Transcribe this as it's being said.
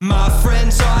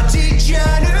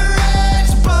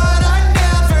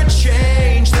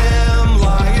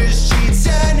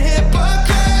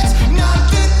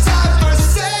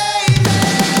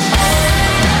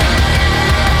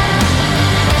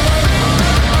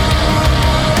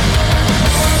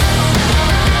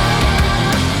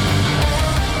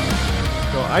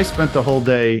I spent the whole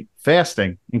day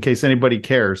fasting, in case anybody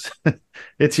cares.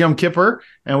 It's Yom Kippur,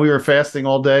 and we were fasting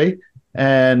all day.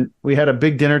 And we had a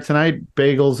big dinner tonight,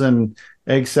 bagels and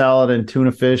egg salad and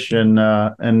tuna fish and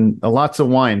lots of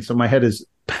wine. So my head is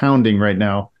pounding right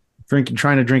now,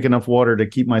 trying to drink enough water to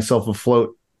keep myself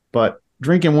afloat. But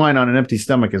drinking wine on an empty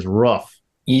stomach is rough.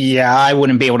 Yeah, I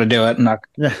wouldn't be able to do it.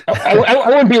 I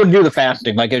wouldn't be able to do the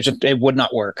fasting. Like it would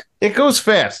not work. It goes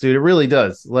fast, dude. It really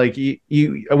does. Like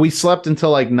we slept until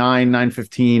like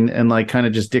 9:15 and like kind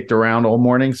of just dicked around all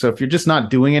morning. So if you're just not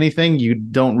doing anything, you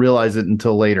don't realize it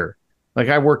until later. Like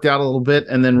I worked out a little bit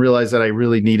and then realized that I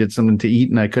really needed something to eat,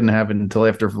 and I couldn't have it until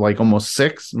after like almost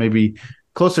 6, maybe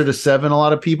closer to 7. A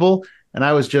lot of people, and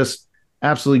I was just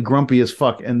absolutely grumpy as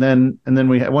fuck. And then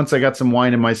once I got some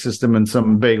wine in my system and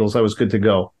some bagels, I was good to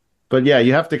go. But yeah,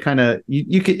 you have to kind of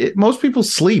most people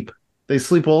sleep. They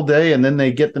sleep all day and then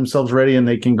they get themselves ready and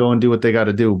they can go and do what they got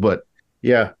to do. But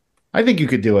yeah, I think you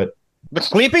could do it. But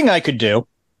sleeping, I could do.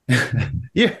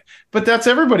 Yeah, but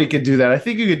everybody could do that. I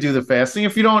think you could do the fasting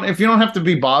if you don't have to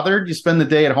be bothered. You spend the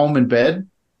day at home in bed.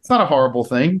 It's not a horrible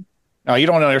thing. No, you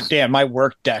don't understand. My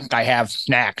work desk, I have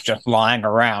snacks just lying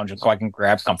around just so I can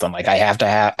grab something. Like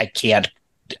I can't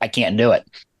do it.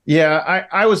 Yeah,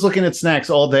 I was looking at snacks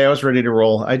all day. I was ready to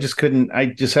roll. I just couldn't. I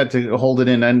just had to hold it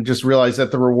in and just realize that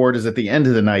the reward is at the end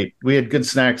of the night. We had good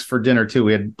snacks for dinner too.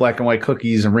 We had black and white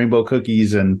cookies and rainbow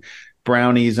cookies and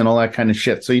brownies and all that kind of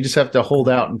shit. So you just have to hold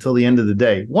out until the end of the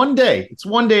day. One day. It's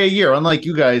one day a year. Unlike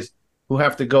you guys who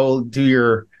have to go do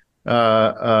your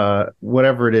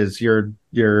whatever it is, your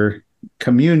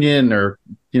communion or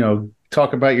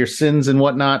talk about your sins and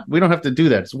whatnot. We don't have to do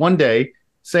that. It's one day,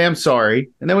 say I'm sorry,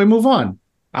 and then we move on.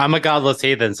 I'm a godless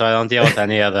heathen, so I don't deal with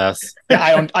any of this.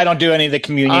 Yeah, I don't do any of the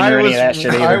communion or any of that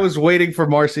shit either. I was waiting for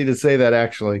Marcy to say that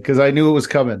actually, because I knew it was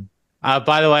coming.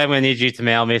 By the way, I'm going to need you to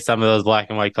mail me some of those black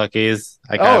and white cookies.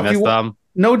 I kind of missed them.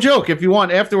 No joke. If you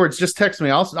want afterwards, just text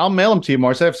me. I'll mail them to you,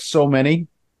 Marcy. I have so many.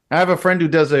 I have a friend who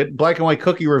does a black and white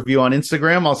cookie review on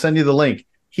Instagram. I'll send you the link.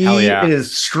 He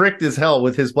is strict as hell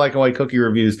with his black and white cookie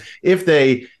reviews. If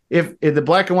the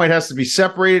black and white has to be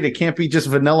separated, it can't be just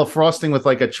vanilla frosting with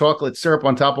like a chocolate syrup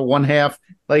on top of one half.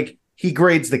 Like he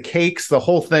grades the cakes, the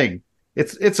whole thing.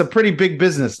 It's a pretty big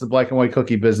business, the black and white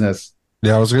cookie business.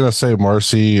 Yeah, I was gonna say,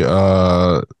 Marcy.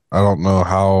 I don't know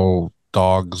how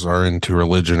dogs are into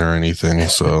religion or anything,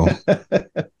 so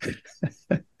I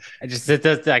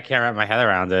can't wrap my head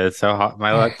around it. It's so hot.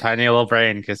 My tiny little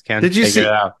brain just can't figure it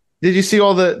out. Did you see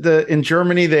all the in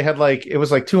Germany? They had it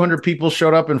was like 200 people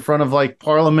showed up in front of like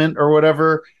Parliament or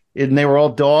whatever, and they were all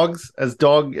dogs as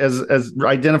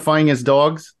identifying as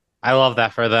dogs. I love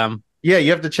that for them. Yeah,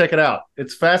 you have to check it out.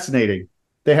 It's fascinating.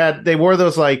 They wore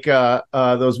those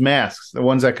those masks, the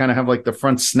ones that kind of have like the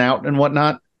front snout and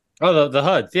whatnot. Oh, the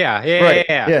hoods. Yeah.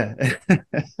 Yeah.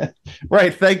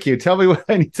 Right. Thank you. Tell me what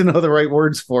I need to know the right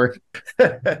words for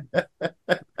it.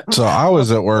 So I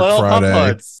was at work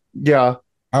Friday. Yeah.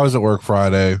 I was at work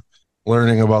Friday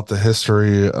learning about the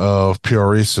history of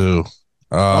Pyorisu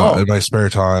in my spare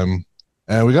time.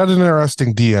 And we got an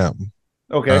interesting DM.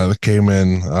 Okay. That came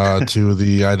in to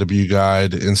the IW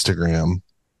Guide Instagram.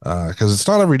 Because it's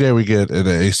not every day we get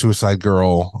a suicide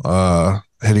girl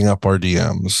hitting up our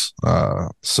DMs.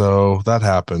 So that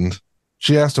happened.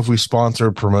 She asked if we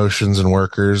sponsored promotions and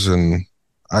workers, and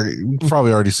I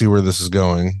probably already see where this is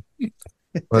going.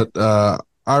 But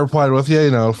I replied with,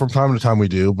 yeah, from time to time we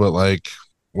do, but like,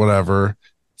 whatever.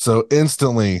 So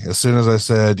instantly, as soon as I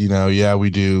said, yeah, we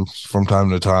do from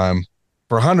time to time,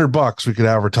 for $100 we could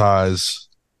advertise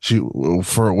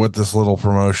with this little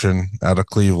promotion out of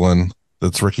Cleveland.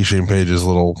 That's Ricky Shane Page's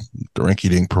little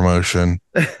rinky-dink promotion.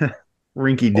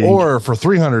 Rinky-dink. Or for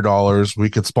 $300, we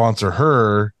could sponsor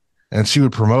her, and she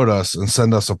would promote us and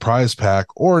send us a prize pack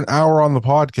or an hour on the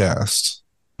podcast.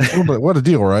 What a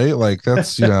deal, right? Like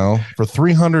that's for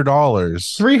 $300.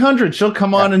 $300. She'll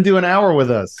come on and do an hour with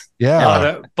us.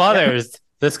 Yeah, Butters.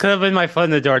 This could have been my foot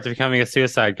in the door to becoming a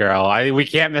suicide girl. We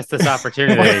can't miss this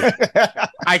opportunity.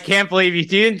 I can't believe you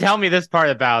didn't tell me this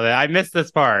part about it. I missed this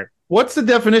part. What's the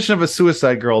definition of a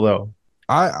suicide girl, though?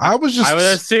 I would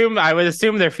assume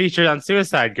they're featured on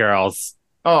Suicide Girls.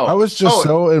 Oh, I was just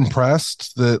so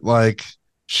impressed that like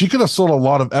she could have sold a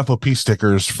lot of FOP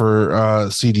stickers for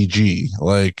CDG.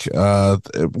 Like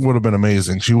it would have been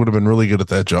amazing. She would have been really good at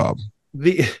that job.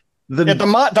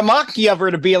 The mocky of her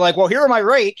to be like, well, here are my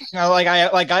rates.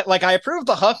 I approve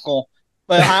the hustle,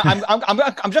 but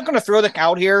I'm just going to throw this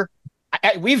out here.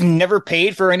 We've never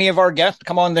paid for any of our guests to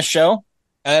come on this show.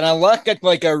 And unless it's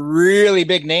like a really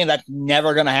big name, that's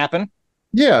never going to happen.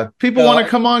 Yeah, people want to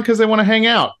come on because they want to hang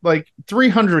out. Like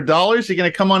 $300, you're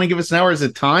going to come on and give us an hour. Is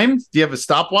it timed? Do you have a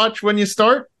stopwatch when you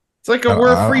start? It's like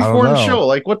we're a free form know. show.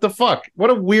 Like, what the fuck? What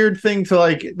a weird thing to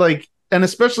like, and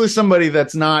especially somebody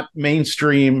that's not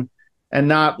mainstream and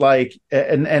not like,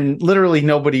 and literally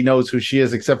nobody knows who she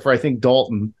is except for I think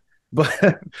Dalton. But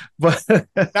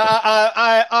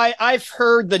I've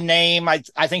heard the name. I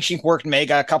think she worked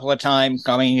Mega a couple of times.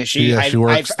 I mean, she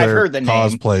works I've heard the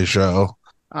cosplay name. show.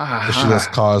 She does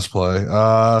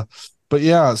cosplay. But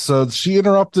yeah, so she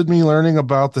interrupted me learning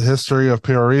about the history of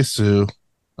Puroresu.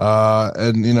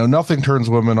 And you know, nothing turns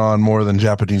women on more than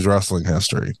Japanese wrestling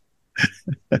history.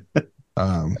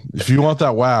 If you want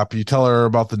that WAP, you tell her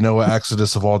about the Noah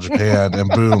Exodus of all Japan, and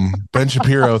boom, Ben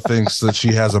Shapiro thinks that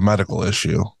she has a medical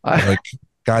issue. Like,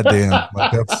 goddamn,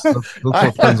 like that's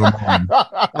what turns them on.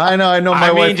 I know.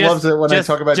 My wife loves it when I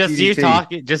talk about just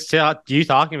DDT. you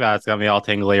talking about it's gonna be all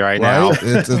tingly right now.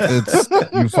 It's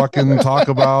you fucking talk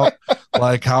about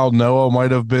like how Noah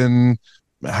might have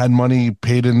had money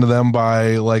paid into them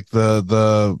by like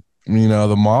the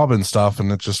mob and stuff,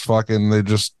 and it's just fucking they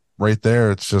just right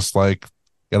there. It's just like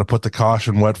got to put the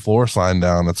caution wet floor sign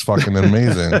down. It's fucking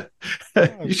amazing.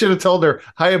 You should have told her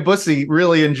Hayabusa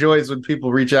really enjoys when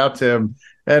people reach out to him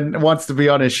and wants to be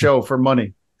on his show for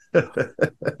money. Yeah.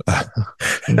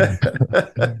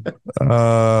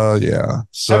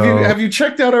 So have you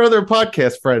checked out our other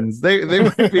podcast friends? They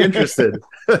might be interested.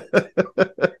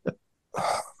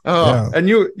 Yeah. And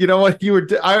you know what, you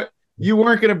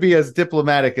weren't going to be as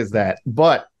diplomatic as that,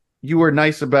 but you were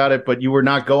nice about it, but you were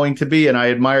not going to be, and I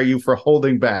admire you for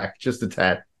holding back just a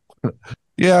tad.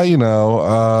 Yeah, you know,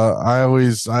 I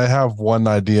have one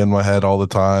idea in my head all the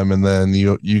time, and then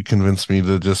you convince me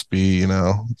to just be, you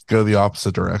know, go the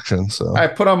opposite direction. So I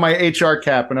put on my HR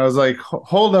cap and I was like,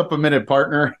 hold up a minute,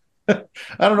 partner. I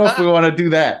don't know if we want to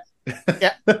do that.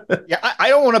 Yeah. I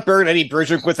don't want to burn any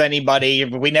bridges with anybody.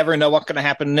 We never know what's going to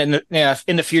happen in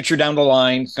the future down the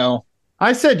line. So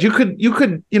I said you could,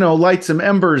 you know, light some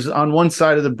embers on one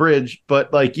side of the bridge,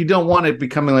 but like you don't want it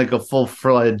becoming like a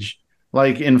full-fledged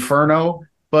like inferno.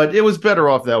 But it was better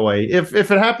off that way. If it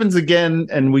happens again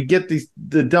and we get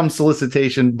the dumb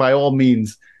solicitation, by all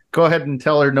means, go ahead and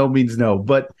tell her no means no.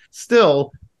 But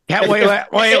still, wait.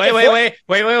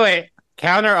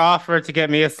 Counter offer to get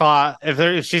me a slot.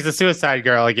 If she's a suicide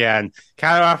girl again,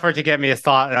 counter offer to get me a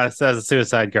slot as a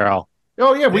suicide girl.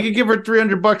 Oh yeah, we could give her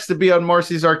 $300 to be on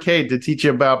Marcy's Arcade to teach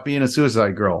you about being a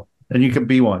suicide girl, and you can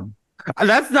be one.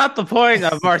 That's not the point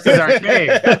of Marcy's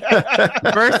Arcade.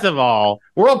 First of all,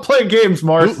 we're all playing games,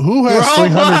 Marcy. Who has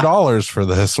 $300 for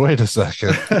this? Wait a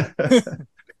second.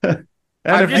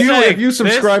 And if you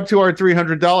subscribe to our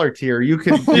 $300 tier, you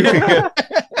can get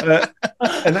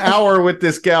an hour with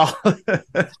this gal.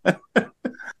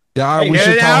 Yeah, we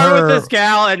should tell her with this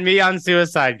gal and me on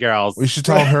Suicide Girls. We should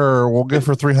tell her we'll give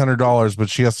her $300, but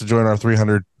she has to join our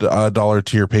 $300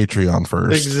 tier Patreon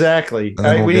first. Exactly.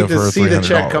 We need to see the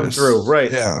check come through.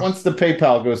 Right. Yeah. Once the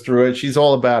PayPal goes through it, she's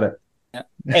all about it. Yeah.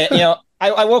 And, you know,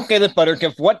 I won't get it,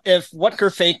 Buttercup. What if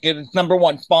Fake is number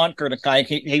one sponsor, the guy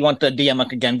he wants to DM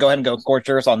us again? Go ahead and go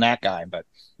course on that guy. But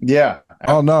yeah.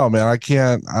 Oh no, man, I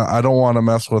can't. I don't want to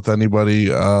mess with anybody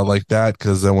like that,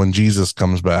 because then when Jesus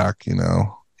comes back, you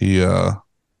know, he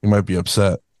might be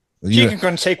upset. You can go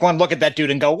and take one look at that dude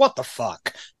and go, "What the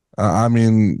fuck?" I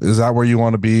mean, is that where you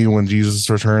want to be when Jesus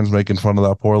returns, making fun of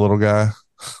that poor little guy?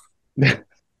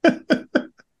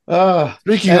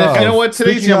 Speaking of, you know what?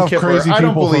 Today's Yom Kippur. I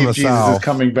don't believe Jesus is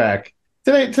coming back.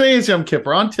 Today is Yom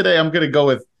Kippur. On today, I'm going to go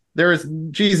with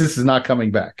Jesus is not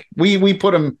coming back. We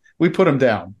put him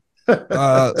down.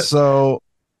 So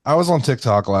I was on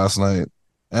TikTok last night,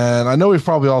 and I know we've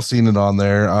probably all seen it on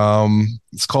there.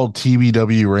 It's called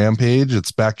TBW Rampage.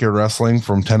 It's backyard wrestling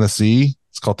from Tennessee.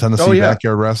 It's called Tennessee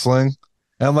Backyard Wrestling,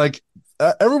 and like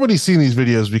everybody's seen these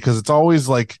videos because it's always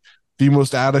like the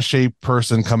most out of shape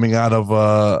person coming out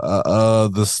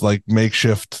of this like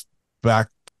makeshift back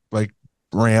like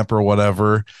ramp or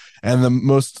whatever, and the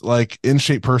most like in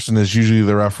shape person is usually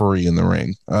the referee in the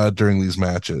ring during these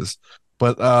matches.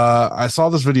 But I saw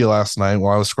this video last night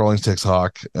while I was scrolling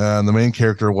TikTok, and the main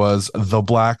character was the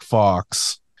Black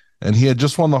Fox, and he had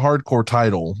just won the hardcore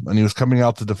title, and he was coming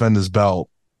out to defend his belt.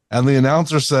 And the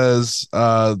announcer says,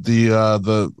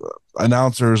 the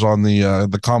announcers on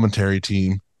the commentary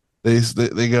team,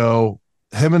 they go,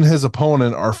 him and his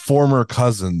opponent are former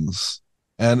cousins,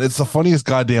 and it's the funniest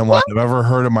goddamn line I've ever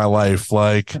heard in my life.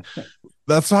 Like,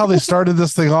 that's how they started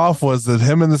this thing off, was that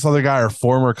him and this other guy are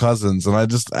former cousins, and I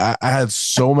had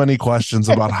so many questions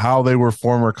about how they were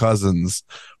former cousins.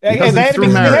 They had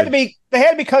to be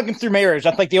cousins through marriage.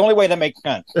 That's like the only way that makes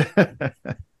sense.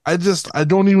 I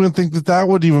don't even think that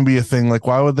would even be a thing. Like,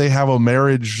 why would they have a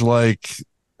marriage? Like,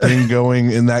 thing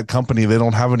going in that company. They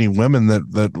don't have any women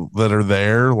that are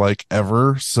there like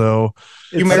ever. So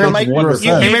you married Mike.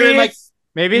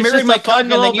 Maybe it's married just a fun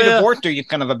little and then you divorced her. You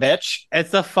kind of a bitch.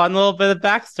 It's a fun little bit of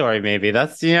backstory. Maybe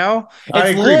that's I it's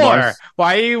agree, lore. Mars.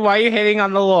 Why are you hating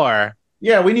on the lore?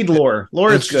 Yeah, we need lore.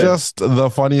 Lore is good. It's just the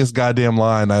funniest goddamn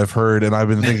line I've heard, and I've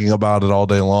been thinking about it all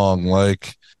day long.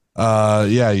 Like,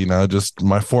 just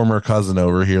my former cousin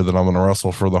over here that I'm going to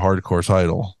wrestle for the hardcore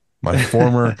title. My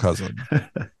former cousin.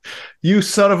 You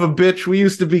son of a bitch. We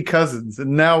used to be cousins,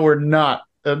 and now we're not.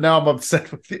 And now I'm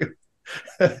upset with you.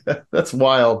 That's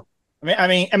wild. I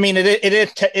mean, it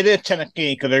is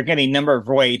technically because they're getting number of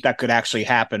weight that could actually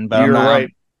happen. But you're right.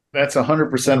 That's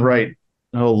 100% right.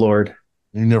 Oh Lord.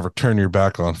 You never turn your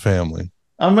back on family.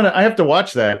 I have to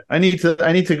watch that. I need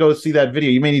to go see that video.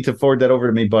 You may need to forward that over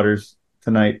to me, Butters,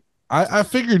 tonight. I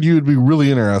figured you would be really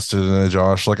interested in it,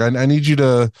 Josh. Like I need you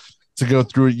to go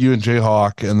through it, you and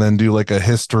Jayhawk, and then do like a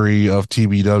history of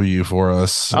TBW for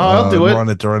us. Oh, I'll do it. Run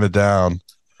it down.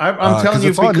 I'm telling you,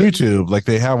 it's on YouTube. Like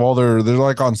they have they're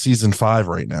like on season 5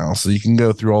 right now, so you can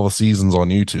go through all the seasons on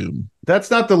YouTube. That's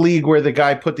not the league where the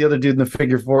guy put the other dude in the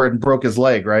figure 4 and broke his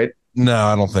leg, right? No,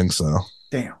 I don't think so.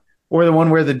 Damn. Or the one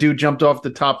where the dude jumped off the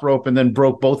top rope and then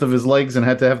broke both of his legs and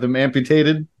had to have them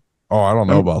amputated. Oh, I don't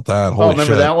know about that. Holy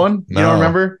remember shit. That one? No. You don't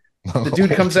remember? No. The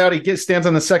dude comes out, stands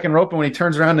on the second rope, and when he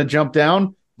turns around to jump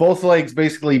down, both legs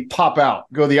basically pop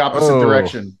out, go the opposite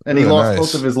direction. And he lost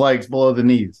both of his legs below the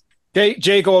knees.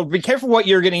 Jay Gold, be careful what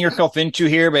you're getting yourself into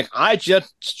here, but I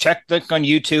just checked it on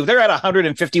YouTube. They're at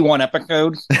 151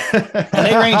 episodes. And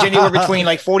they range anywhere between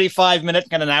like 45 minutes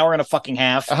and an hour and a fucking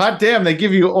half. Hot damn, they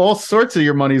give you all sorts of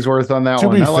your money's worth on that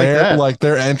one. To be I like fair, that. like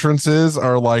their entrances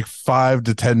are like 5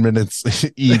 to 10 minutes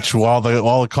each while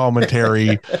the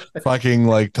commentary fucking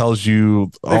like tells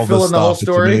you all this stuff. The whole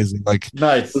story. It's amazing. Like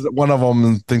nice. One of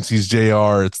them thinks he's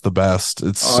JR. It's the best.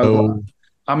 It's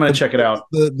I'm going to check it out.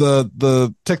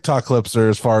 The TikTok clips are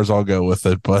as far as I'll go with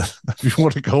it, but if you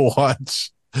want to go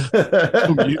watch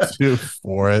YouTube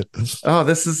for it. Oh,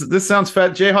 this sounds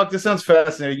fat. Jayhawk, this sounds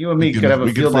fascinating. You and me could have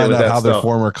a field day with that how stuff. they're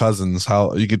former cousins.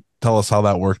 How you could tell us how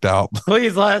that worked out.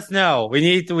 Please let us know. We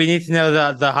need to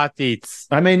know the hot deets.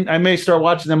 I may start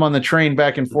watching them on the train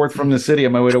back and forth from the city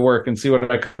on my way to work and see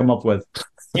what I come up with.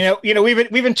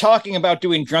 We've been talking about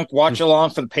doing drunk watch along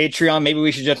for the Patreon. Maybe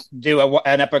we should just do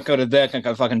an episode of that, like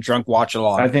a fucking drunk watch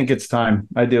along. I think it's time.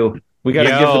 I do. We got to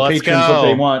give the patrons what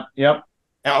they want. Yep.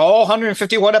 All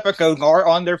 151 episodes are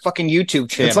on their fucking YouTube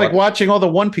channel. It's like watching all the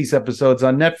One Piece episodes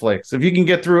on Netflix. If you can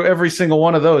get through every single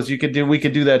one of those, we could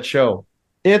do that show.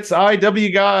 It's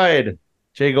IW Guide.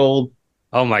 Jay Gold.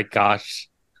 Oh my gosh.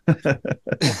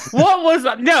 What was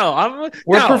that? No,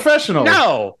 we're professional.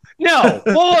 No. What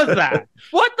was that?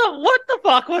 What the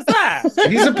fuck was that?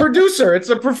 He's a producer. It's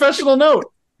a professional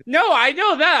note. No, I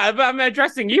know that, but I'm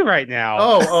addressing you right now.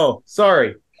 Oh,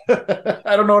 sorry.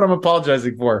 I don't know what I'm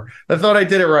apologizing for. I thought I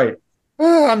did it right.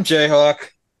 I'm Jayhawk.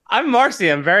 I'm Marcy.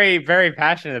 I'm very, very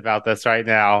passionate about this right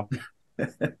now.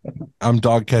 I'm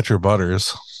Dog Catcher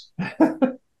Butters.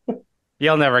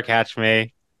 You'll never catch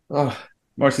me. Oh,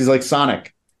 Marcy's like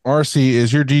Sonic. Marcy,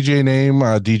 is your DJ name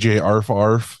DJ Arf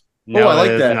Arf? No, I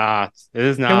like that. Not. It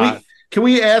is not. Can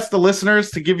we ask the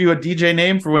listeners to give you a DJ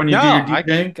name for when you do your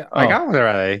DJ? I got one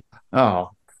already.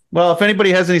 Oh. Well, if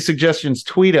anybody has any suggestions,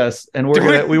 tweet us, and we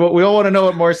all want to know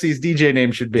what Marcy's DJ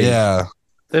name should be. Yeah.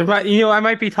 I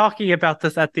might be talking about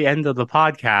this at the end of the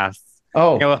podcast.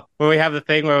 Oh. Where we have the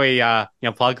thing where we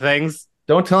plug things.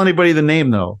 Don't tell anybody the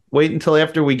name though. Wait until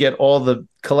after we get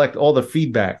collect all the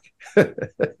feedback.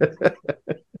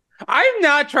 I'm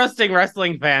not trusting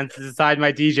wrestling fans to decide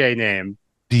my DJ name.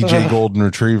 DJ Golden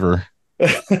Retriever.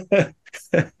 That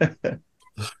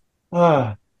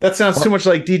sounds too much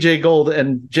like DJ Gold,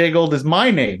 and J Gold is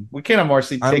my name. We can't have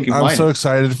Marcy taking I'm my so name.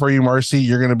 excited for you, Marcy.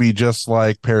 You're going to be just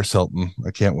like Paris Hilton. I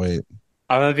can't wait.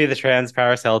 I'm going to be the trans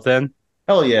Paris Hilton.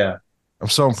 Hell yeah. I'm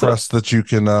so impressed that you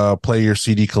can play your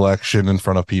CD collection in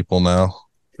front of people now.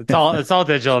 It's all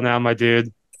digital now, my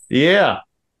dude. Yeah.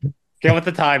 Get with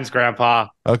the times, Grandpa.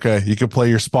 Okay, you can play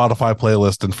your Spotify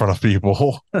playlist in front of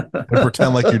people and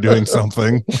pretend like you're doing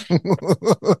something.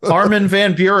 Armin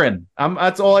van Buren.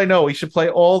 That's all I know. We should play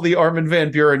all the Armin van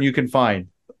Buren you can find.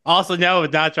 Also, no,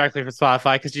 not directly from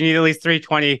Spotify, because you need at least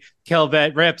 320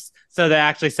 kilobit rips so that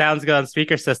actually sounds good on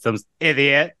speaker systems.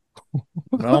 Idiot.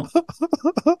 Well,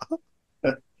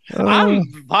 I'm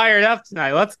fired up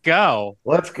tonight. Let's go.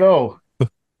 Let's go.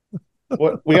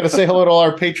 What we got to say hello to all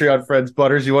our Patreon friends,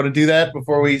 Butters. You want to do that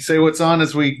before we say what's on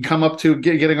as we come up to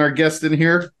getting our guest in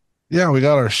here? Yeah, we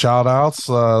got our shout outs.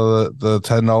 The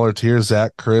 $10 tier,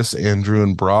 Zach, Chris, Andrew,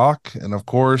 and Brock. And of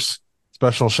course,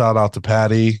 special shout out to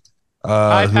Patty.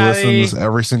 Hi, who Patty. listens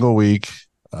every single week.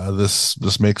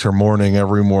 This makes her morning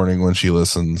every morning when she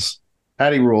listens.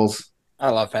 Patty rules. I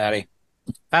love Patty.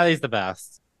 Patty's the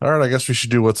best. All right, I guess we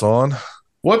should do what's on.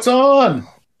 What's on?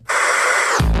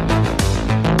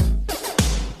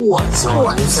 What's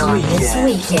on this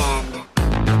weekend?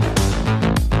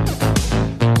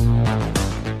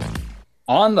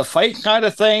 On the fight kind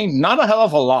of thing, not a hell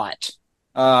of a lot.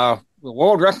 The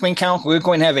World Wrestling Council, we're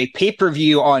going to have a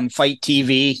pay-per-view on Fight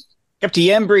TV.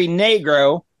 Septiembre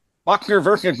Negro, Buckner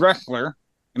versus Wrestler,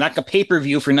 and that's a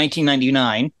pay-per-view for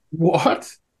 $19.99. What?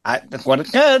 That's what it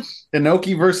said.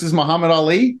 Inoki versus Muhammad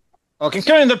Ali? Well,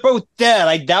 considering they're both dead,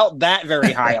 I doubt that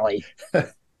very highly.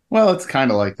 Well, it's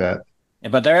kind of like that.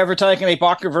 But they're advertising a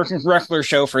Buckner versus Wrestler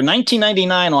show for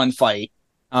 $19.99 on Fight.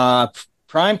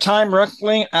 Primetime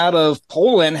Wrestling out of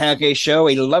Poland has a show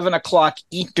 11 o'clock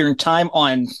Eastern time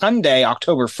on Sunday,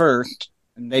 October 1st.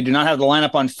 And they do not have the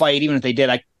lineup on Fight. Even if they did,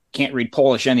 I can't read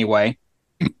Polish anyway.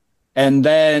 And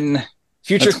then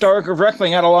Future Stars of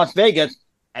Wrestling out of Las Vegas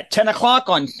at 10 o'clock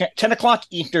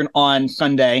Eastern on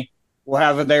Sunday. We'll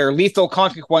have their Lethal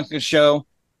Consequences show.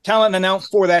 Talent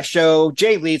announced for that show: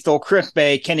 Jay Lethal, Chris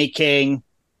Bay, Kenny King,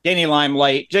 Danny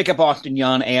Limelight, Jacob Austin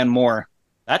Young, and more.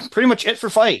 That's pretty much it for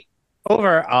Fight.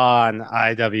 Over on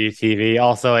IWTV,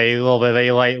 also a little bit of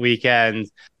a light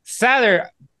weekend. Saturday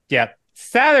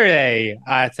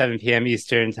at 7 p.m.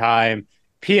 Eastern Time,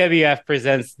 PWF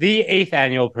presents the 8th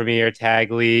annual Premier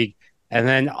Tag League. And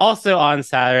then also on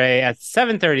Saturday at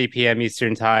 7:30 p.m.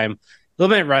 Eastern Time,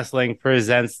 Limit Wrestling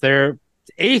presents their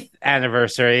 8th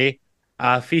anniversary,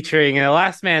 featuring in a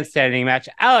last man standing match,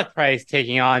 Alec Price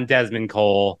taking on Desmond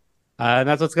Cole. And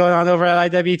that's what's going on over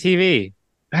at IWTV.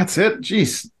 That's it.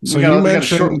 Jeez. So you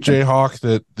mentioned, Jayhawk,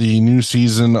 that the new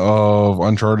season of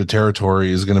Uncharted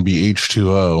Territory is going to be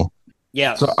H2O.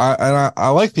 Yeah. So I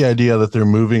like the idea that they're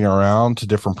moving around to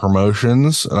different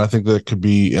promotions, and I think that could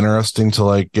be interesting to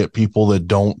like get people that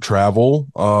don't travel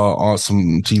on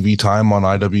some TV time on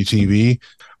IWTV.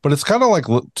 But it's kind of like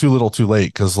too little, too late,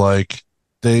 because like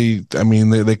they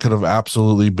could have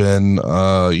absolutely been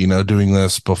doing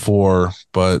this before,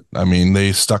 but I mean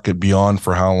they stuck it beyond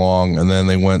for how long, and then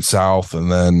they went south,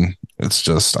 and then it's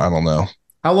just I don't know.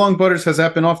 How long, Butters, has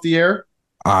that been off the air?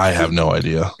 I have no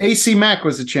idea. AC Mack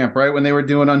was the champ, right? When they were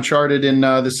doing Uncharted in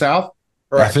the South?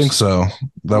 Correct. I think so. I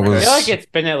feel like it's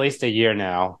been at least a year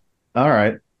now. All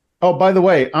right. Oh, by the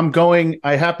way,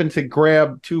 I happened to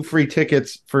grab 2 free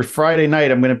tickets for Friday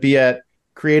night. I'm going to be at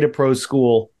Creative Pro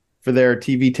School for their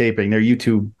TV taping, their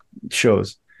YouTube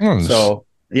shows. So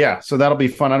that'll be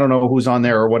fun. I don't know who's on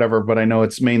there or whatever, but I know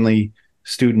it's mainly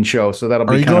student show. So that'll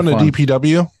be kind of fun. Are you going to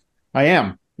DPW? I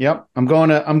am. Yep. I'm going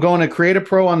to Creative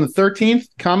Pro on the 13th,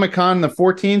 Comic-Con the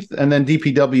 14th, and then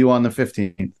DPW on the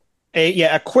 15th.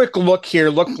 A quick look here.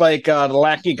 Looked like the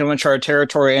last week of Uncharted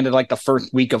Territory ended like the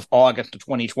first week of August of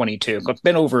 2022. So it's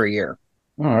been over a year.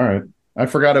 Oh, all right. I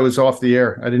forgot it was off the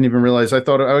air. I didn't even realize.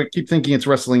 I keep thinking it's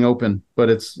Wrestling Open,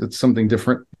 but it's something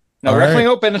different. No, Wrestling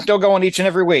Open is still going each and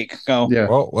every week. So yeah.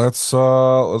 Well, let's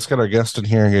get our guest in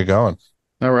here and get going.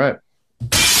 All right.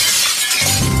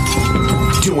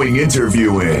 Doing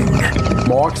interviewing.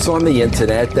 Marks on the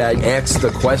internet that ask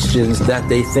the questions that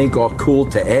they think are cool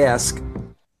to ask.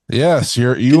 Yes,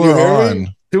 you are on.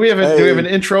 Do we have an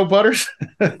intro, Butters?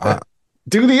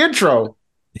 Do the intro.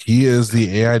 He is the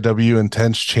AIW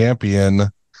Intense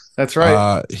champion. That's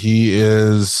right. He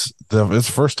is his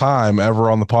first time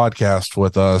ever on the podcast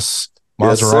with us.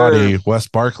 Maserati, yes, Wes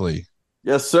Barkley.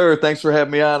 Yes, sir. Thanks for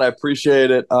having me on. I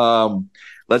appreciate it.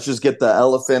 Let's just get the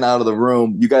elephant out of the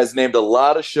room. You guys named a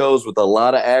lot of shows with a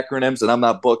lot of acronyms, and I'm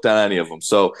not booked on any of them.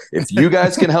 So if you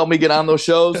guys can help me get on those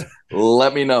shows,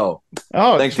 let me know.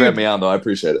 Oh, thanks for having me on, though. I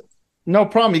appreciate it. No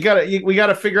problem. We got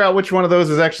to figure out which one of those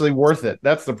is actually worth it.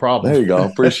 That's the problem. There you go.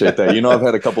 Appreciate that. I've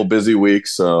had a couple busy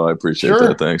weeks, so I appreciate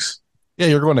that. Thanks. Yeah,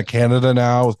 you're going to Canada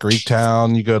now with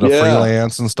Greektown. You go to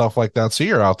freelance and stuff like that. So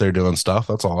you're out there doing stuff.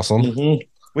 That's awesome. Mm-hmm.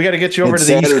 We got to get you over to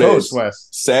the East Coast, Wes.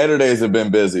 Saturdays have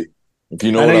been busy. If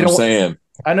you know what I'm saying.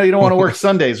 I know you don't want to work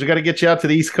Sundays. We got to get you out to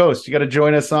the East Coast. You got to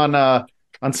join us on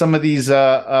some of these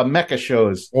Mecca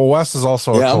shows. Well, Wes is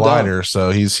also a Collider,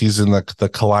 so he's in the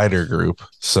Collider group.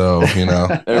 So,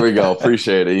 There we go.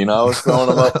 Appreciate it. I was throwing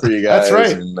them up for you guys. That's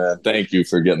right. And thank you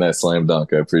for getting that slam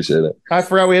dunk. I appreciate it. I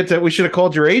forgot we should have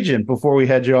called your agent before we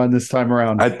had you on this time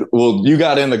around. You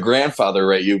got in the grandfather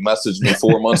rate. You messaged me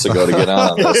 4 months ago to get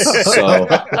on this. So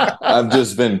I've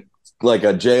just been like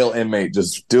a jail inmate,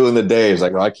 just doing the days.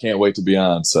 Like, I can't wait to be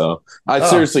on. So I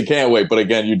seriously can't wait. But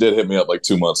again, you did hit me up like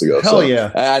 2 months ago. Hell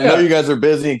yeah. I know you guys are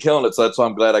busy and killing it. So that's why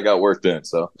I'm glad I got worked in.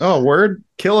 So word,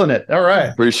 killing it. All right.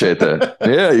 Appreciate that.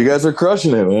 Yeah, you guys are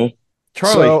crushing it, man.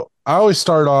 Charlie. So I always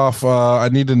start off. I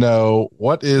need to know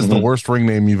what is the Mhm. worst ring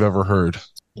name you've ever heard.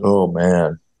 Oh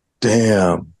man,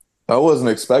 damn! I wasn't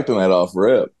expecting that off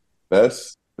rip.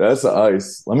 That's the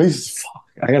ice.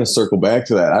 I gotta circle back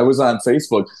to that. I was on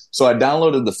Facebook, so I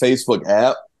downloaded the Facebook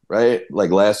app right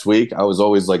like last week. I was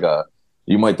always like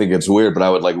you might think it's weird, but I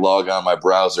would like log on my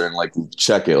browser and like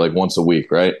check it like once a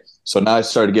week, right? So now I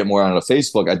started to get more onto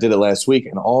Facebook. I did it last week,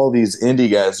 and all these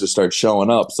indie guys just start showing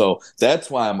up. So that's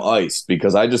why I'm iced,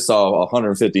 because I just saw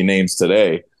 150 names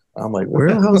today. I'm like, where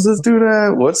the hell is this dude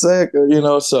at? What's that?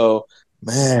 So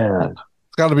man,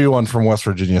 It's got to be one from West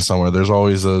Virginia somewhere. There's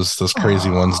always those crazy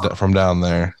ones from down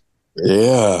there.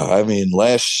 yeah. I mean,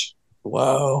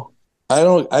 wow.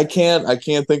 I can't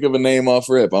think of a name off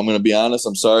rip. I'm going to be honest.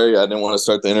 I'm sorry. I didn't want to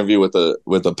start the interview with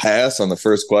a pass on the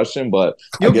first question, but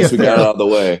I guess we got it out of the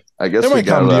way. I guess It we might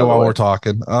got come it to out you of the while way. we're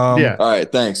talking. Yeah. All right.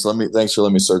 Thanks for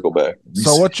letting me circle back.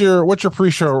 So what's your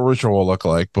pre-show ritual look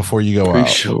like before you go out?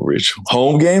 Pre-show ritual.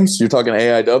 Home games? You're talking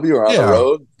AIW or on the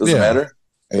road? Doesn't matter.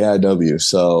 AIW.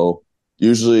 So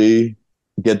usually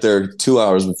get there 2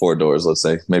 hours before doors, let's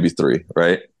say, maybe 3,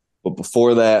 right? But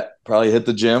before that, probably hit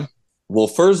the gym. Well,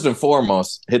 first and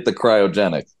foremost, hit the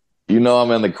cryogenic.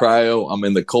 I'm in the cryo. I'm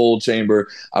in the cold chamber.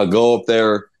 I'll go up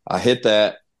there. I hit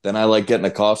that. Then I like getting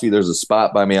a coffee. There's a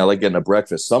spot by me. I like getting a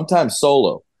breakfast. Sometimes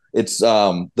solo. It's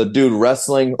the dude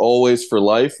Wrestling Always for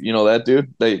Life. You know that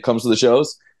dude that comes to the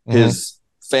shows? Mm-hmm. His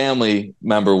family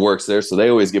member works there, so they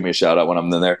always give me a shout out when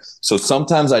I'm in there. So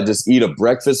sometimes I just eat a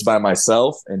breakfast by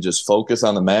myself and just focus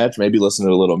on the match, maybe listen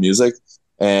to a little music,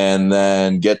 and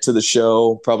then get to the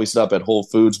show, probably stop at Whole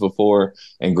Foods before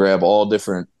and grab all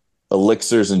different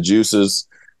elixirs and juices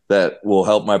that will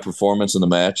help my performance in the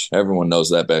match. Everyone knows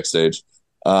that backstage.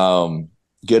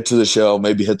 Get to the show,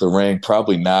 maybe hit the ring.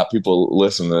 Probably not. People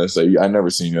listen to this say, I never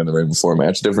seen you in the ring before,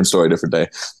 match. Different story, different day.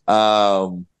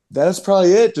 That's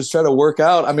probably it. Just try to work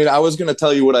out. I mean, I was going to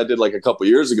tell you what I did like a couple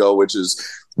years ago, which is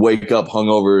wake up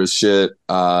hungover as shit,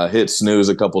 hit snooze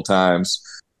a couple times,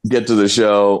 get to the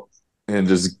show, and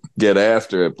just get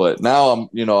after it. But now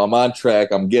I'm on track.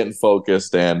 I'm getting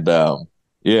focused, and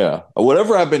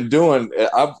whatever I've been doing,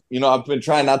 I've been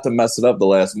trying not to mess it up the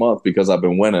last month because I've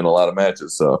been winning a lot of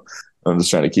matches. So I'm just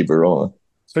trying to keep it rolling.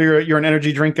 So you're an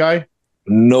energy drink guy?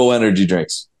 No energy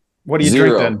drinks. What do you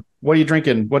drink then? What are you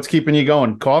drinking? What's keeping you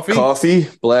going? Coffee? Coffee,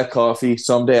 black coffee.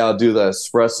 Someday I'll do the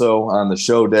espresso on the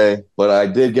show day, but I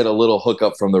did get a little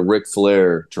hookup from the Ric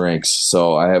Flair drinks.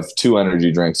 So I have 2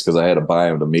 energy drinks because I had to buy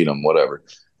them to meet them, whatever.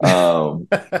 I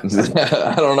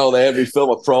don't know. They had me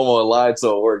film a promo and lied,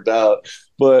 so it worked out.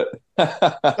 But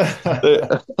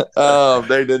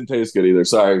they didn't taste good either.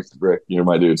 Sorry, Rick, you're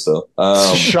my dude. So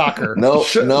shocker. No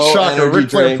shocker. energy Ric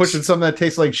Flair drinks. pushing something that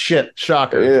tastes like shit.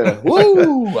 Shocker. Yeah.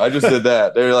 Woo! I just did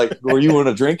that. They're like, "Were you want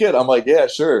to drink it?" I'm like, "Yeah,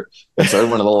 sure." And so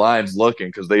everyone in the line's looking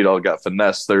because they all got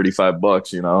finessed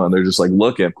 $35, and they're just like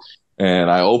looking.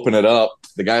 And I open it up.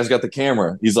 The guy's got the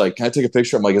camera. He's like, "Can I take a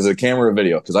picture?" I'm like, "Is it a camera or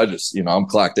video?" Because I just, I'm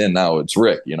clocked in now. It's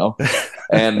Rick,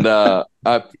 And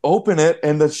I open it,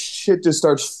 and the shit just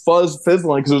starts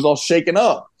fizzling because it was all shaken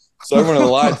up. So everyone in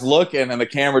the line's looking, and the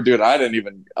camera dude, I didn't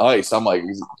even ice. I'm like,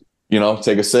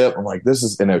 take a sip. I'm like, this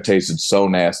is, and it tasted so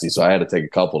nasty. So I had to take a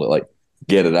couple to like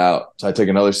get it out. So I take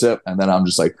another sip, and then I'm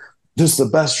just like, this is the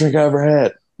best drink I ever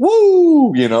had.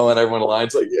 Woo! And everyone in the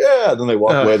line's like, yeah. Then they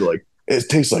walk away, they're like, it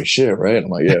tastes like shit, right? I'm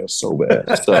like, yeah, it was so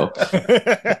bad. So,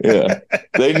 yeah,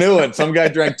 they knew it. Some guy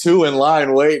drank 2 in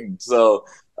line waiting. So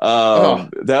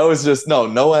that was just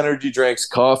no energy drinks,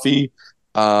 coffee.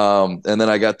 And then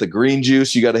I got the green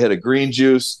juice. You got to hit a green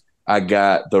juice. I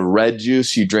got the red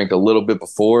juice. You drink a little bit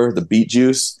before the beet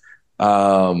juice.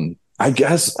 I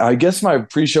guess my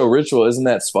pre-show ritual isn't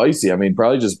that spicy. I mean,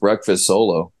 probably just breakfast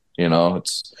solo.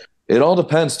 It all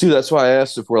depends too. That's why I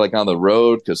asked if we're like on the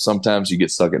road, because sometimes you get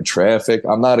stuck in traffic.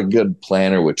 I'm not a good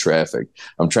planner with traffic.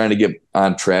 I'm trying to get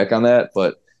on track on that.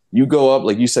 But you go up,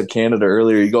 like you said, Canada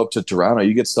earlier, you go up to Toronto,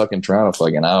 you get stuck in Toronto for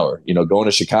like an hour. Going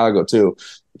to Chicago too,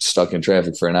 stuck in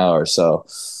traffic for an hour. So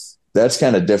that's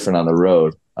kind of different on the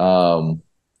road. And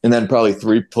then probably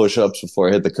 3 push-ups before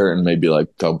I hit the curtain, maybe like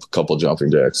a couple jumping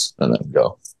jacks, and then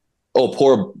go. Oh,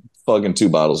 pour fucking 2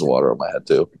 bottles of water on my head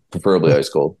too, preferably ice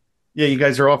cold. Yeah, you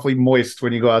guys are awfully moist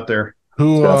when you go out there.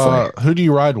 Who do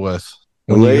you ride with?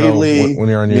 Lately, when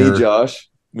you're on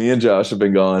me and Josh have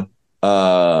been going.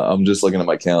 I'm just looking at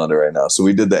my calendar right now. So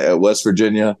we did that at West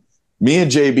Virginia. Me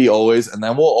and JB always, and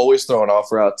then we'll always throw an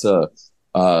offer out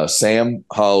to Sam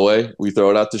Holloway. We throw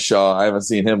it out to Shaw. I haven't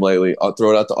seen him lately. I'll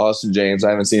throw it out to Austin James. I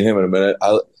haven't seen him in a minute.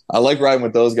 I like riding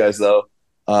with those guys though.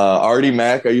 Artie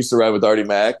Mack. I used to ride with Artie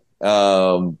Mack.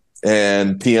 And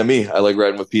PME. I like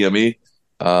riding with PME.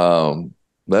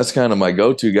 That's kind of my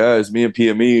go-to guys. Me and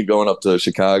PME going up to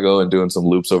Chicago and doing some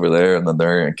loops over there, and then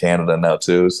they're in Canada now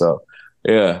too. So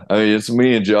yeah, I mean it's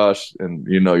me and Josh, and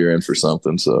you're in for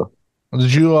something. So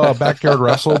Did you backyard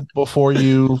wrestle before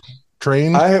you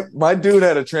trained? My dude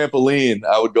had a trampoline.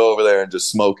 I would go over there and just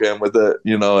smoke him with it,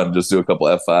 and just do a couple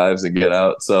F5s and get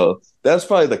out. So that's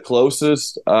probably the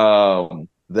closest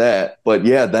that. But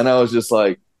yeah, then I was just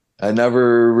like, I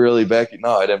never really I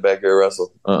didn't backyard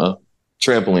wrestle.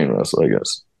 Trampoline wrestle, I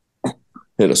guess.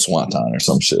 Hit a swanton or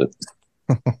some shit.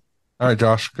 All right,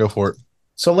 Josh, go for it.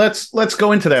 So let's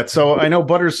go into that. So I know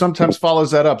Butters sometimes follows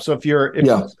that up. So if you're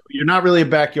not really a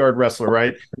backyard wrestler,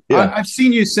 right? Yeah. I've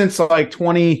seen you since like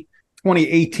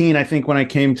 2018, I think, when I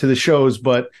came to the shows.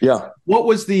 But yeah, what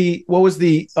was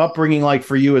the upbringing like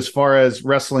for you as far as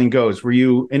wrestling goes? Were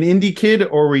you an indie kid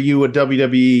or were you a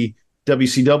WWE,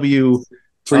 WCW?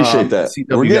 Appreciate that.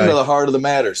 CW We're getting guy? to the heart of the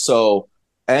matter. So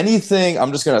anything,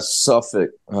 I'm just going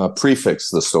to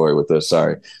prefix the story with this.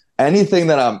 Sorry. Anything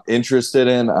that I'm interested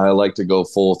in, I like to go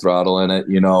full throttle in it,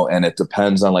 and it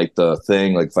depends on like the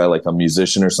thing. Like if I like a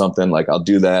musician or something, like I'll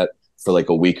do that for like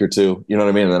a week or two, you know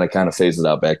what I mean? And then I kind of phase it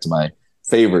out back to my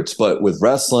favorites. But with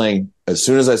wrestling, as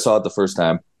soon as I saw it the first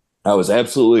time, I was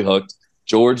absolutely hooked.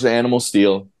 George the Animal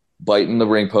Steel biting the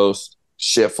ring post,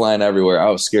 shit flying everywhere. I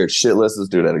was scared shitless. This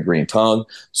dude had a green tongue.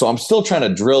 So I'm still trying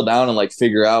to drill down and like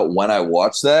figure out when I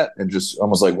watched that, and just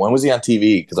almost like, when was he on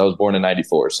TV? Because I was born in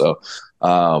 94. So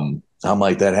I'm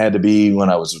like, that had to be when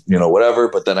I was, whatever.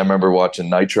 But then I remember watching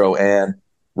Nitro and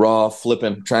Raw,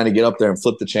 trying to get up there and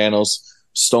flip the channels.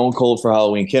 Stone Cold for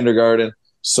Halloween Kindergarten.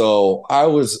 So I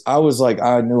was like,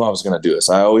 I knew I was going to do this.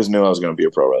 I always knew I was going to be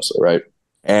a pro wrestler, right?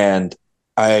 And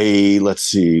let's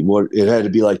see, it had to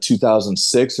be like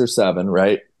 2006 or 7,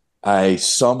 right? I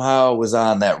somehow was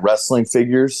on that wrestling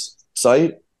figures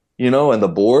site, and the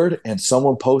board, and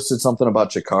someone posted something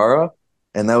about Chikara.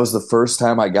 And that was the first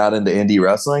time I got into indie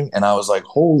wrestling. And I was like,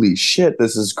 holy shit,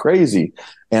 this is crazy.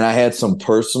 And I had some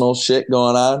personal shit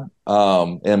going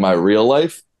on in my real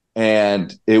life.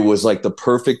 And it was like the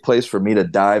perfect place for me to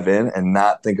dive in and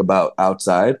not think about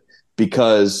outside,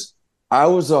 because I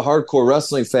was a hardcore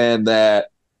wrestling fan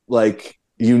that, like,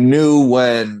 you knew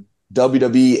when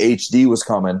WWE HD was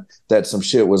coming that some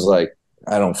shit was like,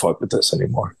 I don't fuck with this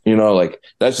anymore. Like,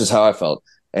 that's just how I felt.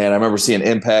 And I remember seeing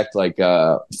Impact, like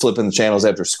flipping the channels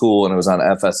after school, and it was on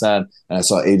FSN, and I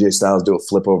saw AJ Styles do a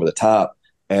flip over the top.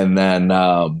 And then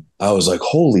I was like,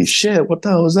 holy shit, what the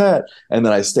hell is that? And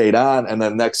then I stayed on, and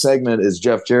then next segment is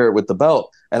Jeff Jarrett with the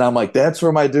belt. And I'm like, that's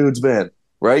where my dude's been,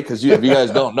 right? Because if you guys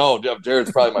don't know, Jeff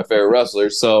Jarrett's probably my favorite wrestler.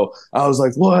 So I was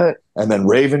like, what? And then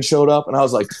Raven showed up, and I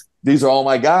was like, these are all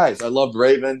my guys. I loved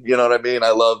Raven, you know what I mean?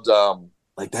 I loved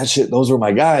like that shit. Those were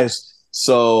my guys.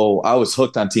 So I was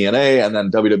hooked on TNA, and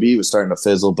then WWE was starting to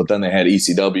fizzle, but then they had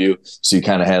ECW. So you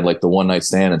kind of had like the One Night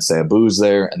Stand and Sabu's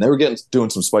there, and they were doing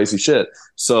some spicy shit.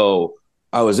 So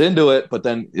I was into it, but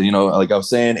then, like I was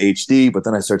saying, HD, but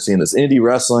then I started seeing this indie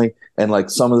wrestling, and like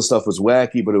some of the stuff was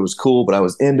wacky, but it was cool, but I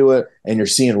was into it. And you're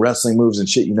seeing wrestling moves and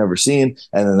shit you never seen.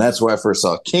 And then that's where I first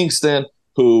saw Kingston,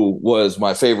 who was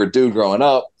my favorite dude growing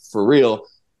up, for real.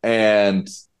 And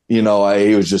he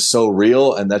was just so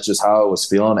real, and that's just how I was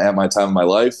feeling at my time of my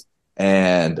life,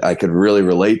 and I could really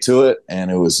relate to it, and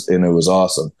it was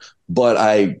awesome. But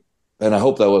I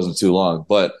hope that wasn't too long.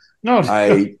 But no,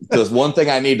 the one thing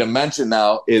I need to mention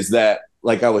now is that,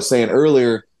 like I was saying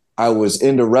earlier, I was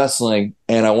into wrestling,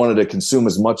 and I wanted to consume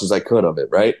as much as I could of it,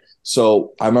 right?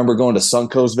 So I remember going to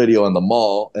Suncoast Video in the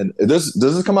mall, and does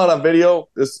this come out on video,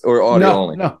 or audio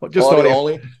only? No, just audio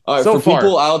only. All right, so for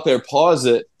people out there, pause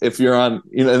it if you're on.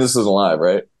 And this isn't live,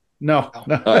 right? No. All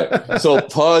right, so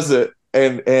pause it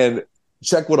and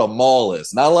check what a mall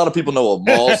is. Not a lot of people know what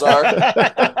malls are.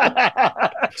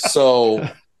 So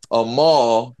a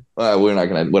mall, we're not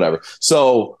gonna, whatever.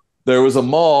 So there was a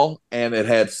mall, and it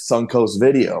had Suncoast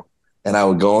Video. And I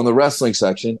would go in the wrestling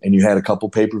section, and you had a couple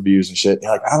pay-per-views and shit.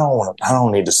 You're like, I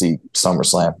don't need to see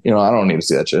SummerSlam. I don't need to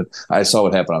see that shit. I saw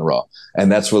what happened on Raw.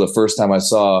 And that's for the first time I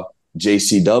saw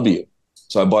JCW.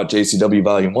 So I bought JCW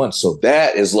Volume 1. So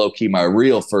that is low-key my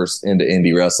real first into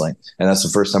indie wrestling. And that's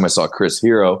the first time I saw Chris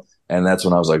Hero. And that's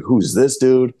when I was like, who's this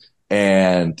dude?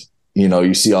 And,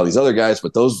 you see all these other guys,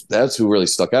 but that's who really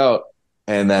stuck out.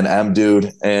 And then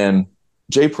M-Dude and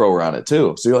J-Pro were on it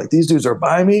too. So you're like, these dudes are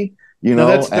by me?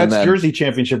 That's Jersey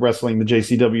Championship Wrestling, the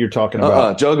JCW you're talking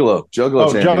about. Juggalo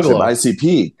Championship,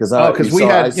 ICP. Because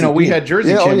we had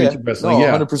Jersey Championship Wrestling,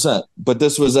 100%. But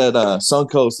this was at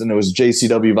Suncoast, and it was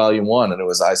JCW Volume 1, and it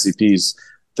was ICP's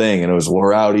thing, and it was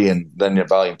Rowdy, and then in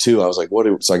Volume 2, I was like,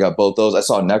 what? So I got both those. I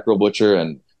saw Necro Butcher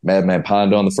and Madman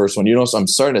Pondo on the first one, so I'm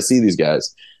starting to see these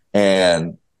guys,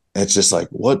 and it's just like,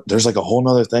 what? There's like a whole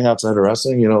nother thing outside of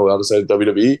wrestling, outside of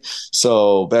WWE.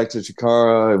 So back to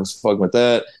Chikara, I was fucking with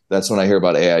that. That's when I hear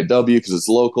about AIW because it's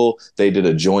local. They did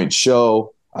a joint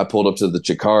show. I pulled up to the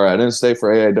Chikara. I didn't stay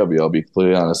for AIW. I'll be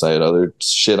completely honest. I had other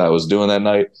shit I was doing that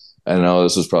night. I know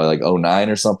this was probably like '09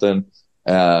 or something.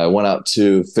 I went out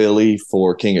to Philly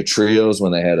for King of Trios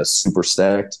when they had a super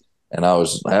stacked. And I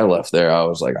left there. I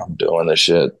was like, I'm doing this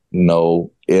shit. No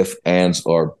if, ands,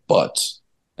 or buts.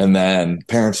 And then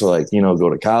parents were like, go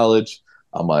to college.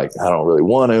 I'm like, I don't really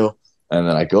want to. And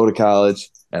then I go to college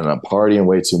and I'm partying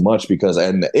way too much because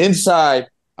on the inside,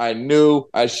 I knew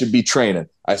I should be training.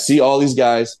 I see all these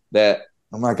guys that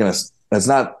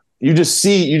you just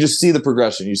see the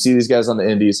progression. You see these guys on the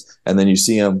indies and then you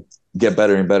see them get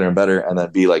better and better and better and then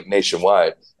be like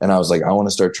nationwide. And I was like, I want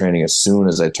to start training as soon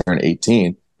as I turn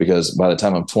 18 because by the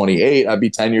time I'm 28, I'd be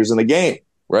 10 years in the game.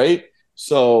 Right.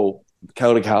 So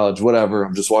go to college, whatever.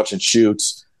 I'm just watching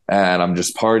shoots and I'm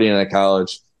just partying at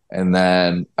college. And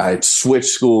then I switch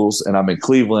schools and I'm in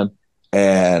Cleveland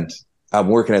and I'm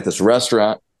working at this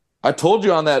restaurant. I told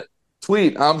you on that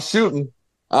tweet, I'm shooting.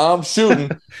 I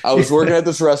was working at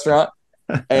this restaurant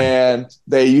and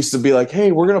they used to be like,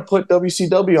 hey, we're going to put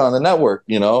WCW on the network,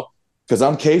 because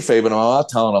I'm kayfabing. I'm not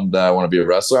telling them that I want to be a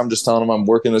wrestler. I'm just telling them I'm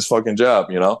working this fucking job,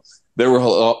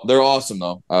 They're awesome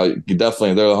though.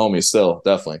 Definitely, they're the homies still,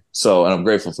 definitely. So, and I'm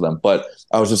grateful for them. But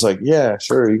I was just like, yeah,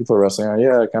 sure, you can put wrestling on.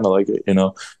 Yeah, I kind of like it,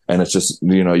 And it's just,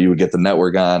 you would get the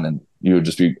network on, and I would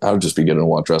just be getting to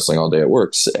watch wrestling all day at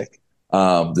work. Sick.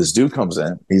 This dude comes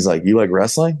in. He's like, "You like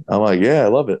wrestling?" I'm like, "Yeah, I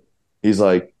love it." He's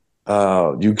like,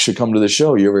 "You should come to the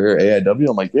show. You ever hear AIW?"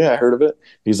 I'm like, "Yeah, I heard of it."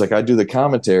 He's like, "I do the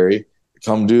commentary.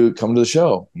 Come to the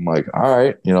show." I'm like, "All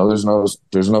right." There's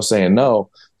no saying no.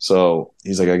 So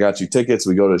he's like, I got you tickets.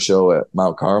 We go to a show at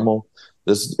Mount Carmel.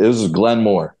 It was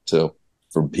Glenmore too,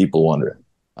 for people wondering.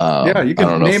 You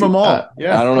can name them all. I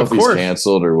don't know if he's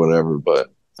canceled or whatever,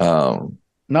 but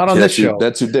not on this show.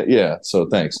 That's who did. Yeah. So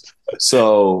thanks.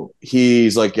 So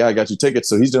he's like, yeah, I got you tickets.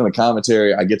 So he's doing the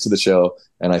commentary. I get to the show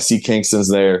and I see Kingston's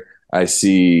there. I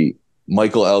see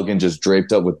Michael Elgin just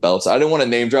draped up with belts. I didn't want to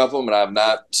name drop him, and I'm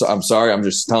not. So I'm sorry. I'm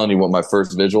just telling you what my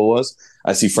first visual was.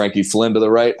 I see Frankie Flynn to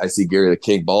the right. I see Gary the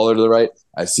King Baller to the right.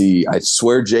 I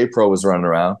swear J Pro was running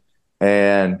around.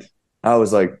 And I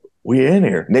was like, we in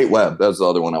here. Nate Webb. That was the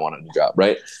other one I wanted to drop,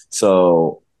 right?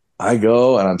 So I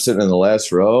go and I'm sitting in the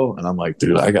last row and I'm like,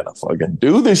 dude, I got to fucking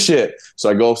do this shit. So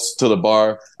I go to the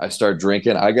bar. I start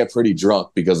drinking. I get pretty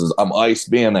drunk because I'm iced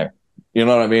being there. You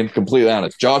know what I mean? Completely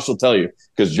honest. Josh will tell you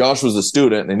because Josh was a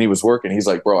student and he was working. He's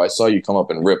like, bro, I saw you come up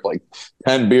and rip like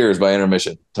 10 beers by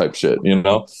intermission type shit,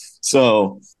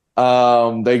 So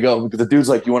they go, the dude's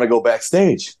like, you want to go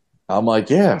backstage? I'm like,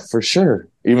 yeah, for sure.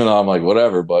 Even though I'm like,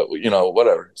 whatever, but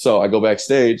whatever. So I go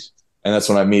backstage and that's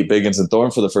when I meet Biggins and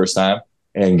Thorne for the first time.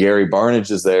 And Gary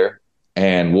Barnage is there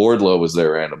and Wardlow was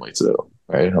there randomly too.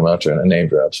 Right. I'm not trying to name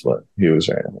drops, but he was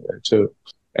randomly there too.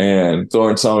 And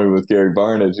Thorne saw me with Gary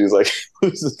Barnage. He's like,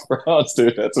 who's this Browns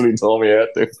dude? That's what he told me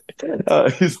after.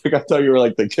 He's like, I thought you were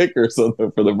like the kicker or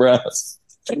something for the Browns.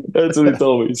 That's what he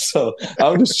told me. So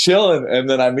I'm just chilling. And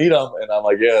then I meet him and I'm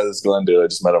like, yeah, this is Glenn dude. I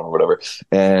just met him or whatever.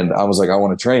 And I was like, I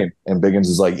want to train. And Biggins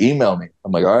is like, email me.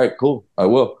 I'm like, all right, cool. I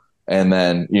will. And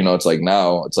then, it's like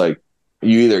now it's like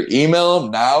you either email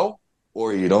him now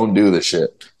or you don't do the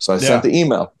shit. So I sent the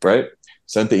email, right?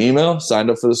 Sent the email, signed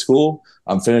up for the school.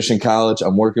 I'm finishing college.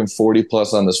 I'm working 40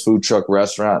 plus on this food truck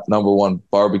restaurant, #1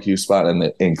 barbecue spot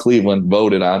in Cleveland,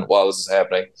 voted on while this is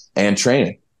happening, and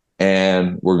training.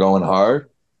 And we're going hard.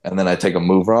 And then I take a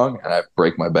move wrong and I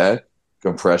break my back,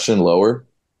 compression lower.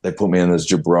 They put me in this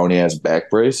jabroni ass back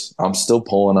brace. I'm still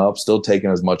pulling up, still taking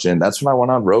as much in. That's when I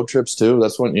went on road trips too.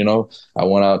 That's when, I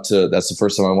went out that's the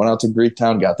first time I went out to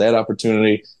Greektown, got that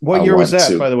opportunity. What year was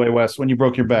that, by the way, Wes, when you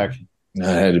broke your back? It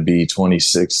had to be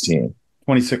 2016.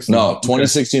 2016. No,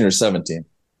 2016 or 17.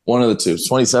 One of the two.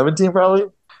 2017 probably.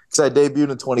 Because I debuted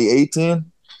in 2018.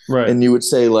 Right. And you would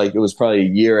say like it was probably a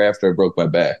year after I broke my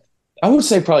back. I would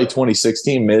say probably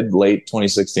 2016, late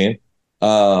 2016.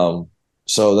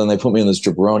 So then they put me in this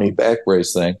jabroni back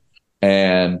brace thing.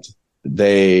 And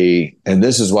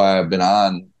this is why I've been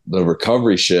on the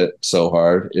recovery shit so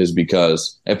hard is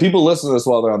because, and people listen to this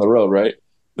while they're on the road, right?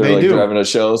 They're like driving to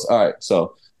shows. All right.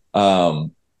 So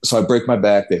I break my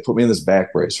back. They put me in this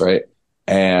back brace, right?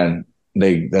 And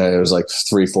it was like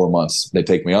 3-4 months. They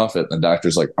take me off it. And the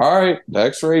doctor's like, all right, the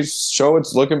x-rays show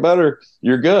it's looking better.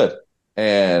 You're good.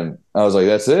 And I was like,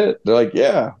 that's it? They're like,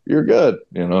 yeah, you're good.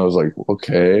 I was like,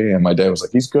 okay. And my dad was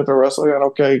like, he's good to wrestle again.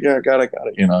 Okay, yeah, got it.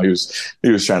 He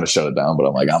was trying to shut it down, but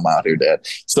I'm like, I'm out here, Dad.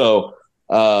 So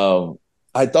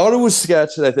I thought it was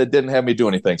sketch that didn't have me do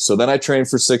anything. So then I trained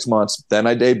for 6 months. Then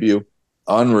I debut.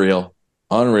 Unreal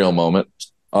moment.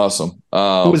 Awesome.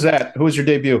 Who was that? Who was your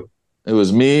debut? It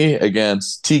was me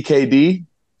against TKD,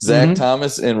 Zach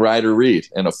Thomas, and Ryder Reed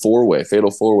in a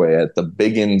fatal four-way at the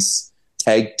Biggins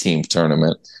Tag Team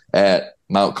Tournament at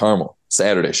Mount Carmel,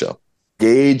 Saturday show.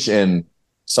 Gage and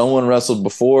someone wrestled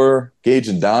before. Gage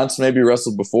and Dance maybe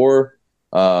wrestled before.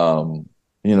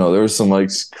 There was some like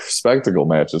spectacle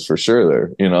matches for sure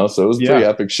there, so it was a pretty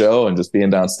epic show, and just being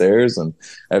downstairs, and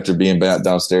after being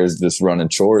downstairs, just running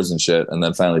chores and shit. And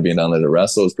then finally being down there to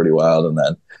wrestle was pretty wild. And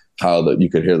then how you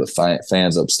could hear the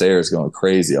fans upstairs going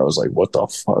crazy. I was like, what the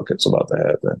fuck? It's about to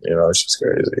happen. It's just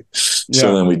crazy. Yeah.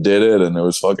 So then we did it, and it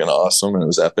was fucking awesome, and it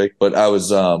was epic. But I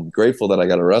was grateful that I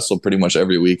got to wrestle pretty much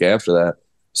every week after that.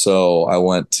 So I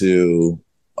went to,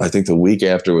 I think the week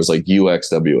after was like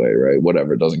UXWA, right?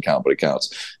 Whatever, it doesn't count, but it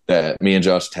counts. That me and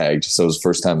Josh tagged. So it was the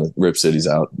first time that Rip City's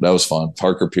out. That was fun.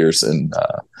 Parker Pierce and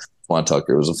Juan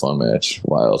Tucker was a fun match.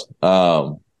 Wild.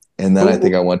 And then I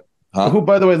think I went. Huh? Who,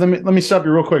 by the way, let me stop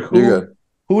you real quick.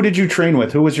 Who did you train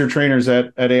with? Who was your trainers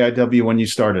at AIW when you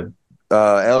started?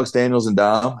 Alex Daniels and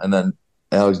Dom, and then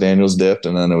Alex Daniels dipped,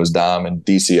 and then it was Dom and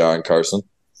DCR and Carson.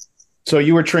 So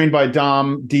you were trained by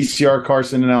Dom, DCR,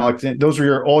 Carson, and Alex. Those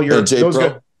were all your J those Pro.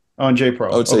 guys on J Pro.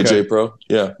 I would say J Pro,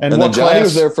 yeah. And then Johnny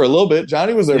was there for a little bit.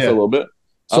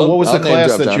 So what was the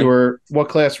class that you were? What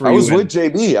class were you in? I was with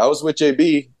JB. I was with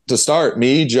JB to start.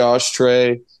 Me, Josh,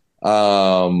 Trey,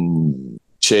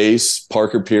 Chase,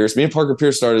 Parker Pierce. Me and Parker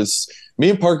Pierce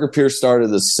started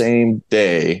the same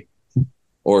day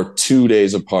or 2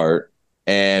 days apart.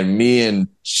 And me and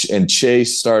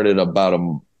Chase started about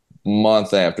a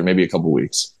month after, maybe a couple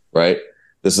weeks, right?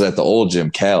 This is at the old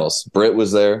gym, Cal's. Britt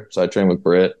was there, so I trained with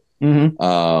Britt. And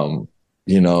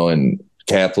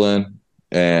Kaplan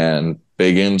and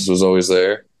Biggins was always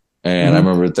there. And I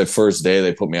remember the first day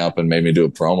they put me up and made me do a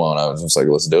promo, and I was just like,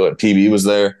 let's do it. PB was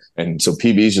there, and so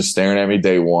PB's just staring at me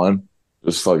day one,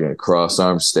 just fucking cross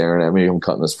arms staring at me. I'm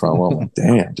cutting this promo. I'm like,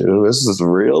 damn, dude, this is a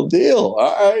real deal.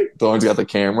 All right. Thorne's got the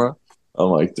camera. I'm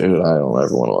like, dude, I don't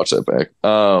ever want to watch that back.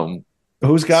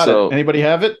 Who's got it? Anybody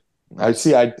have it?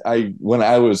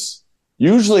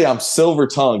 Usually I'm silver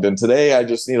tongued, and today I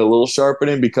just need a little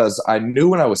sharpening because I knew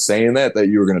when I was saying that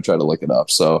you were going to try to look it up.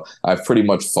 So I pretty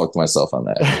much fucked myself on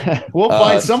that. We'll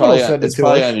find someone will send it to us. It's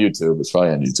probably on YouTube.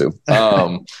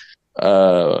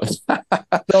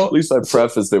 At least I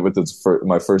prefaced it with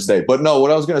my first day. But no,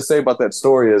 what I was going to say about that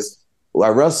story is I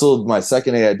wrestled my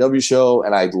second AIW show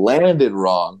and I landed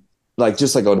wrong,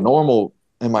 just like a normal,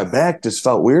 and my back just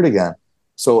felt weird again.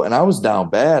 So, and I was down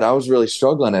bad. I was really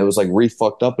struggling. It was like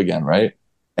re-fucked up again, right?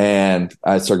 And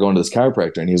I started going to this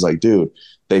chiropractor, and he was like, dude,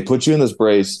 they put you in this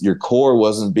brace. Your core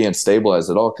wasn't being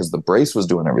stabilized at all because the brace was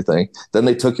doing everything. Then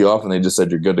they took you off and they just said,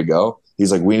 you're good to go.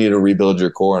 He's like, we need to rebuild your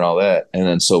core and all that. And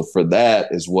then so for that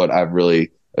is what I've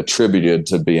really attributed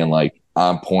to being like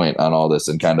on point on all this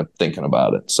and kind of thinking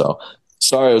about it. So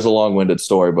sorry, it was a long-winded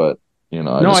story, but I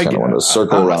just kind of wanted to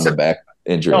circle around the back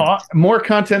injury. No, more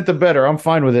content, the better. I'm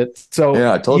fine with it. So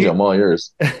yeah, I told you I'm all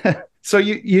yours. So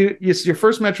your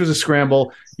first match was a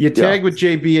scramble. You tagged with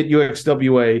JB at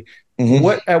UXWA.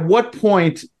 At what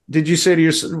point did you say to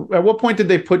yourself? At what point did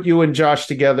they put you and Josh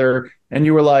together, and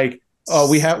you were like, "Oh,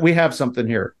 we have something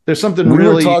here. There's something we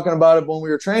really." We were talking about it when we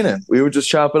were training. We would just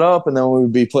chop it up, and then we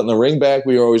would be putting the ring back.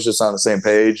 We were always just on the same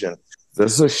page. And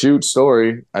this is a shoot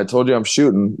story. I told you I'm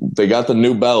shooting. They got the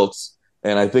new belts.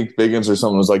 And I think Biggins or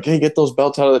someone was like, hey, get those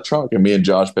belts out of the trunk. And me and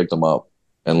Josh picked them up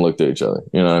and looked at each other.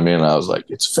 You know what I mean? And I was like,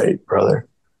 it's fate, brother.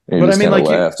 And he just kind of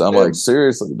laughed. I'm like,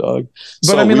 seriously, dog. But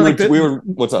so I mean, we were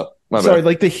what's up? Sorry,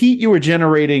 like the heat you were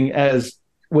generating as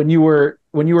when you were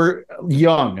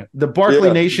young, the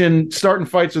Barkley Nation starting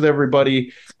fights with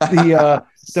everybody, the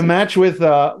match with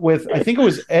I think it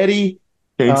was Eddie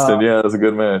Kingston. It was a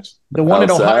good match. The one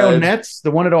at Ohio Nets.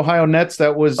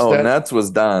 That was Nets was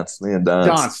Dance. Me and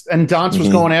Dance. Dance was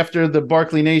going after the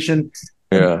Barkley Nation.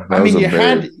 Yeah, I mean, you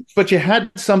had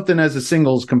something as a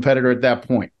singles competitor at that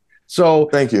point. So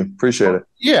thank you, appreciate it.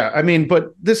 Yeah, I mean,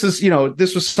 but this is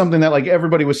this was something that like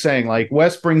everybody was saying. Like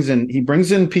Wes brings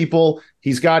in people.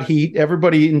 He's got heat.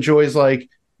 Everybody enjoys like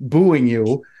booing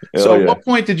you. At what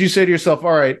point did you say to yourself,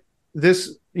 all right,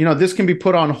 this can be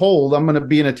put on hold. I'm going to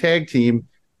be in a tag team,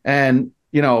 and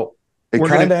it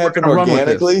kind of happened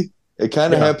organically. It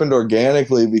kind of happened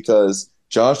organically because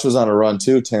Josh was on a run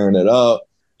too, tearing it up,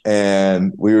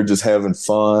 and we were just having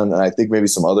fun. And I think maybe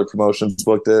some other promotions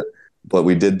booked it, but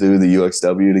we did do the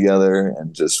UXW together,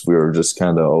 and we were just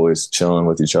kind of always chilling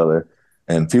with each other.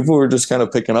 And people were just kind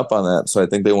of picking up on that. So I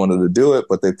think they wanted to do it,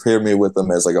 but they paired me with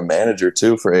them as like a manager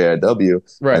too for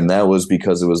AIW. Right. And that was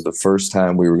because it was the first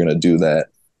time we were going to do that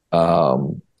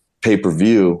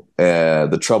pay-per-view,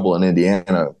 the Trouble in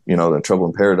Indiana, the Trouble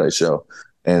in Paradise show.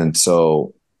 And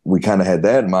so we kind of had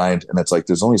that in mind. And it's like,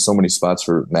 there's only so many spots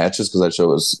for matches because that show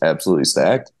was absolutely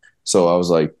stacked. So I was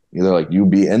like, they're like, you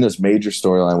be in this major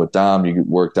storyline with Dom. You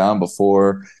worked Dom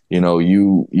before,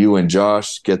 you and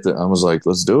Josh I was like,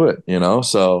 let's do it,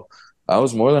 So I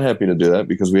was more than happy to do that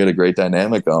because we had a great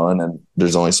dynamic going, and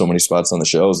there's only so many spots on the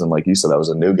shows. And like you said, I was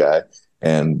a new guy,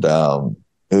 and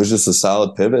it was just a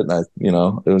solid pivot. And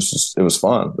it was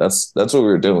fun. That's what we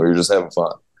were doing. We were just having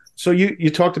fun. So you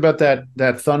talked about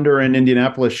that Thunder and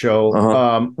Indianapolis show.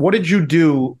 Uh-huh. What did you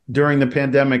do during the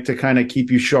pandemic to kind of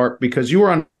keep you sharp? Because you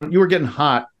were getting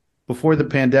hot before the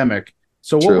pandemic.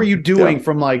 So what were you doing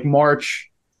from like March?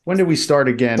 When did we start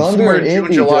again? Thunder and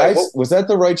Indy, July. Was that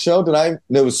the right show? It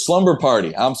was Slumber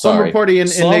Party. I'm sorry. Slumber Party in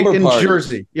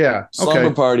Jersey. Yeah.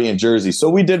 Slumber Party in Jersey. So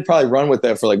we did probably run with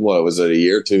that for like, what was it, a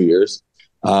year, 2 years?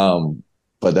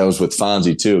 But that was with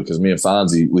Fonzie too, because me and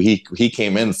Fonzie, he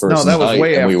came in first. No, that was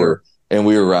way and after.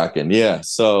 We were rocking. Yeah.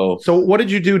 So what did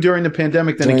you do during the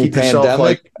pandemic then to keep yourself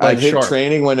like I hit sharp?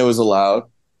 Training when it was allowed.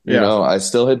 I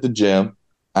still hit the gym.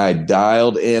 I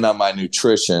dialed in on my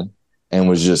nutrition and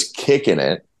was just kicking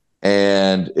it.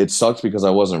 And it sucks because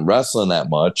I wasn't wrestling that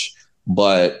much,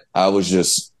 but I was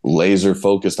just laser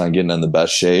focused on getting in the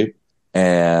best shape.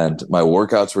 And my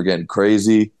workouts were getting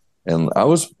crazy. And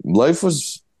life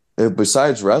was,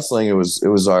 besides wrestling, it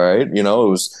was all right. It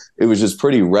was just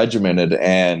pretty regimented,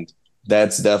 and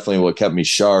that's definitely what kept me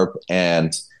sharp.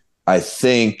 And I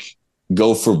think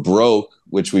Go for Broke,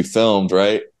 which we filmed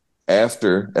right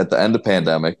after at the end of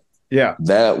pandemic. Yeah.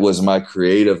 That was my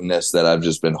creativeness that I've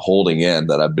just been holding in,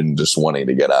 that I've been just wanting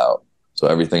to get out. So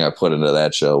everything I put into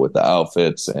that show with the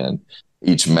outfits and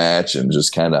each match and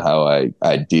just kind of how I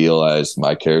idealized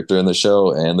my character in the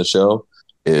show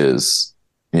is,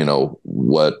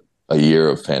 what a year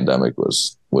of pandemic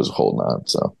was holding on.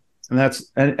 So,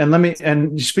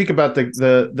 and you speak about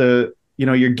the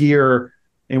your gear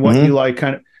and what you like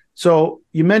kind of. So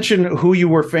you mentioned who you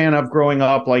were a fan of growing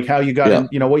up, like how you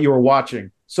got in, what you were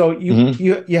watching. So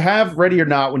you have Ready or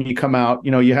Not when you come out,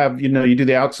 you have, you do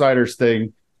the Outsiders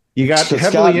thing. You got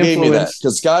heavily influenced.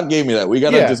 Because Scott gave me that. We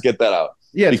got to just get that out.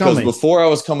 Yeah. Because before I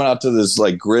was coming out to this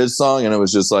like Grizz song, and it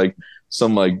was just like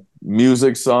some like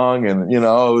music song. And, it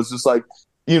was just like,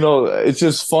 it's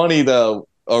just funny, the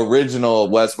original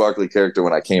Wes Barkley character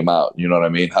when I came out, you know what I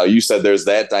mean? How you said there's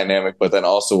that dynamic, but then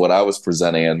also what I was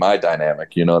presenting in my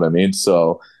dynamic, you know what I mean?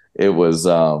 So it was,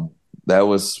 that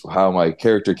was how my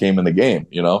character came in the game,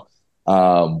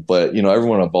 but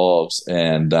everyone evolves.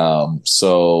 And,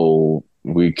 so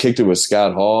we kicked it with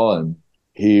Scott Hall, and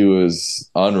he was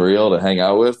unreal to hang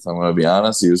out with. I'm going to be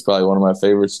honest. He was probably one of my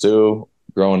favorites too,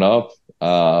 growing up.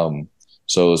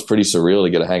 So it was pretty surreal to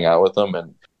get to hang out with him.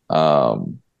 And,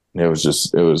 it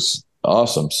was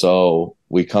awesome. So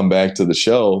we come back to the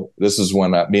show. This is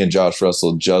when me and Josh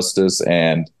wrestled Justice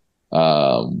and,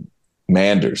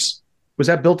 Manders. Was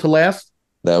that Built to Last?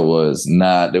 That was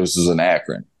not. This was in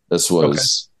Akron. This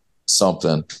was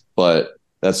something, but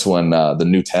that's when the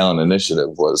New Talent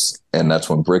Initiative was, and that's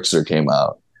when Brixer came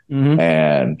out,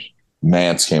 and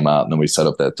Mance came out, and then we set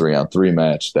up that 3-on-3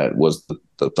 match. That was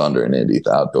the Thunder and Indy,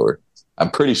 the outdoor. I'm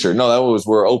pretty sure. No, that was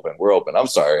We're Open. I'm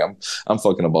sorry. I'm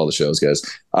fucking up all the shows, guys.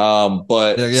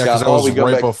 But Scott, that was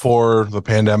right before the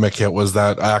pandemic hit. Was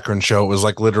that Akron show? It was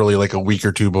like literally like a week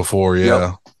or two before.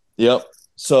 Yeah. Yep.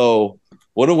 So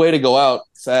what a way to go out,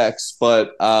 facts.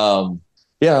 But I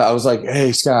was like,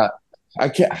 hey, Scott, I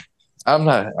can't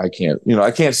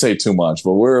say too much,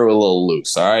 but we're a little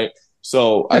loose. All right.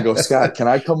 So I go, Scott, can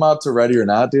I come out to Ready or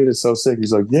Not, dude? It's so sick.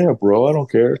 He's like, yeah, bro, I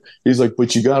don't care. He's like,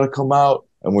 but you got to come out.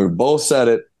 And we both said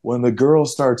it when the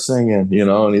girls start singing,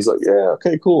 and he's like, yeah,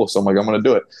 okay, cool. So I'm like, I'm going to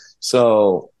do it.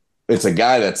 So it's a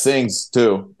guy that sings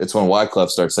too. It's when Wyclef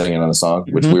starts singing on a song,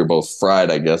 which we were both fried,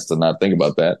 I guess, to not think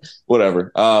about that.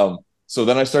 Whatever. So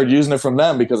then I started using it from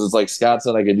them because it's like Scott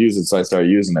said I could use it. So I started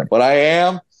using it. But I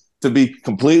am, to be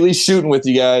completely shooting with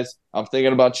you guys, I'm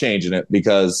thinking about changing it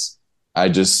because I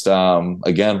just,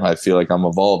 again, I feel like I'm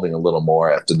evolving a little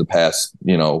more after the past,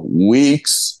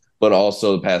 weeks, but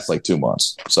also the past like 2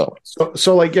 months. So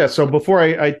before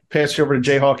I pass you over to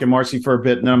Jayhawk and Marcy for a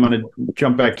bit, and then I'm going to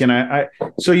jump back in.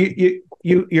 So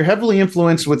you're heavily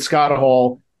influenced with Scott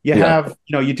Hall. You have,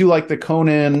 you do like the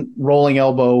Conan rolling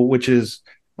elbow, which is,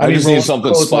 I just need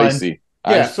something spicy.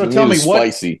 Yeah. So tell me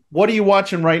what are you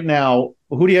watching right now?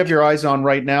 Who do you have your eyes on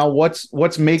right now?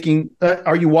 What's making,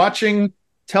 are you watching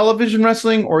television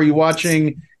wrestling, or are you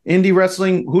watching indie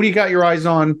wrestling? Who do you got your eyes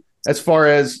on as far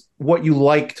as what you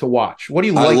like to watch? What do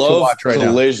you like to watch right now?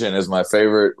 Collision is my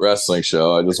favorite wrestling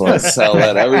show. I just want to tell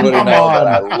that everybody knows that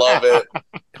I love it.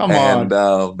 Come on.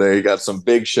 And they got some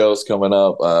big shows coming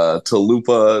up.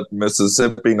 Toluca,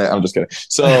 Mississippi. I'm just kidding.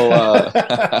 So,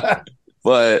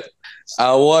 but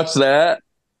I'll watch that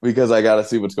because I got to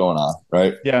see what's going on,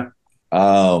 right? Yeah.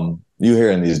 You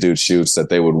hearing these dudes shoots that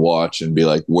they would watch and be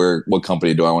like, what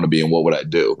company do I want to be and what would I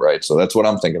do, right? So that's what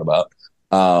I'm thinking about.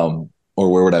 Or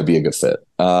where would I be a good fit?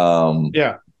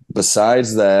 Yeah.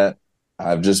 Besides that,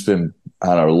 I've just been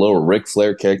on a little Ric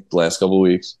Flair kick the last couple of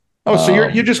weeks. Oh, so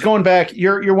you're just going back.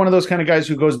 You're one of those kind of guys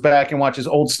who goes back and watches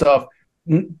old stuff.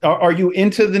 Are you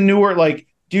into the newer? Like,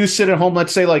 do you sit at home,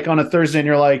 let's say, like on a Thursday, and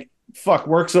you're like, "Fuck,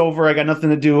 work's over. I got nothing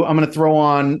to do. I'm going to throw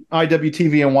on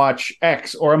IWTV and watch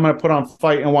X, or I'm going to put on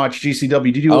Fight and watch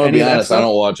GCW." Do you do I'm any be of that honest, stuff? I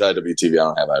don't watch IWTV. I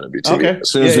don't have IWTV. Okay. As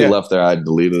soon as we left there, I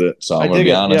deleted it. So I'm going to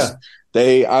be honest.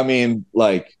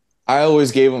 I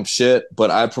always gave them shit,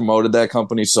 but I promoted that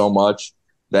company so much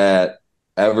that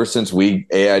ever since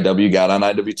AIW got on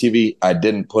IWTV, I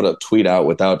didn't put a tweet out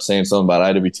without saying something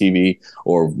about IWTV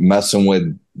or messing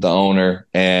with the owner.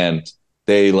 And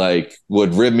they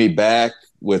would rib me back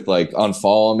with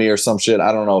unfollow me or some shit.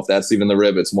 I don't know if that's even the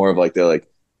rib. It's more of they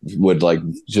would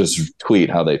just tweet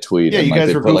how they tweet. Yeah, and you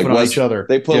guys were goofing on each other.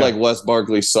 They put Wes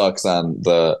Barkley sucks on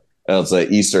it's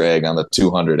an Easter egg on the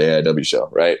 200 AIW show,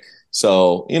 right?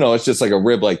 So, it's just like a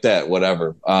rib like that,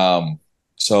 whatever. But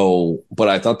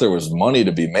I thought there was money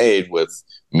to be made with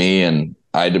me and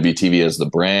IWTV as the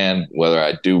brand, whether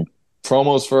I do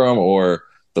promos for them or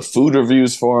the food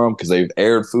reviews for them, because they've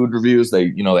aired food reviews.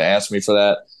 They asked me for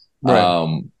that.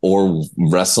 Right. Or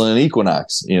wrestling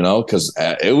Equinox,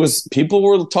 because people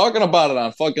were talking about it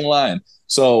on fucking line.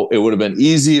 So it would have been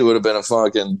easy. It would have been a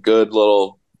fucking good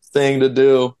little thing to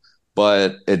do.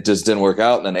 But it just didn't work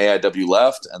out. And then AIW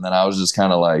left. And then I was just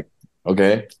kind of like,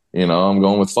 okay, I'm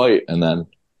going with Fight. And then,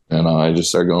 I just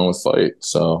started going with Fight.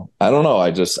 So I don't know.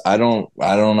 I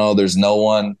don't know. There's no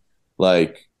one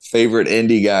favorite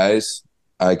indie guys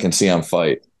I can see on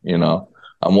Fight.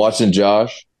 I'm watching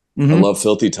Josh. Mm-hmm. I love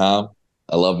Filthy Tom.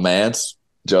 I love Mance,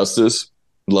 Justice.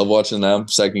 Love watching them.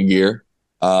 Second Gear.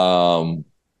 Who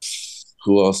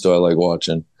else do I like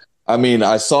watching? I mean,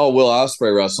 I saw Will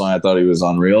Ospreay wrestling. I thought he was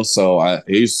unreal. So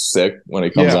he's sick when he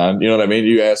comes on. You know what I mean?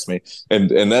 You asked me. And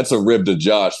that's a rib to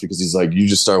Josh because he's like, you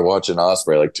just started watching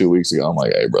Ospreay 2 weeks ago. I'm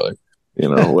like, hey, brother,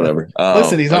 whatever.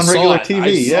 Listen, he's on regular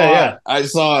TV. I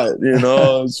saw it.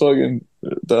 It's fucking,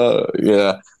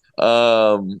 yeah.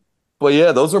 But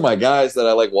yeah, those are my guys that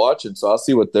I like watching. So I'll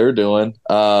see what they're doing.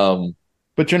 But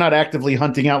you're not actively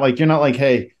hunting out. You're not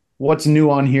hey, what's new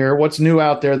on here? What's new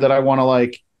out there that I want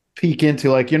to peek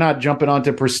into? You're not jumping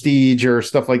onto Prestige or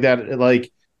stuff like that.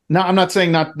 No, I'm not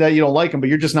saying not that you don't like them, but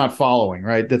you're just not following,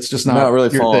 right? That's just not really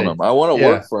following them. I want to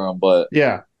work for them, but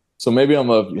yeah. So maybe I'm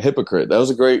a hypocrite. That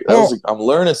was a great. I'm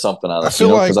learning something out of this. I feel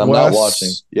because I'm not watching.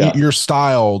 Yeah, your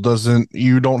style doesn't.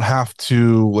 You don't have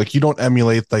to you don't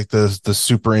emulate the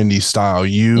super indie style.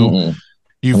 You I'm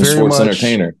very sports much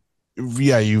entertainer.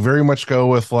 Yeah, you very much go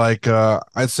with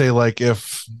I'd say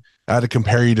if I had to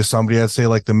compare you to somebody, I'd say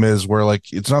the Miz, where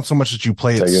it's not so much that you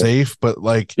play it safe, but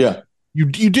you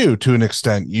do to an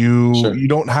extent. You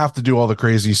don't have to do all the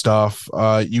crazy stuff.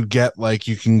 You get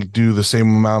you can do the same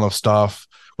amount of stuff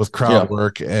with crowd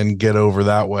work and get over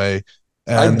that way.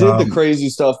 And I did the crazy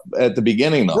stuff at the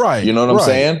beginning, though. Right? You know what I'm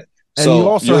saying? And you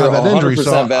also have that injury.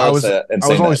 So I was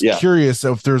always that, curious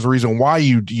if there's a reason why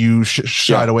you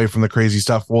shied away from the crazy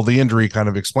stuff. Well, the injury kind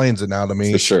of explains it now to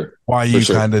me. For sure. Why you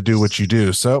kind of do what you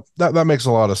do. So that makes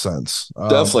a lot of sense.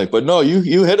 Definitely. But no,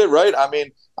 you hit it right. I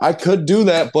mean, I could do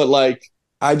that, but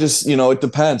I just, it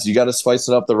depends. You got to spice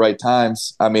it up the right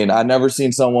times. I mean, I've never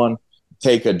seen someone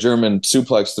take a German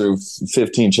suplex through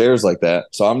 15 chairs like that.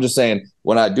 So I'm just saying,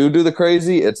 when I do the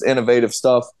crazy, it's innovative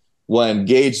stuff. When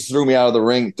Gage threw me out of the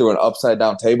ring through an upside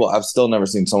down table, I've still never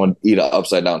seen someone eat an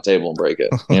upside down table and break it.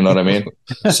 You know what I mean?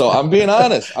 So I'm being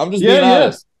honest. I'm just being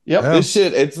honest. Yep. This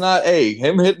shit, it's not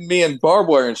him hitting me in barbed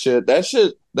wire and shit. That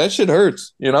shit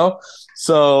hurts,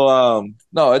 So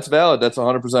no, it's valid. That's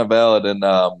 100% valid.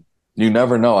 And you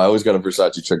never know. I always got a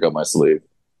Versace trick up my sleeve.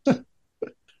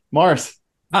 Mars.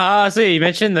 So you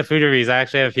mentioned the food reviews. I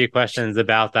actually have a few questions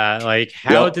about that.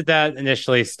 How did that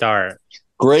initially start?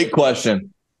 Great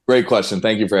question.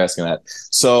 Thank you for asking that.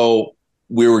 So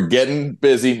we were getting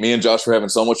busy. Me and Josh were having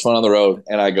so much fun on the road.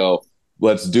 And I go,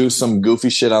 let's do some goofy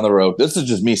shit on the road. This is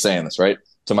just me saying this, right?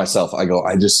 To myself. I go,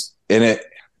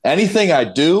 anything I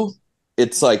do,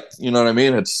 it's you know what I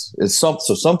mean? It's something.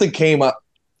 So something came up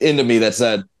into me that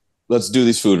said, let's do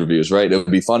these food reviews, right? It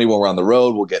would be funny when we're on the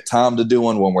road. We'll get Tom to do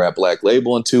one when we're at Black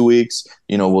Label in 2 weeks.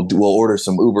 We'll order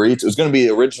some Uber Eats. It was going to be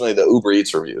originally the Uber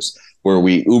Eats reviews where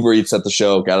we Uber Eats at the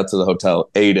show, got it to the hotel,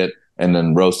 ate it, and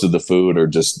then roasted the food or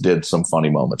just did some funny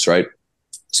moments, right?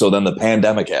 So then the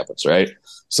pandemic happens, right?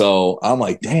 So I'm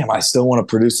like, damn, I still want to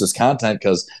produce this content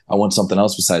because I want something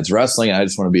else besides wrestling. I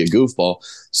just want to be a goofball.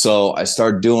 So I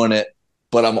start doing it.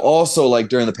 But I'm also like,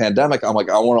 during the pandemic, I'm like,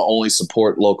 I want to only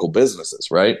support local businesses,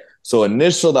 right? So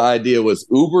initial, the idea was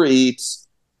Uber Eats,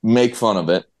 make fun of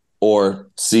it, or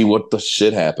see what the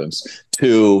shit happens,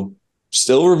 to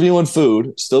still reviewing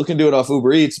food, still can do it off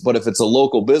Uber Eats. But if it's a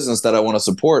local business that I want to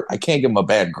support, I can't give them a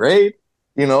bad grade.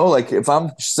 Like if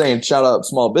I'm saying shout out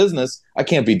small business, I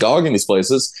can't be dogging these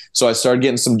places. So I started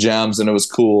getting some gems and it was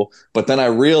cool. But then I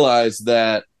realized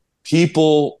that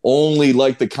people only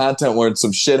like the content where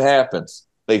some shit happens.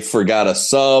 They forgot a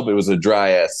sub. It was a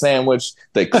dry ass sandwich.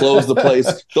 They closed the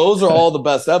place. Those are all the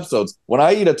best episodes. When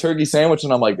I eat a turkey sandwich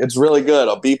and I'm like, it's really good,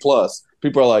 a B plus.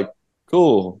 People are like,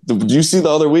 cool. Did you see the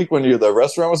other week when the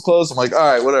restaurant was closed? I'm like, all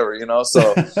right, whatever,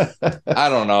 So I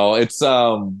don't know. It's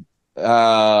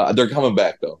they're coming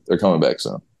back though. They're coming back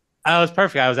soon. Oh, it's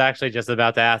perfect. I was actually just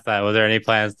about to ask that. Was there any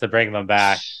plans to bring them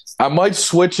back? I might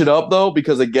switch it up though,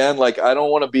 because again, like I don't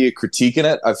want to be critiquing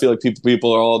it. I feel like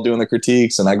people are all doing the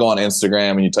critiques, and I go on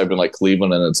Instagram and you type in like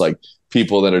Cleveland, and it's like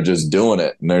people that are just doing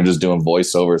it, and they're just doing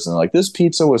voiceovers and like, this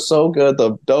pizza was so good,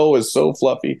 the dough is so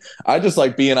fluffy. I just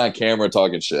like being on camera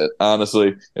talking shit.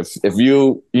 Honestly, if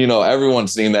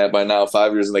everyone's seen that by now,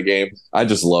 5 years in the game. I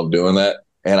just love doing that.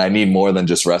 And I need more than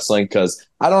just wrestling, because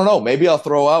I don't know. Maybe I'll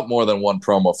throw out more than one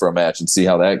promo for a match and see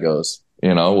how that goes.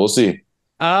 We'll see.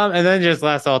 And then just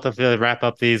last all to wrap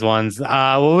up these ones.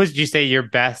 What would you say your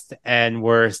best and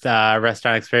worst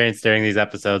restaurant experience during these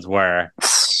episodes were?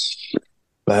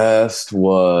 Best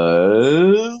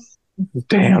was,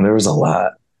 damn, there was a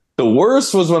lot. The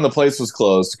worst was when the place was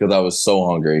closed because I was so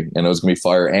hungry and it was gonna be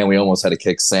fire, and we almost had to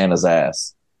kick Santa's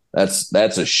ass.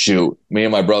 That's a shoot. Me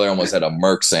and my brother almost had to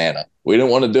murk Santa. We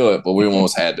didn't want to do it, but we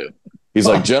almost had to. He's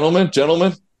like, gentlemen,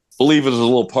 believe there's a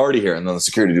little party here. And then the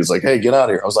security dude's like, hey, get out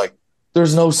of here. I was like,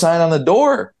 there's no sign on the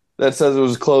door that says it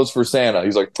was closed for Santa.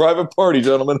 He's like, private party,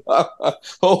 gentlemen. I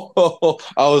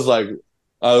was like,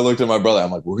 I looked at my brother. I'm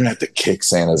like, we're going to have to kick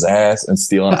Santa's ass and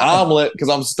steal an omelet because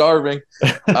I'm starving.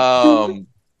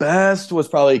 Best was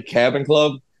probably Cabin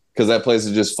Club, because that place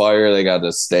is just fire. They got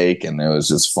the steak and it was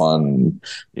just fun.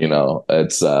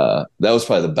 It's that was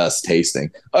probably the best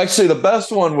tasting. Actually, the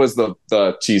best one was the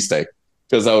cheesesteak,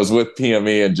 because I was with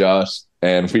PME and Josh,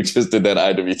 and we just did that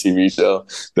IWTV show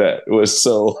that was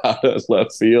so out of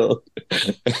left field.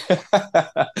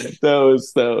 that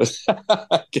was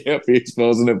I can't be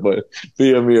exposing it, but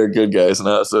PME are good guys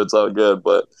now, so it's all good.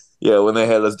 But yeah, when they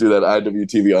had us do that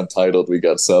IWTV Untitled, we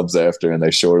got subs after, and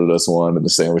they shorted us one, and the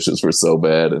sandwiches were so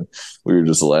bad, and we were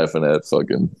just laughing at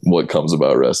fucking what comes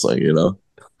about wrestling, All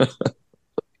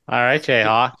right,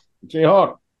 Jayhawk.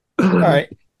 All right.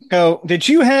 So, did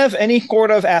you have any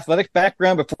sort of athletic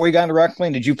background before you got into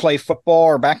wrestling? Did you play football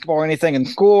or basketball or anything in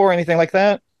school or anything like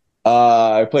that?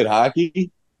 I played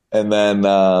hockey, and then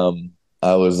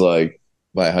I was like,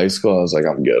 by high school, I was like,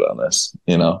 I'm good on this,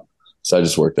 So I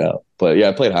just worked out. But yeah,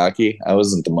 I played hockey. I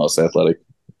wasn't the most athletic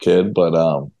kid, but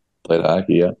played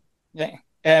hockey, yeah.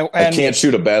 Yeah. I can't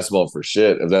shoot a basketball for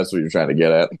shit, if that's what you're trying to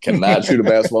get at. I cannot shoot a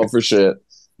basketball for shit.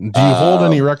 Do you hold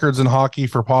any records in hockey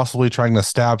for possibly trying to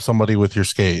stab somebody with your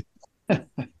skate?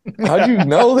 How'd you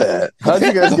know that? How'd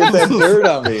you guys get that dirt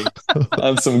on me?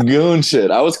 On some goon shit.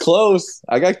 I was close.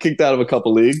 I got kicked out of a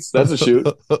couple leagues. That's a shoot.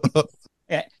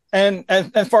 Yeah. And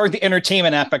as far as the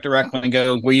entertainment aspect of wrestling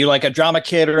goes, were you like a drama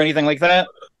kid or anything like that?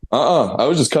 I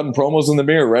was just cutting promos in the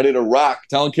mirror, ready to rock,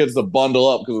 telling kids to bundle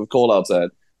up because it was cold outside.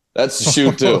 That's a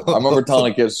shoot too. I remember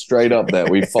telling kids straight up that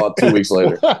we fought 2 weeks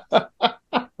later.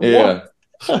 Yeah.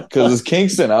 Because it's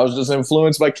Kingston. I was just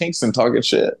influenced by Kingston talking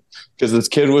shit. Because this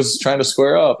kid was trying to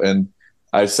square up. And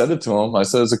I said it to him. I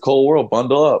said, it's a cold world.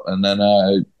 Bundle up. And then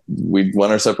we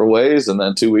went our separate ways. And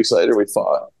then 2 weeks later, we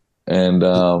fought. And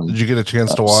did you get a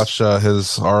chance to watch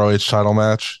his ROH title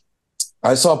match?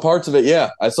 I saw parts of it.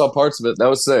 Yeah, I saw parts of it. That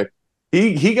was sick.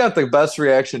 He got the best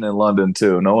reaction in London,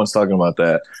 too. No one's talking about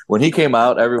that. When he came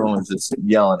out, everyone was just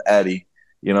yelling Eddie,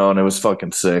 and it was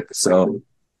fucking sick. So,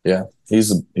 yeah, he's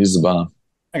the bomb.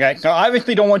 Okay, so I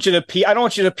obviously don't want you to I don't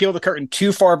want you to peel the curtain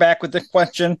too far back with this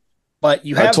question, but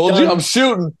you have. I told you I'm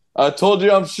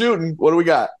shooting. What do we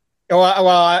got? Well,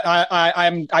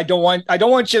 I don't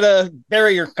want you to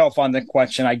bury yourself on the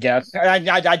question. I guess I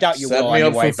doubt you Set will. me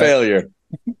up for failure.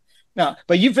 No,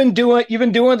 but you've been doing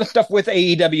the stuff with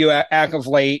AEW as of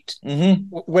late,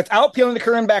 without peeling the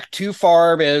curtain back too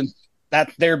far.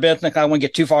 That's their business. I wouldn't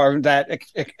get too far that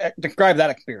describe that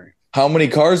experience. How many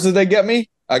cars did they get me?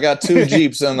 I got 2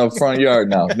 Jeeps in the front yard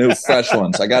now, new fresh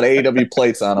ones. I got AEW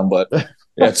plates on them, but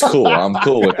yeah, it's cool. I'm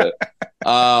cool with it.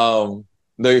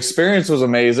 The experience was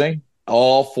amazing.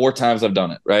 All 4 times I've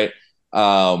done it, right?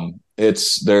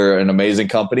 They're an amazing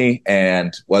company,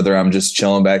 and whether I'm just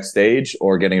chilling backstage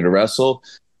or getting to wrestle,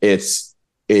 it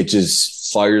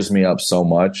just fires me up so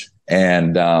much.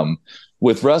 And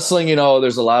with wrestling,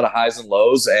 there's a lot of highs and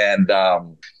lows, and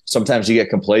sometimes you get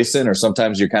complacent, or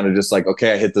sometimes you're kind of just like,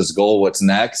 okay, I hit this goal, what's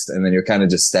next? And then you're kind of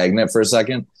just stagnant for a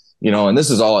second, and this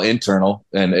is all internal,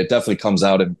 and it definitely comes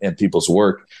out in people's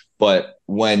work. But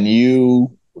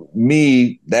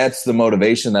that's the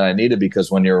motivation that I needed, because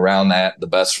when you're around the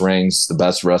best rings, the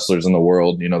best wrestlers in the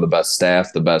world, the best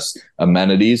staff, the best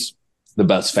amenities, the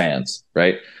best fans,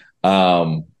 right?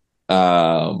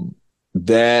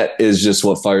 That is just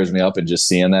what fires me up, and just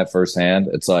seeing that firsthand,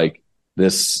 it's like,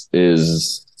 this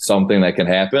is something that can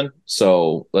happen.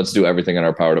 So let's do everything in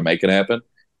our power to make it happen.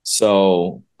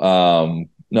 So,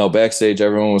 no, backstage,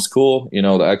 everyone was cool. The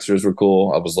extras were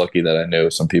cool. I was lucky that I knew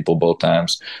some people both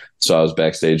times. So I was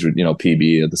backstage with,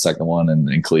 PB at the second one, and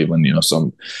in Cleveland,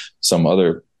 some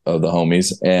other of the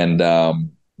homies. And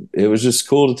it was just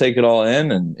cool to take it all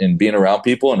in and being around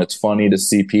people. And it's funny to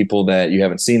see people that you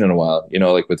haven't seen in a while,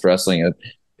 like with wrestling.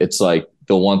 It's like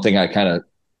the one thing I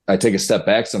take a step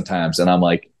back sometimes, and I'm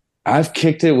like, I've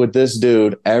kicked it with this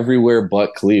dude everywhere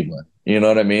but Cleveland. You know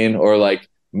what I mean? Or like,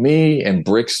 me and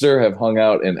Brickster have hung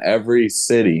out in every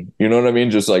city. You know what I mean?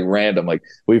 Just like random. Like,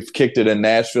 we've kicked it in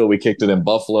Nashville. We kicked it in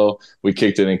Buffalo. We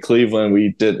kicked it in Cleveland. We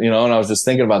did, and I was just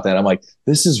thinking about that. I'm like,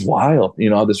 this is wild,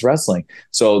 this wrestling.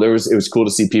 So it was cool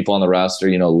to see people on the roster,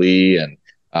 Lee, and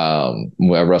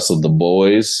I wrestled the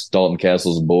boys, Dalton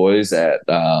Castle's boys, at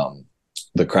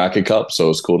the Crockett Cup. So it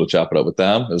was cool to chop it up with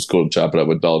them. It was cool to chop it up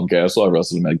with Dalton Castle. I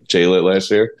wrestled him at J-Lit last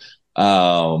year.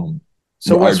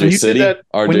 So RJ when you City, did that,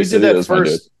 RJ when you City, did that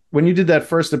first, when you did that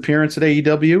first appearance at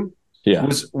AEW, yeah,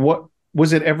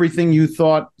 was it everything you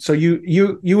thought? So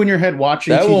you in your head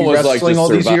watching that TV one was wrestling like all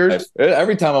survive. these years?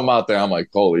 Every time I'm out there, I'm like,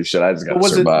 holy shit, I just got to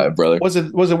survive, brother. Was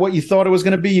it what you thought it was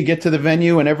going to be? You get to the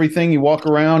venue and everything, you walk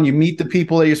around, you meet the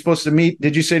people that you're supposed to meet.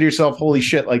 Did you say to yourself, holy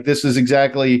shit, like this is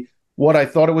exactly what I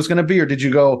thought it was going to be? Or did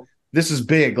you go, this is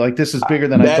big, like this is bigger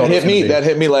than I thought it was going to be? That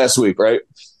hit me last week, right?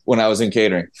 When I was in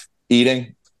catering,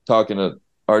 eating, talking to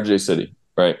RJ City,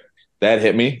 right? That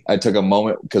hit me. I took a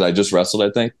moment, because I just wrestled,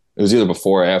 I think. It was either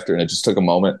before or after, and it just took a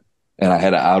moment, and I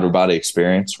had an outer body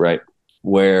experience, right?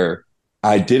 Where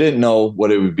I didn't know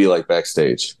what it would be like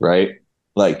backstage, right?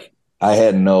 Like, I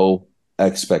had no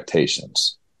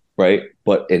expectations, right?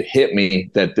 But it hit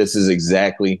me that this is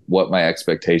exactly what my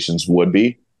expectations would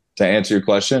be, to answer your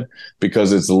question,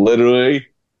 because it's literally,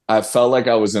 I felt like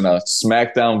I was in a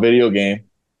SmackDown video game,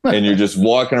 and you're just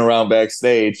walking around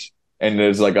backstage, and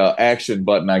there's like a action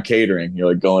button on catering.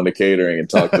 You're like, going to catering and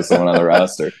talk to someone on the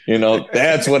roster.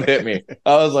 That's what hit me.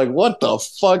 I was like, what the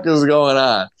fuck is going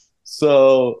on?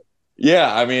 So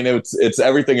yeah, I mean, it's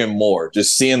everything and more.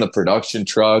 Just seeing the production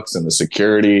trucks and the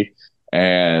security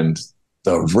and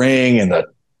the ring and the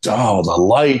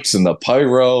lights and the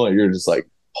pyro, and you're just like,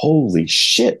 holy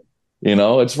shit,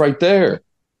 it's right there.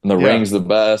 And the ring's the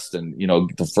best. And,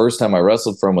 the first time I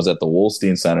wrestled from was at the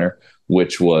Wolstein Center,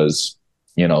 which was,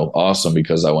 awesome,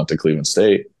 because I went to Cleveland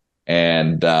State.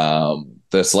 And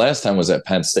this last time was at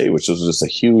Penn State, which was just a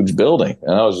huge building.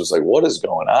 And I was just like, what is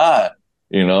going on?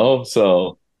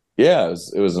 So yeah,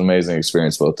 it was an amazing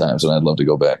experience both times, and I'd love to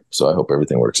go back. So I hope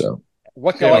everything works out.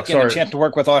 What's it like getting a chance to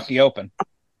work with off the open?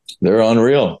 They're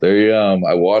unreal.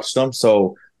 I watched them.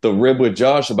 So the rib with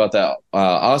Josh about that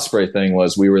Osprey thing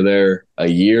was, we were there a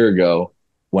year ago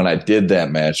when I did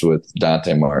that match with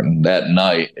Dante Martin. That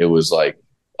night, it was like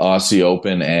Aussie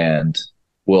Open and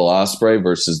Will Ospreay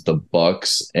versus the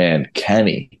Bucks and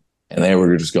Kenny, and they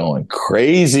were just going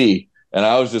crazy. And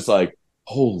I was just like,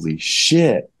 holy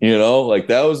shit, like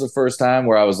that was the first time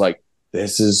where I was like,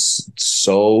 this is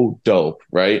so dope,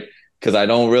 right? Because I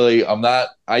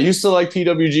used to like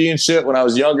PWG and shit when I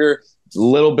was younger, a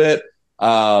little bit,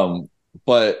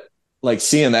 but like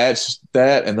seeing that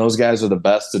and those guys are the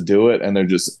best to do it, and they're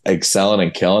just excelling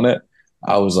and killing it.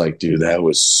 I was like, dude, that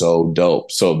was so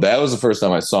dope. So that was the first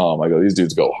time I saw them. I go, these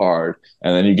dudes go hard.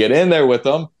 And then you get in there with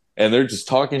them, and they're just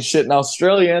talking shit in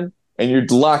Australian, and you're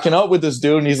locking up with this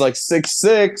dude, and he's like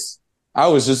 6'6". I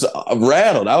was just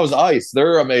rattled. I was ice.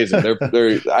 They're amazing.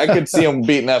 They're I could see them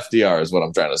beating FTR is what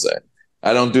I'm trying to say.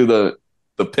 I don't do the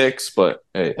picks, but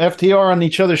hey. FTR on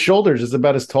each other's shoulders is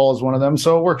about as tall as one of them,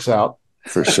 so it works out.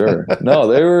 For sure. No,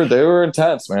 they were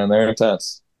intense, man. They're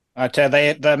intense. I tell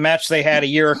you, the match they had a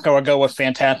year ago was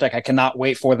fantastic. I cannot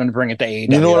wait for them to bring it to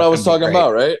AEW. You know what I was talking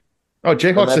about, right? Oh,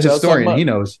 Jayhawk's a historian. He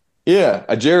knows.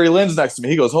 Yeah, Jerry Lynn's next to me.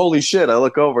 He goes, "Holy shit!" I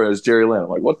look over, it's Jerry Lynn. I'm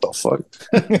like, "What the fuck?"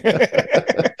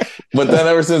 But then,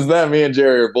 ever since then, me and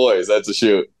Jerry are boys. That's a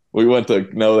shoot. We went to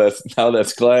Now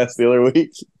That's Class the other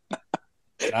week.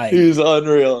 Nice. He's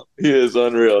unreal. He is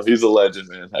unreal. He's a legend,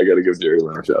 man. I got to give Jerry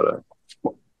Lynn a shout out.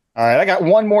 All right, I got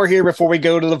one more here before we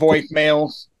go to the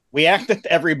voicemail. We asked it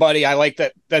to everybody. I like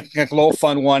that. That's a little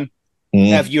fun one.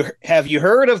 Have you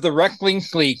heard of the Wrestling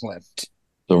Cleveland?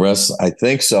 The rest, I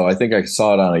think so. I think I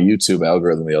saw it on a YouTube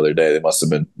algorithm the other day. They must have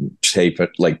been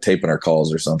taping our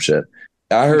calls or some shit.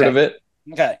 I heard of it.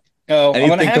 Okay.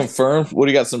 Anything confirmed? What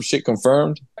do you got? Some shit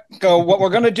confirmed? So what we're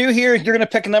going to do here is you're going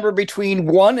to pick a number between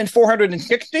 1 and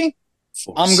 460.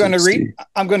 I'm going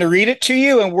to read it to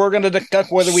you, and we're going to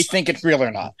discuss whether we think it's real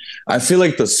or not. I feel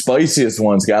like the spiciest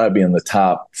one's got to be in the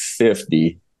top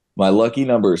 50. My lucky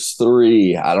number is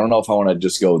 3. I don't know if I want to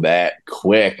just go that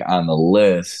quick on the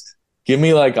list. Give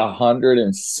me like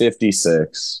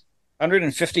 156.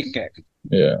 156.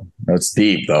 Yeah, that's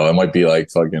deep though. It might be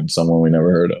like fucking someone we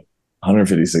never heard of.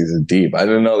 156 is deep. I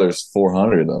didn't know there's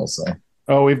 400 though. So.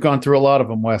 Oh, we've gone through a lot of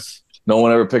them, Wes. No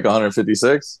one ever picked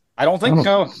 156. I don't think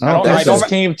so. That just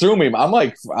came through me. I'm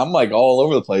like all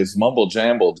over the place, mumble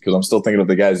jambled because I'm still thinking of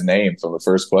the guy's name from the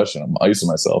first question. I'm icing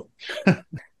myself.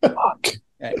 Fuck.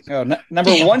 Okay,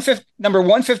 number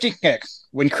 156.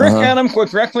 When Chris Adams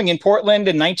was wrestling in Portland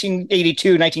in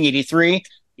 1982, 1983,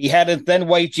 he had his then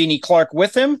wife Jeannie Clark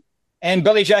with him, and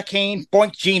Billy Jack Haynes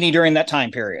boinked Jeannie during that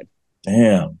time period.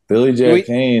 Damn, Billy Jack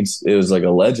Haynes is like a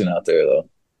legend out there, though.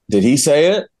 Did he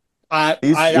say it?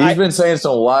 He's been saying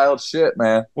some wild shit,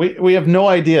 man. We have no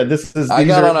idea. I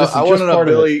went on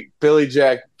a Billy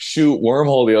Jack shoot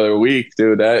wormhole the other week,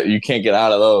 dude. That you can't get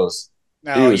out of those.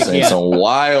 No, he was saying some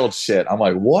wild shit. I'm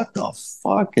like, what the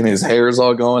fuck? And his hair's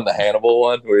all going. The Hannibal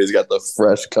one where he's got the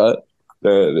fresh cut.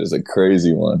 That is a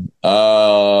crazy one.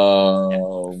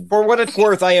 For what it's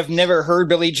worth, I have never heard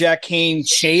Billy Jack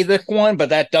Haynes say this one, but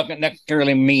that doesn't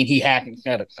necessarily mean he hadn't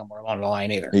said it somewhere along the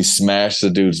line either. He smashed the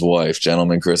dude's wife,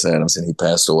 gentleman Chris Adams, and he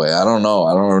passed away. I don't know.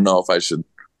 I don't know if I should,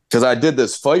 because I did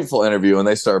this Fightful interview and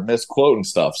they start misquoting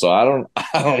stuff. So I don't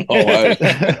know.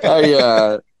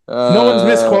 No one's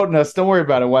misquoting us. Don't worry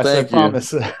about it, Wes. I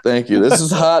promise. Thank you. This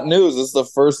is hot news. This is the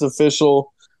first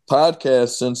official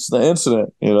podcast since the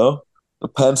incident, the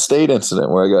Penn State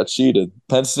incident where I got cheated.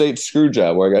 Penn State screw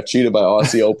job where I got cheated by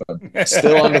Aussie Open.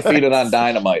 Still undefeated on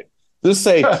Dynamite. Let's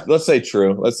say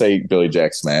true. Let's say Billy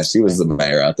Jack smashed. He was the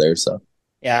mayor out there, so.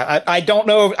 Yeah, I don't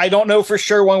know. I don't know for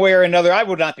sure one way or another. I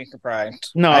would not be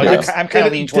surprised. No, I'm kind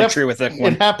of leaning toward true with this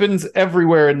one. It happens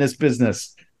everywhere in this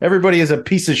business. Everybody is a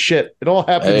piece of shit. It all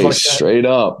happens like straight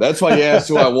up. That's why you ask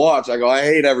who I watch. I go, I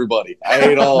hate everybody. I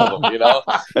hate all of them,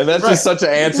 And that's just such an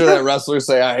answer that wrestlers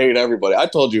say, I hate everybody. I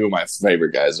told you who my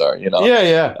favorite guys are,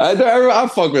 Yeah. I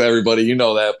fuck with everybody. You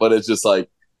know that. But it's just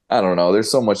like, I don't know. There's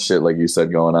so much shit, like you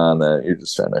said, going on that you're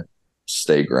just trying to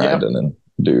stay grinding and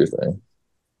do your thing.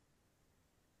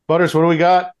 Butters, what do we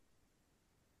got?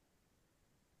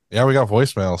 Yeah, we got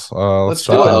voicemails. Let's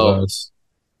do it.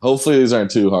 Hopefully these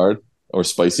aren't too hard. Or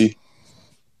spicy.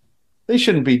 They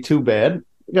shouldn't be too bad.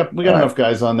 We got enough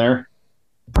guys on there.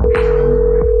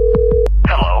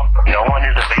 Hello, no one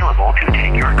is available to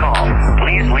take your call.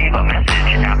 Please leave a message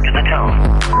after the tone.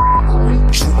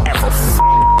 You ever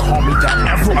call me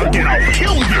that ever again, I'll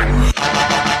kill you.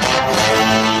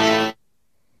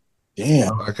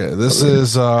 Damn. Okay, this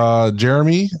is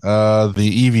Jeremy, the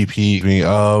EVP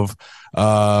of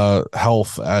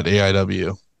health at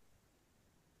AIW.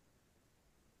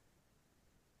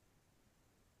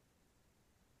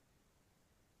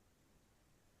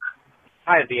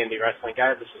 Hi, the Indie Wrestling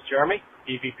Guy. This is Jeremy,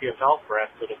 EVP of Health for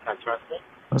Absolute Intense Wrestling.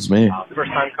 That's me.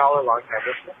 First-time caller, long-time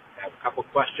listener. I have a couple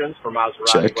questions for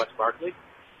Maserati West Barkley.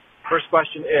 First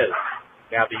question is,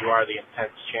 now that you are the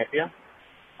Intense Champion,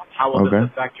 how will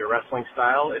this affect your wrestling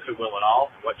style, if it will at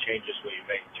all? What changes will you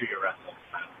make to your wrestling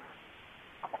style?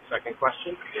 Second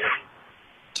question is,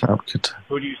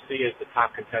 who do you see as the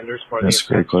top contenders for the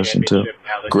Intense Championship?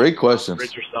 Great question.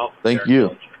 Thank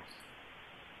you.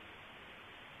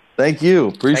 Thank you.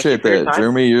 Appreciate that,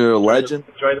 Jeremy. You're a legend.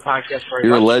 Enjoy the podcast.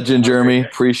 You're a legend, Jeremy.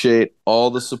 Appreciate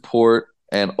all the support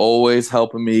and always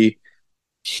helping me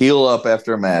heal up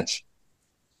after a match.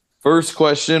 First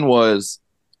question was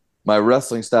my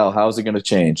wrestling style. How's it going to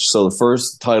change? So the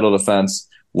first title defense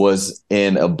was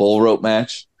in a bull rope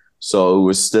match. So it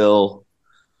was still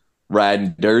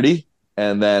riding dirty.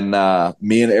 And then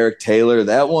me and Eric Taylor,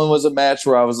 that one was a match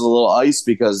where I was a little iced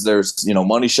because there's,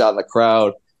 money shot in the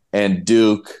crowd. And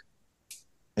Duke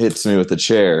hits me with the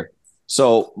chair.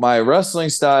 So my wrestling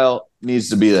style needs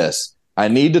to be this. I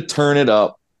need to turn it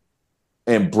up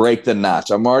and break the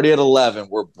notch. I'm already at 11.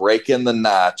 We're breaking the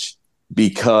notch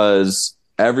because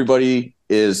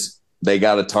they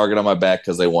got a target on my back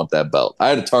because they want that belt. I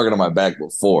had a target on my back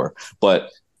before,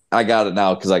 but I got it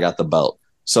now because I got the belt.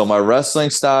 So my wrestling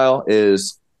style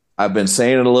is, I've been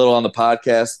saying it a little on the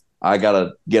podcast, I got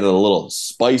to get it a little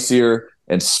spicier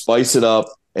and spice it up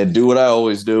and do what I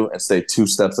always do and stay 2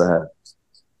 steps ahead.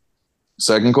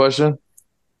 Second question,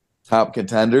 top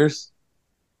contenders.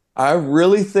 I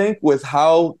really think with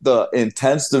how the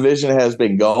intense division has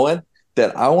been going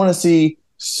that I want to see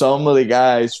some of the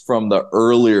guys from the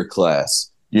earlier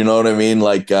class. You know what I mean?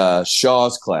 Like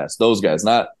Shaw's class, those guys,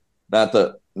 not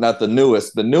the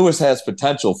newest. The newest has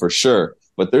potential for sure,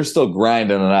 but they're still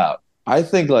grinding it out. I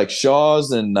think like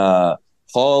Shaw's and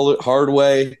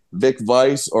Hardway, Vic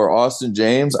Vice, or Austin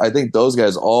James, I think those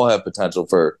guys all have potential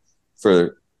for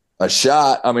a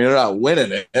shot. I mean, they're not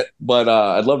winning it, but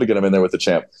I'd love to get them in there with the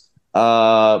champ.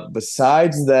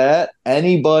 Besides that,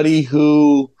 anybody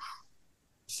who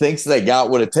thinks they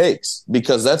got what it takes,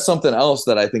 because that's something else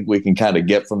that I think we can kind of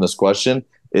get from this question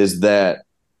is that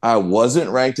I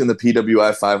wasn't ranked in the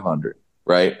PWI 500,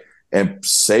 right? And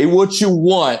say what you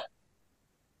want,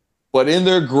 but in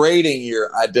their grading year,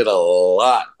 I did a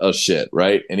lot of shit,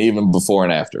 right? And even before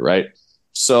and after, right?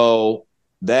 So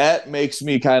that makes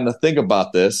me kind of think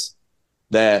about this,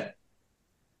 that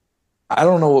I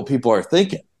don't know what people are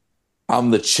thinking. I'm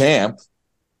the champ,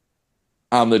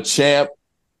 and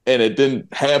it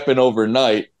didn't happen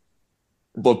overnight,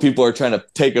 but people are trying to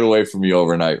take it away from you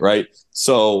overnight, right?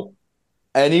 So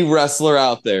any wrestler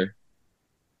out there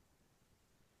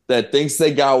that thinks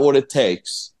they got what it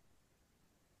takes,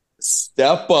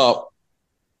 step up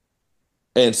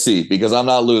and see, because I'm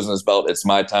not losing this belt. It's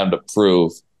my time to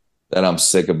prove that I'm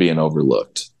sick of being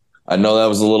overlooked. I know that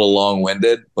was a little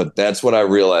long-winded, but that's what I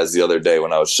realized the other day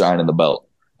when I was shining the belt.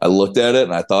 I looked at it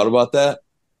and I thought about that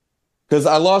because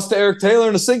I lost to Eric Taylor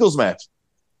in a singles match.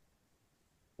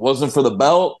 Wasn't for the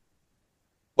belt,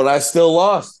 but I still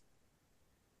lost.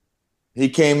 He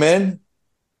came in,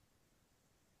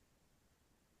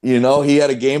 he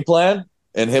had a game plan,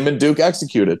 and him and Duke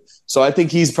executed. So I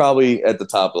think he's probably at the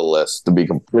top of the list, to be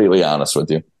completely honest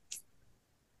with you.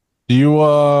 Do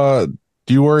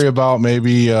you worry about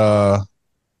maybe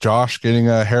Josh getting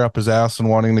a hair up his ass and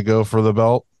wanting to go for the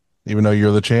belt, even though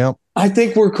you're the champ? I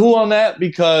think we're cool on that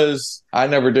because I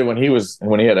never did when he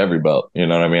had every belt. You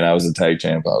know what I mean? I was a tag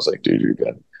champ. I was like, dude, you're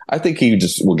good. I think he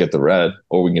just will get the red,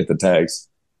 or we can get the tags.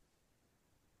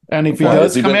 And if he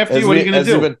does come after you, what are you going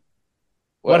to do?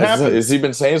 What happened? Has he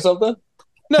been saying something?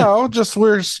 No, just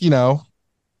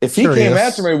if he came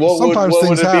after me, what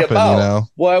would it be about?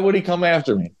 Why would he come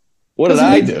after me? What did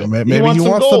I do? Maybe he wants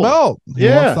the belt. He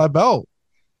wants that belt.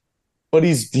 But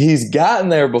he's gotten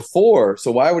there before,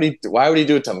 so why would he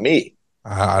do it to me?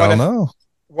 I don't know.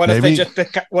 What if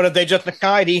they just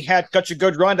decide he had such a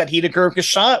good run that he deserved a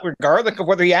shot, regardless of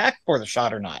whether he asked for the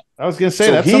shot or not? I was going to say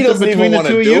so that's he something doesn't between even the want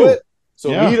two to of do you. it.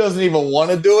 So he doesn't even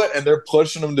want to do it, and they're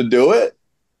pushing him to do it.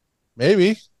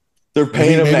 Maybe they're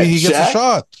paying him. Maybe he check. gets a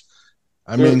shot.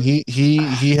 I mean,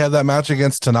 he had that match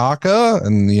against Tanaka,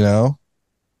 and he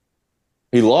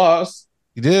lost.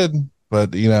 He did,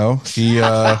 but he Jamie,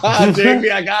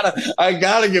 I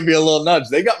gotta give you a little nudge.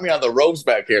 They got me on the ropes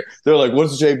back here. They're like,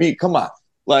 "What's the JB? Come on!"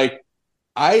 Like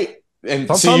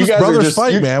sometimes you guys brothers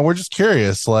fight, man. We're just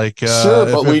curious. Like, sure,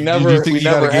 but do you think you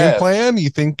got a game plan? You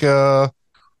think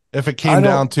if it came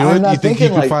down to it, you think you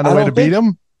could find a way to beat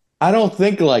him? I don't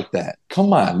think like that.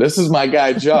 Come on, this is my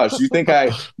guy, Josh. You think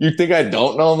I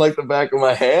don't know him like the back of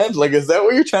my hand? Like, is that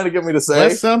what you're trying to get me to say?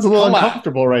 That sounds a little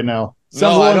uncomfortable right now.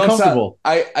 Sounds a little uncomfortable.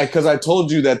 Because I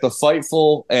told you that the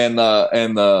Fightful and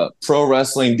the Pro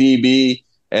Wrestling DB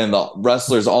and the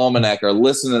Wrestlers Almanac are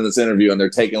listening to this interview and they're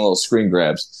taking little screen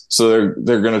grabs. So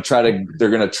they're gonna try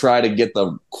to get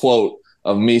the quote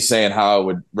of me saying how I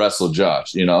would wrestle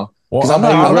Josh. Well, I'm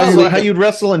not how you'd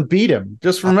wrestle and beat him.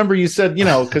 Just remember, you said,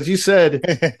 because you said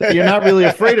that you're not really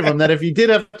afraid of him. That if you did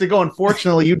have to go,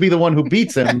 unfortunately, you'd be the one who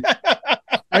beats him.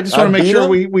 I just want to make sure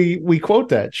we quote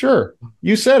that. Sure,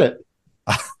 you said it.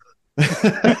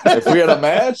 If we had a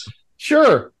match,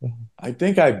 sure. I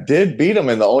think I did beat him,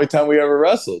 and the only time we ever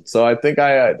wrestled. So I think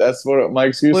that's what my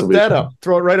excuse Flip will be. that up.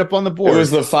 Throw it right up on the board. It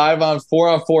was the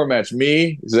 4-on-4 match.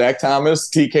 Me, Zach Thomas,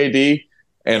 TKD.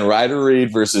 And Ryder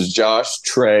Reed versus Josh,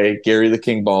 Trey, Gary the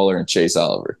King Baller, and Chase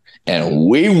Oliver. And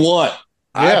we won.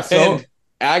 Yeah,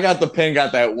 I got the pin,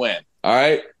 got that win. All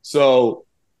right. So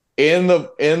in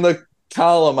the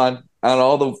column on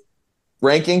all the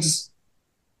rankings,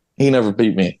 he never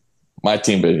beat me. My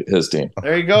team beat his team.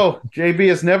 There you go. JB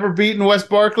has never beaten Wes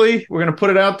Barkley. We're going to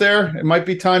put it out there. It might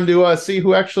be time to see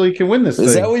who actually can win this thing.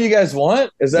 Is that what you guys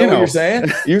want? Is that what you're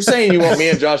saying? You're saying you want me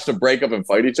and Josh to break up and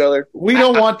fight each other? We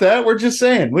don't want that. We're just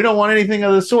saying. We don't want anything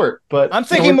of the sort. But I'm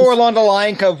thinking more along the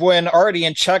line of when Artie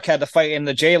and Chuck had to fight in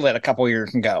the J-Lit a couple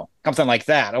years ago. Something like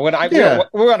that.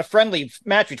 We're on a friendly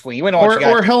match between you.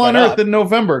 Or Hell on Earth in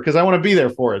November, because I want to be there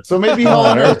for it. So maybe Hell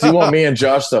on Earth. Do you want me and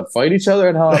Josh to fight each other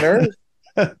at Hell on Earth?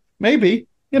 Maybe,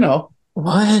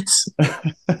 What?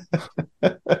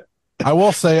 I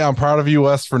will say I'm proud of you,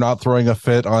 Wes, for not throwing a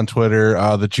fit on Twitter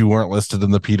that you weren't listed in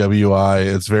the PWI.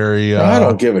 It's very. I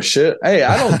don't give a shit. Hey,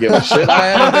 I don't give a shit. I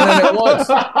haven't been in it once.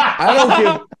 I don't give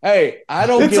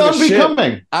a shit. It's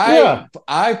unbecoming.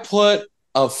 I put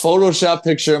a Photoshop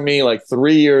picture of me like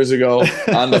 3 years ago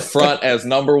on the front as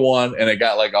number 1, and it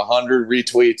got like 100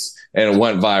 retweets and it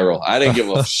went viral. I didn't give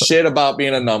a shit about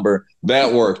being a number.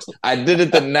 That worked. I did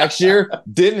it the next year,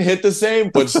 didn't hit the same,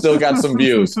 but still got some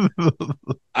views.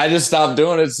 I just stopped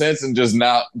doing it since and just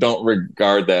now don't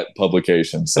regard that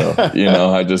publication. So,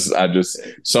 I just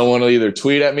someone will either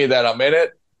tweet at me that I'm in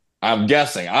it. I'm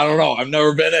guessing. I don't know. I've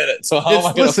never been in it. So how am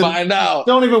I going to find out?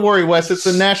 Don't even worry, Wes. It's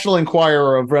the National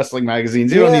Enquirer of wrestling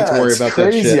magazines. You don't need to worry about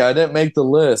that shit. I didn't make the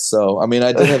list. So, I mean,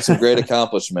 I did have some great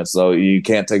accomplishments, though. You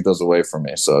can't take those away from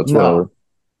me. So it's whatever.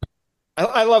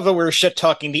 I love that we're shit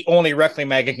talking the only wrestling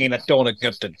magazine that don't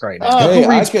exist right now. Who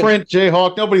reads print,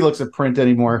 Jayhawk? Nobody looks at print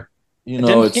anymore.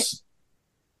 It's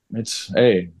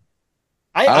hey.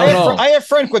 I have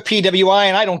friends with PWI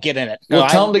and I don't get in it. Well,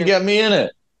 tell them to get me in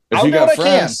it. If you got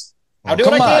friends. I'll do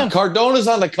what I can. Cardona's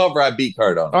on the cover. I beat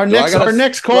Cardona. Our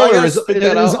next caller is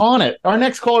on it. Our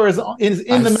next caller is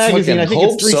in the magazine. I think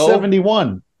it's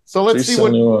 371. So let's see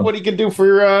what he can do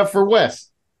for Wes.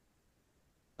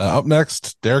 Up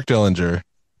next, Derek Dillinger.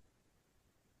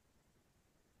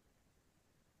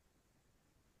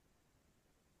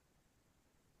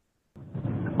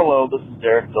 Hello, this is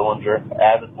Derek Dillinger,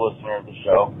 avid listener of the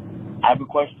show. I have a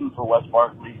question for Wes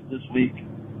Barkley this week.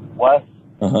 Wes,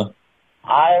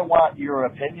 I want your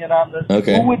opinion on this.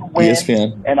 Okay. Who would win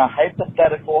ESPN. in a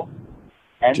hypothetical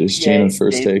Just Gene and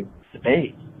first take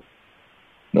debate?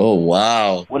 Oh,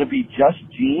 wow. Would it be just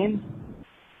Gene,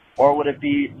 or would it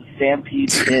be the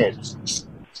Stampede Kid?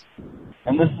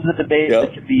 And this is a debate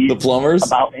that could be the Plumbers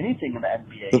about anything in the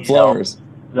NBA. The Plumbers.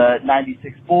 The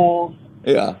 96 Bulls.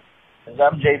 Yeah. Is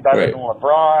MJ better than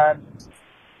LeBron?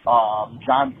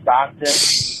 John Stockton.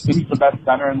 Who's the best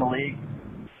center in the league?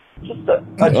 Just a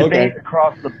debate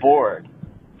across the board.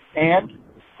 And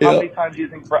how many times do you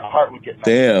think Bret Hart would get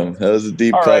mentioned? Damn, that was a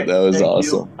deep cut. Right, that was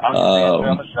awesome.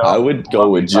 I would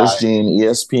go with Just Gene,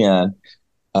 ESPN,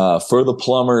 for the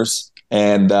Plumbers,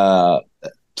 and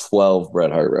 12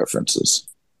 Bret Hart references.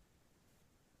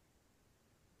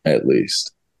 At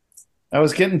least. I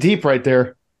was getting deep right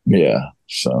there. Yeah,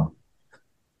 so.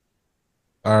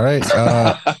 All right.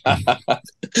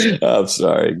 I'm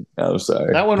sorry.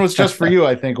 That one was just for you,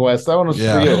 I think, Wes. That one was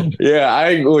for you. Yeah,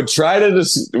 I would try to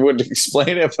would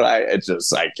explain it, but I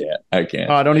can't. I can't.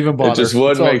 Oh, don't even bother. It just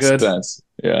wouldn't make sense.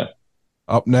 Yeah.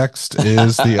 Up next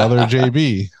is the other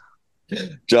JB.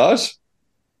 Josh?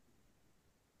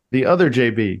 The other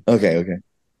JB. Okay.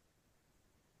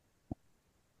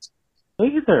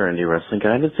 Hey there, Indie Wrestling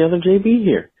Guide. It's the other JB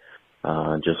here.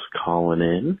 Just calling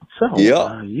in. So,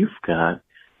 you've got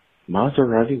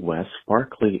Maserati Wes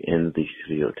Barkley in the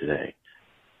studio today.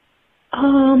 I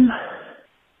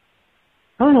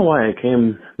don't know why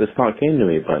this thought came to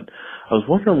me, but I was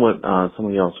wondering what some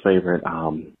of y'all's favorite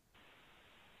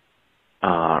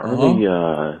early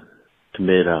to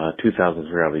mid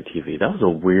 2000s reality TV. That was a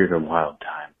weird and wild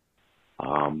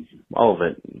time. All of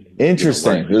it.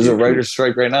 Interesting. There's a writer's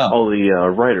strike right now. All the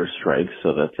writer's strikes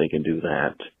so that they can do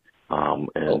that.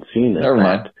 And seeing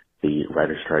that the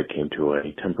writer's strike came to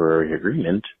a temporary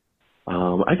agreement,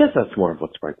 I guess that's more of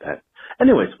what sparked that.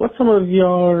 Anyways, what's some of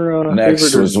your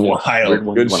Next favorite was wild.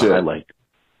 ones Good shit. I liked?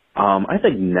 I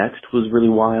think Next was really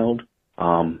wild.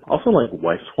 Also, like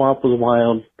Wife Swap was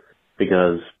wild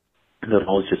because they'll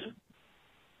always just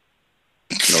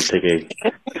take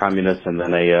a communist and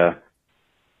then a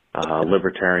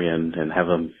libertarian and have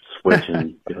them switch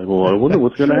and be like, well, I wonder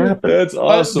what's going to happen. That's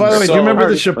awesome. By the way, do you remember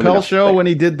the Chappelle show when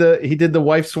he did the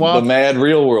wife swap? The Mad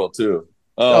Real World too.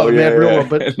 The Mad Real World.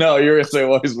 But no, you're gonna say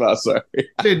wife swap. Sorry,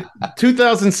 dude.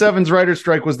 2007's writer's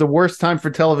strike was the worst time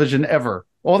for television ever.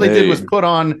 All they did was put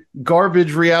on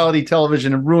garbage reality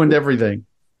television and ruined everything.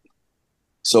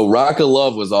 So Rock of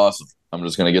Love was awesome. I'm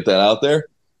just gonna get that out there.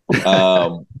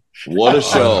 What a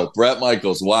show, Bret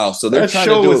Michaels. Wow. So they're that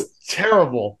show was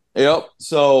terrible. Yep.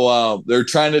 So they're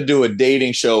trying to do a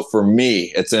dating show for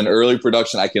me. It's in early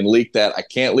production. I can leak that. I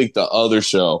can't leak the other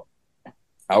show.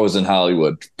 I was in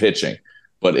Hollywood pitching,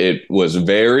 but it was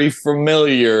very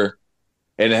familiar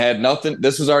and it had nothing.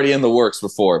 This was already in the works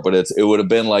before, but it would have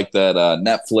been like that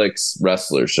Netflix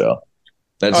wrestler show.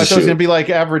 That's so it's going to be like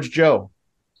Average Joe.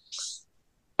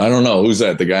 I don't know. Who's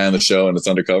that? The guy on the show and it's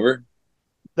undercover?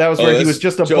 That was where he was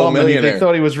just a bum and they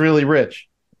thought he was really rich.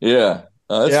 Yeah.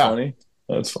 That's funny.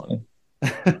 That's funny.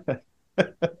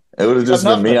 It would have just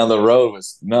been me on the road.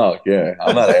 I'm not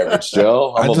Average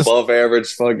Joe. I'm above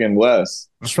average fucking Wes.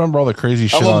 Just remember all the crazy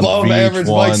shit. I'm above average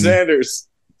Mike Sanders.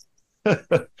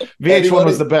 VH1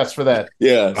 was the best for that.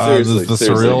 Yeah, seriously. The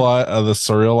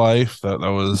surreal life that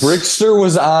was. Brickster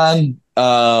was on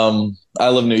I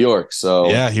Live New York. So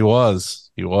yeah, he was.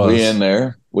 We in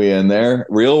there.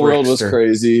 Real World was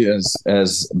crazy.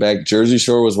 As back Jersey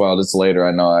Shore was wild. It's later.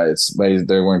 I know.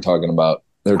 They weren't talking about.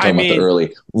 They were talking about the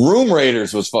early. Room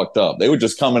Raiders was fucked up. They would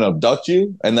just come and abduct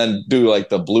you and then do like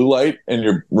the blue light in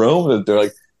your room. That they're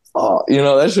like, oh,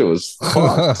 that shit was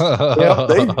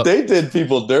fucked. They did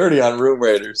people dirty on Room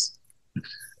Raiders.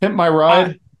 Pimp My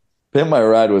Ride. Pimp My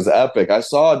Ride was epic. I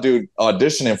saw a dude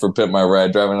auditioning for Pimp My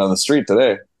Ride driving on the street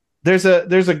today. There's a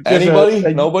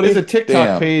nobody. There's a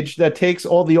TikTok page that takes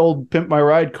all the old Pimp My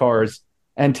Ride cars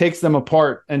and takes them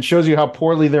apart and shows you how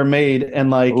poorly they're made.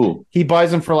 And he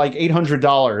buys them for like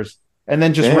 $800 and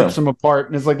then just rips them apart.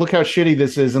 And it's like, look how shitty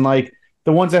this is. And like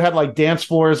the ones that had like dance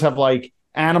floors have like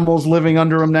animals living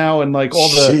under them now. And like all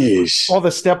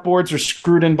the step boards are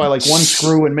screwed in by like one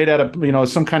screw and made out of,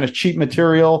 some kind of cheap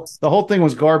material. The whole thing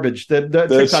was garbage.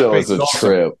 That show was a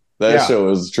trip. That show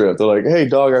was a trip. They're like, hey,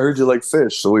 dog, I heard you like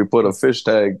fish. So we put a fish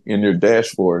tag in your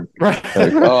dashboard. Right.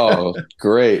 Like, oh,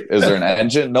 great. Is there an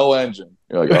engine? No engine.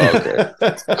 You're like, oh,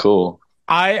 okay. Cool.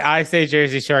 I say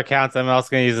Jersey Shore counts. I'm also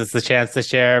going to use this as a chance to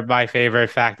share my favorite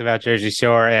fact about Jersey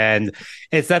Shore. And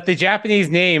it's that the Japanese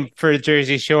name for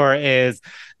Jersey Shore is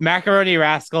Macaroni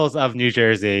Rascals of New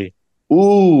Jersey.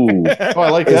 Ooh. I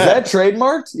like that. Is that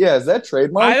trademarked? Yeah, is that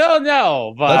trademarked? I don't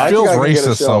know, but that feels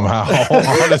racist somehow.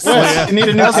 Honestly, you need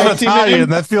a new Italian.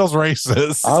 That feels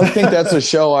racist. I don't think that's a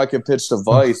show I could pitch to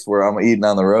Vice where I'm eating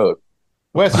on the road.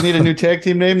 Wes, you need a new tag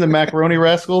team name, the Macaroni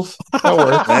Rascals? That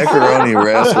works. Macaroni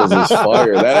Rascals is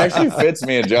fire. That actually fits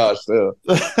me and Josh, too.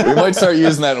 We might start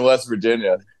using that in West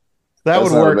Virginia. That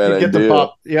would work. You get the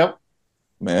pop. Yep.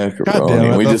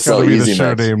 Macaroni. We just sell easy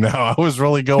show name now. I was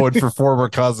really going for former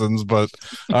cousins, but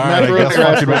all right, I guess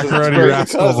fucking Macaroni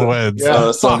Rascals wins. Yeah,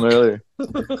 that's familiar.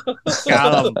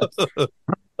 Got him.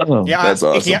 That's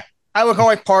awesome. Yeah, I would call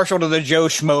it partial to the Joe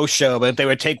Schmo show, but if they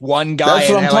would take one guy.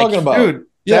 That's what I'm talking about. Dude,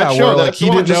 yeah, that show, where like he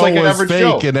didn't know it was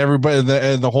fake, and everybody,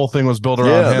 and the whole thing was built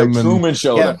around him. The Truman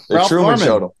showed him. The Truman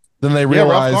showed him. Then they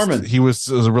realized he was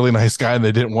a really nice guy, and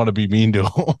they didn't want to be mean to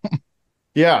him.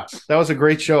 Yeah, that was a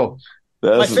great show.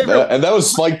 That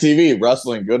was Spike TV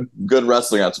wrestling. Good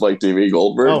wrestling on Spike TV.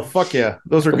 Goldberg. Oh fuck yeah,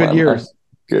 those are good years.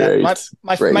 Great.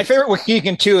 My favorite was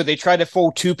Geekin' too. They tried to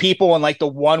fool two people, and like the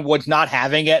one was not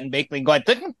having it, and basically going,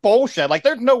 "This is bullshit. Like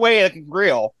there's no way it's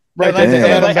real." Right? They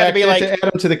had to add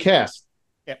him to the cast.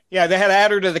 Yeah, they had to add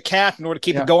her to the cast in order to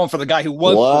keep it going for the guy who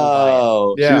was.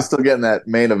 Wow, she was still getting that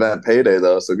main event payday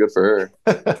though, so good for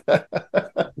her.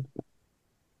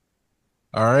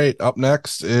 All right, up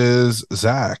next is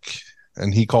Zach,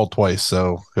 and he called twice,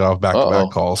 so we'll have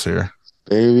back-to-back calls here.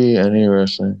 Baby, any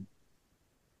wrestling?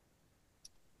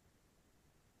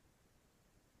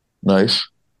 Nice.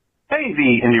 Hey,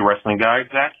 the indie wrestling guy,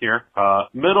 Zach here.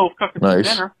 Middle of cooking some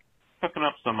dinner, cooking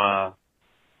up some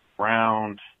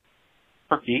ground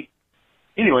turkey.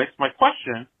 Anyways, my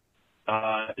question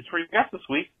is for you guys this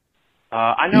week.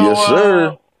 I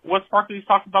know Wes Barkley's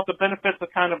talked about the benefits of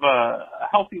kind of a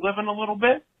healthy living a little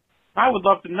bit. I would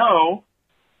love to know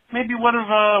maybe what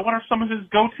are some of his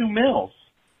go-to meals.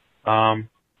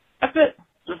 That's it.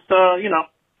 Just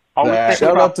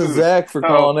shout out to Zach for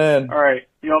calling in. All right,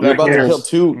 you're about to kill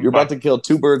two. You're about to kill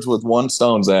two birds with one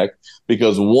stone, Zach.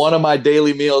 Because one of my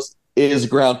daily meals is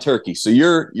ground turkey. So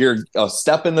you're a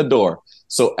step in the door.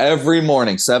 So every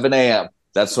morning, 7 a.m.,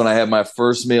 that's when I have my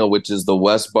first meal, which is the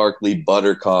Wes Barkley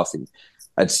butter coffee.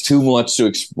 It's too much to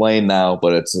explain now,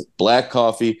 but it's black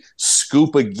coffee,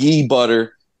 scoop of ghee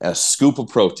butter, and a scoop of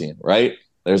protein, right?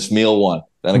 There's meal one.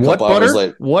 Then a couple hours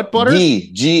later. What butter?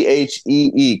 Ghee,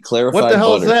 Ghee, clarified butter. What the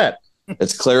hell is that?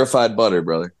 It's clarified butter,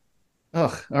 brother.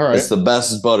 Oh, all right. It's the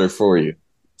best butter for you.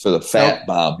 For the fat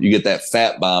bomb. You get that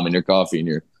fat bomb in your coffee and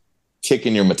you're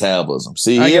kicking your metabolism.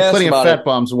 See, I get plenty of fat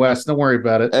bombs, Wes. Don't worry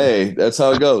about it. Hey, that's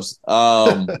how it goes.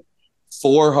 4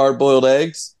 hard-boiled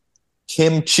eggs,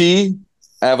 kimchi,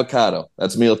 avocado.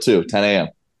 That's meal 2, 10 a.m.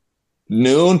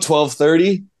 noon,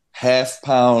 12:30, half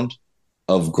pound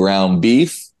of ground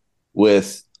beef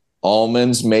with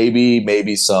almonds,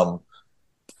 maybe some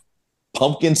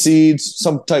pumpkin seeds,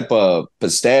 some type of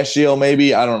pistachio,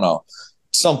 maybe. I don't know.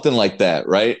 Something like that,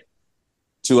 right?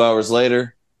 2 hours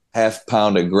later, half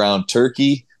pound of ground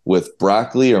turkey with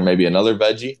broccoli or maybe another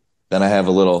veggie. Then I have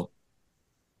a little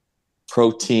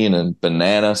protein and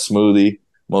banana smoothie,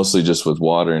 mostly just with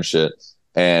water and shit,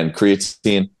 and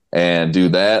creatine, and do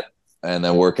that, and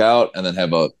then work out, and then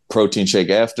have a protein shake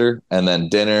after. And then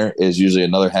dinner is usually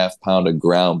another half pound of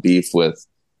ground beef with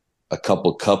a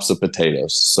couple cups of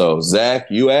potatoes. So, Zach,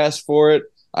 you asked for it.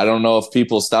 I don't know if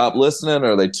people stopped listening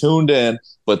or they tuned in,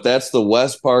 but that's the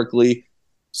Wes Barkley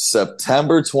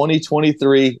September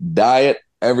 2023 diet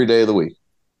every day of the week.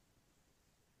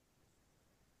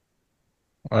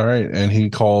 All right, and he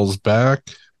calls back.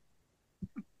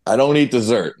 I don't eat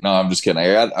dessert. No, I'm just kidding.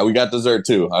 We got dessert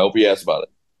too. I hope he asked about it.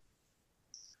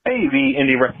 Hey, the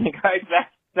indie wrestling guy,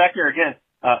 Zach here again.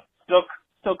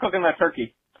 Still cooking that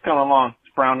turkey. It's coming along.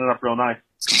 It's browning up real nice.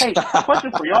 Hey,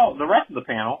 question for y'all, the rest of the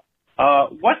panel.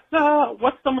 What's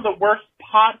some of the worst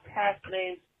podcast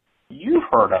names you've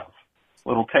heard of?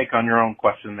 Little take on your own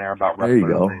question there about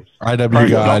wrestling names. IW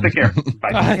God. Take care.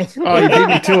 Bye. Oh, you beat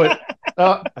me to it.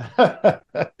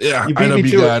 Yeah, you beat me IW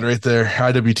to God it. right there.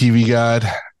 IWTV God.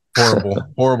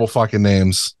 Horrible fucking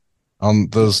names.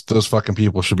 Those fucking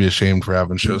people should be ashamed for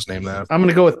having shows named that. I'm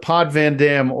gonna go with Pod Van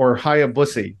Dam or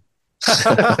Hayabusa.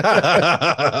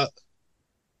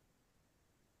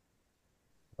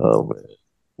 Oh man,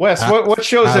 Wes, what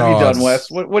shows have you done, Wes?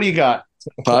 What do you got?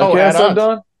 Podcasts I've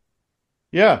done?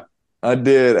 Yeah. I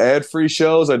did ad-free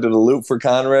shows. I did a loop for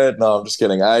Conrad. No, I'm just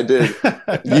kidding. I did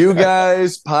you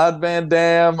guys, Pod Van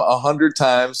Dam, 100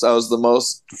 times. I was the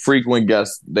most frequent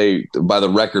guest by the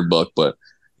record book, but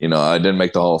I didn't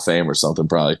make the Hall of Fame or something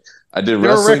probably. I did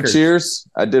Wrestling Cheers.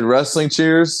 I did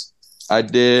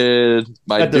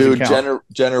my dude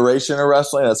Generation of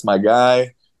Wrestling. That's my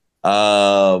guy.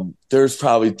 There's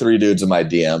probably 3 dudes in my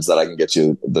DMs that I can get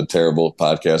you the terrible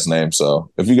podcast name. So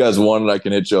if you guys want it, I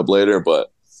can hit you up later,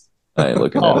 but I ain't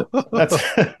looking at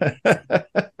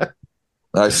it.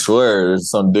 I swear, there's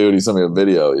some dude, he sent me a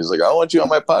video. He's like, I want you on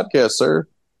my podcast, sir.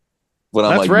 But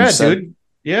I'm That's rad, dude.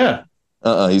 Yeah.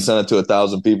 He sent it to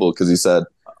 1,000 people because he said,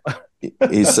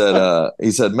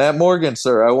 Matt Morgan,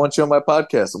 sir, I want you on my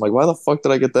podcast. I'm like, why the fuck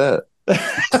did I get that?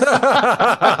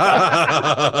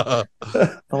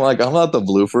 I'm like, I'm not the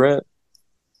blueprint.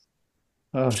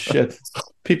 Oh shit.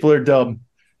 People are dumb.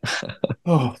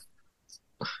 Oh.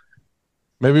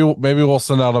 Maybe we'll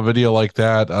send out a video like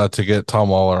that to get Tom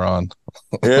Lawler on.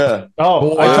 Yeah. I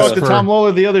talked to Tom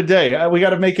Lawler the other day. We got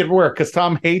to make it work because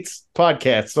Tom hates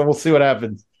podcasts. So we'll see what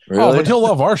happens. Really? Oh, but he'll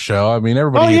love our show. I mean,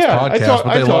 everybody hates podcasts,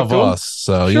 but they love us.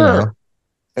 So sure.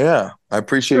 Yeah, I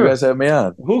appreciate you guys having me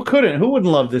on. Who couldn't? Who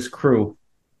wouldn't love this crew?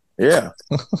 Yeah.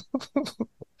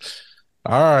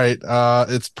 All right.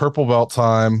 It's purple belt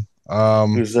time.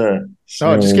 Who's that?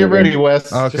 Oh, just get ready,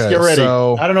 Wes. Okay, just get ready.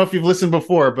 so- I don't know if you've listened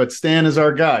before, but Stan is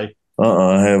our guy.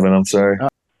 I haven't. I'm sorry.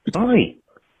 Hi,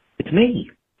 it's me,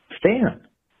 Stan,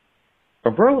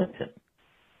 from Burlington.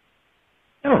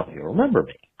 I don't know if you remember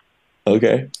me.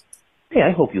 Okay. Hey,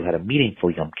 I hope you had a meaningful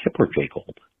Yom Kippur, J.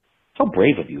 Gold. How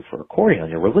brave of you for recording on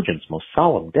your religion's most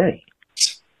solemn day.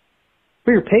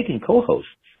 For your pagan co-hosts,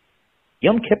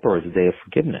 Yom Kippur is a day of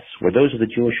forgiveness, where those of the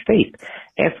Jewish faith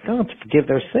ask God to forgive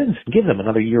their sins and give them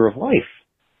another year of life.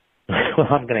 Well,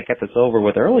 I'm going to get this over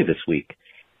with early this week.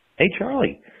 Hey,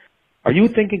 Charlie, are you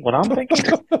thinking what I'm thinking?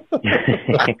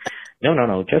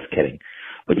 No, just kidding.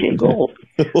 But Jay Gold,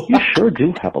 you sure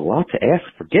do have a lot to ask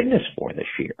forgiveness for this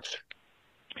year.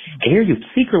 I hear you've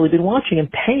secretly been watching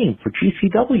and paying for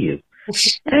GCW.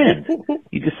 And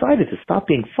you decided to stop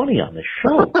being funny on this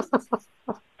show.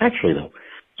 Actually, though,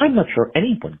 I'm not sure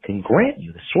anyone can grant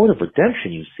you the sort of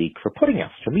redemption you seek for putting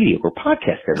out such a mediocre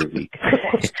podcast every week.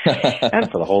 And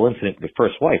for the whole incident with your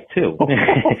first wife, too.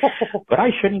 But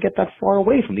I shouldn't get that far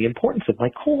away from the importance of my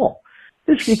call.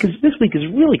 This week is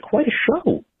really quite a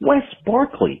show. Wes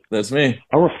Barkley. That's me.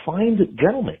 A refined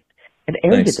gentleman. An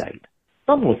erudite.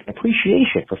 Someone with an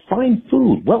appreciation for fine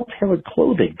food, well-tailored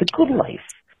clothing, the good life.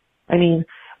 I mean,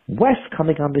 Wes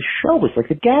coming on this show is like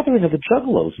the gathering of the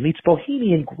Juggalos meets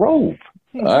Bohemian Grove.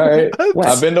 All right. Wes,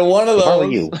 I've been to one of if I were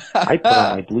those. you, I'd put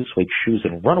on my blue suede shoes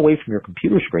and run away from your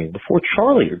computer screen before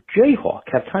Charlie or Jayhawk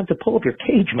have time to pull up your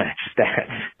cage match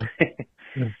stats.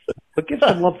 But give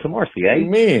some love to Marcy, eh? What do you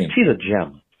mean? She's a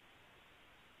gem.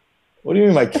 What do you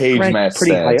mean my cage Ranked match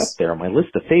pretty high stats? up there on my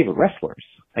list of favorite wrestlers.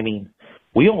 I mean,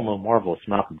 we all know Marvelous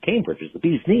Malcolm Cambridge is the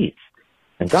bee's knees.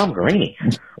 And Dom Guarini,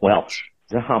 well,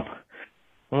 Dom,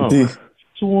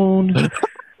 swoon,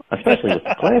 especially with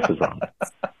the glasses on.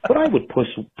 But I would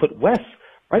put Wes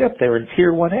right up there in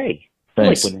Tier 1A.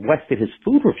 Thanks. Like when Wes did his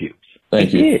food reviews. Thank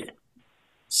he you. did.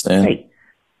 Stan. Hey,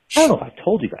 I don't know if I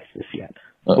told you guys this yet,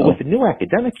 but with the new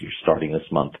academic year starting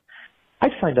this month,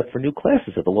 I've signed up for new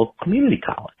classes at the local community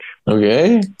college.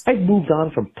 Okay. I've moved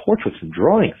on from portraits and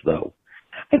drawings, though.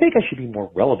 I think I should be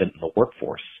more relevant in the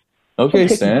workforce. Okay, I'm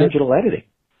taking Stan. digital editing.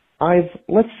 I've,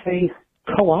 let's say,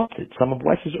 co-opted some of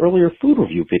Wes's earlier food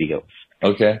review videos.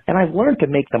 Okay. And I've learned to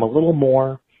make them a little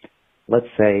more, let's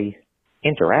say,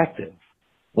 interactive.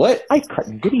 What? I cut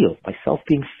in video of myself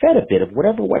being fed a bit of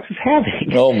whatever Wes is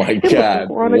having. Oh my It looks God. like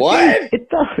we're on a What? date. It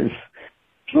does.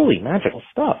 Truly magical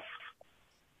stuff.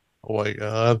 Oh my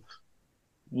God.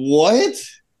 What?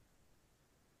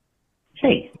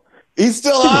 Hey. He's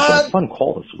still this on? is a fun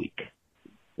call this week.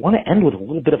 Want to end with a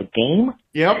little bit of a game?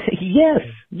 Yep. Yes,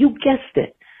 you guessed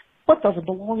it. What doesn't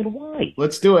belong and why?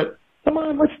 Let's do it. Come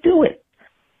on, let's do it.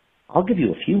 I'll give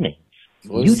you a few names.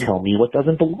 You tell me what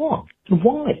doesn't belong and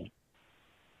why.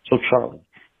 So, Charlie,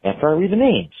 after I read the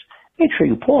names, make sure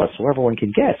you pause so everyone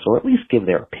can guess or at least give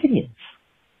their opinions.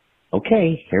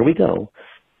 Okay, here we go.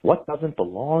 What doesn't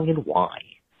belong and why?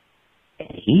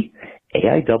 A.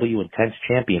 AIW Intense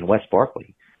Champion Wes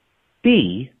Barkley.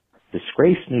 B.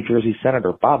 Disgraced New Jersey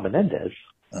Senator Bob Menendez.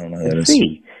 I don't know And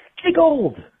C. Jay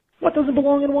Gold. What doesn't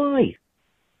belong and why?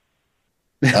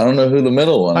 I don't know who the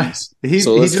middle one is.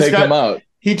 So let's take him out.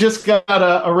 He just got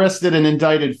arrested and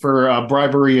indicted for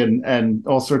bribery and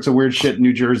all sorts of weird shit in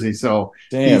New Jersey. So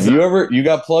damn, you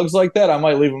got plugs like that? I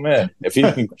might leave him in if he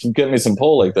can get me some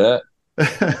pull like that.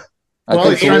 Well,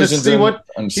 he's trying to see what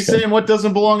he's saying. What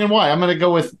doesn't belong and why? I'm going to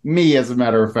go with me, as a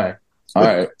matter of fact. All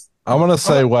right, I'm going to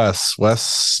say Wes.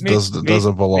 Wes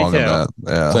doesn't belong in that.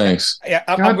 Yeah, thanks. Yeah,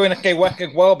 I'm going to say Wes as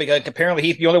well because apparently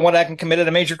he's the only one that can commit a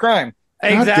major crime.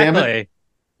 Exactly.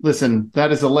 Listen,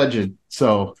 that is a legend.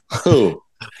 So who?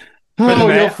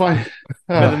 You'll find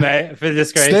for the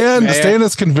disgrace. Stan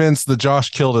is convinced that Josh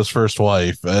killed his first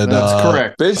wife, and that's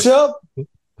correct. Bishop?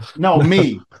 No,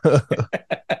 me.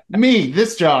 Me,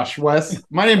 this Josh, Wes.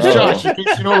 My name's Josh, in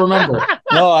case you don't remember.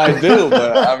 No, I do,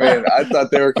 but I mean, I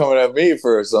thought they were coming at me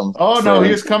for some. Oh no,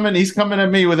 he's coming at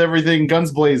me with everything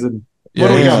guns blazing. What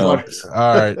do we got, bud?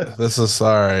 All right. This is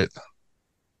all right.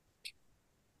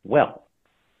 Well,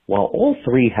 while all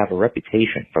three have a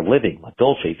reputation for living La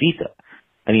Dolce Vita,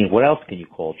 I mean, what else can you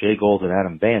call Jay Gold and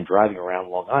Adam Van driving around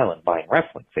Long Island buying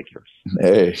wrestling figures?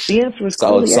 Hey, the answer is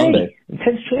solid clearly Sunday. A,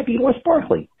 Intense Champion Wes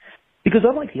Barkley. Because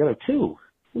unlike the other two,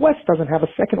 Wes doesn't have a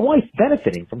second wife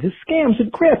benefiting from his scams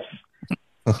and grifts.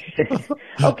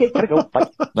 Okay, gotta go. Bye.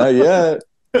 Not yet.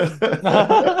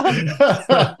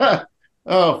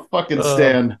 Oh, fucking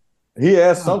Stan. He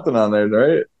asked something on there,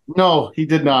 right? No, he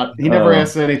did not. He never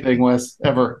asked anything, Wes,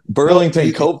 ever.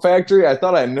 Burlington Coat Factory? I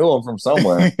thought I knew him from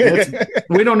somewhere.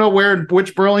 We don't know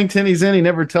which Burlington he's in. He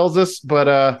never tells us,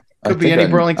 but could be any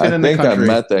Burlington in the country. I think I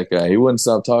met that guy. He wouldn't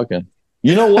stop talking.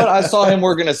 You know what? I saw him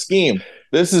working a scheme.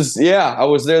 I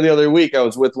was there the other week. I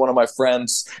was with one of my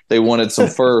friends. They wanted some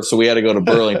fur, so we had to go to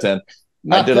Burlington.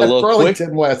 I did a little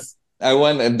Burlington, Wes. I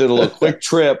went and did a little quick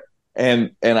trip,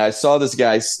 and I saw this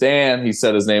guy, Stan, he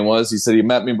said his name was. He said he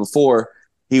met me before.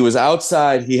 He was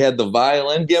outside. He had the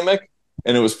violin gimmick,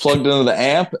 and it was plugged into the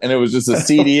amp, and it was just a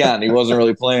CD on. He wasn't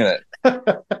really playing it.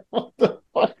 What the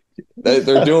fuck?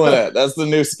 They're doing it. That's the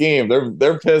new scheme.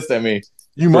 They're pissed at me.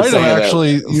 You might have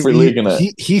actually for leaking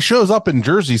it. He shows up in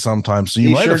Jersey sometimes, so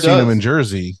you might have seen him in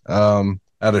Jersey at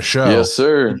a show. Yes,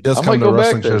 sir. He does come to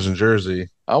wrestling shows in Jersey.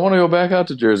 I want to go back out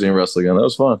to Jersey and wrestle again. That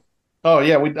was fun. Oh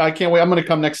yeah, I can't wait. I'm going to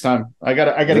come next time. I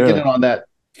gotta get in on that.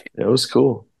 It was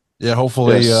cool. Yeah,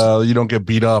 hopefully you don't get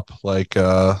beat up like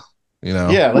Yeah,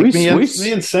 like me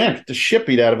and Sam get the shit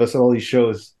beat out of us at all these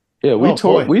shows. Yeah, we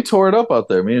tore it up out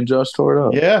there. Me and Josh tore it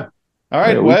up. Yeah. All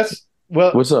right, Wes.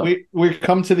 Well, what's up? We've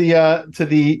come to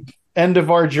the end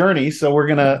of our journey, so we're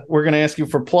gonna ask you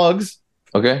for plugs.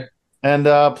 Okay. And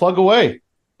plug away.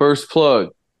 First plug,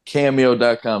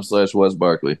 cameo.com/Wes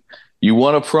Barkley. You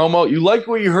want a promo? You like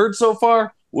what you heard so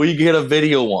far? Well, you get a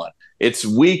video one. It's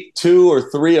week 2 or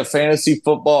 3 of fantasy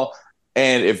football.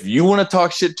 And if you want to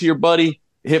talk shit to your buddy,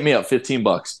 hit me up,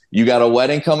 $15. You got a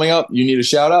wedding coming up? You need a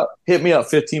shout out? Hit me up,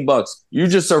 $15. You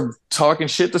just are talking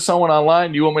shit to someone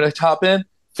online. You want me to hop in?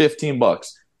 $15.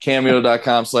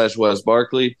 Cameo.com/Wes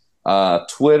Barkley.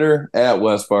 Twitter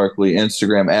 @Wes Barkley.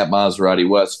 Instagram @Maserati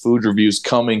West. Food reviews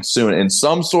coming soon in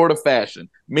some sort of fashion.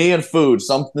 Me and food,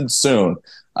 something soon.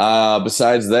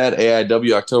 Besides that,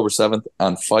 AIW October 7th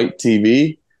on Fight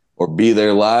TV. Or Be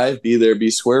There Live, Be There,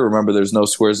 Be Square. Remember, there's no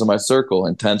squares in my circle.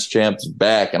 Intense Champ's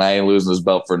back, and I ain't losing this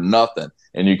belt for nothing.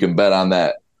 And you can bet on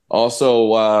that.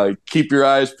 Also, keep your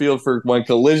eyes peeled for when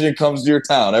Collision comes to your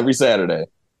town every Saturday.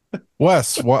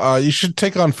 Wes, you should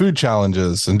take on food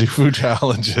challenges and do food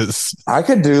challenges. I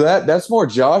could do that. That's more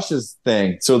Josh's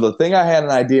thing. So the thing I had an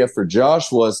idea for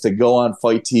Josh was to go on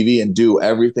Fight TV and do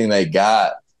everything they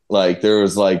got. Like there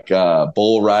was like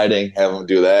bull riding, have him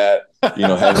do that. You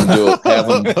know, have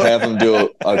him do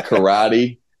a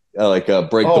karate, break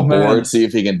the board, see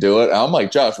if he can do it. And I'm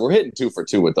like, Josh, we're hitting 2 for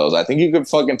 2 with those. I think you could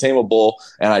fucking tame a bull,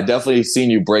 and I definitely seen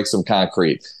you break some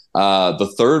concrete.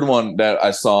 The third one that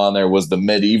I saw on there was the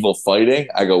medieval fighting.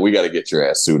 I go, we got to get your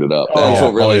ass suited up. That's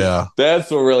what really.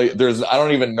 There's. I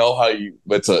don't even know how you.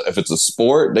 If it's a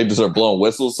sport, they just are blowing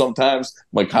whistles sometimes. I'm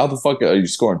like, how the fuck are you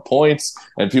scoring points?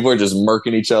 And people are just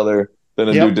murking each other. Then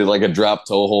a dude did like a drop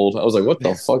toe hold. I was like, what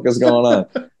the fuck is going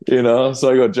on? You know.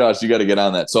 So I go, Josh, you got to get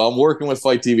on that. So I'm working with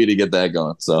Fight TV to get that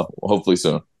going. So hopefully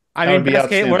soon. I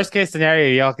mean, worst case scenario,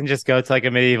 y'all can just go to like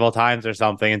a medieval times or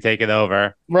something and take it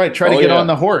over. Right. Try to get on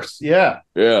the horse. Yeah.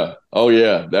 Yeah. Oh,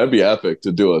 yeah. That'd be epic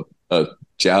to do a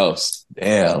joust.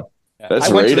 Damn. That's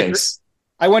ratings.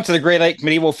 I went to the Great Lake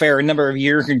Medieval Fair a number of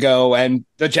years ago, and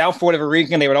the joust, for whatever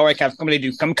reason, they would always have somebody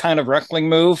do some kind of wrestling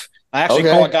move. I actually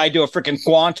saw a guy do a freaking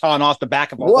swanton off the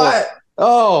back of a horse.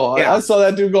 Oh, yeah. I saw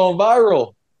that dude going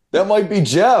viral. That might be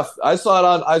Jeff. I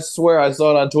swear I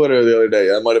saw it on Twitter the other day.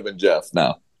 That might have been Jeff.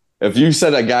 Now, if you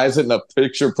said a guy's hitting a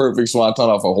picture-perfect swanton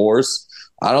off a horse,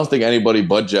 I don't think anybody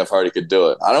but Jeff Hardy could do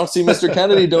it. I don't see Mr.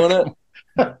 Kennedy doing it.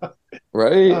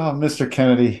 Right? Oh, Mr.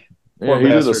 Kennedy. Yeah, he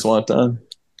did a swanton.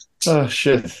 Oh,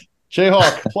 shit.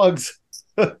 Jayhawk, plugs.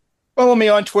 Follow me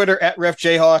on Twitter at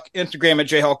RefJayhawk, Instagram at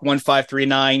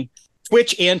Jayhawk1539,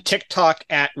 Twitch and TikTok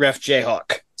at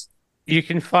RefJayhawk. You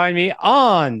can find me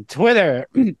on Twitter,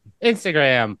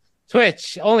 Instagram,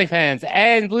 Twitch, OnlyFans,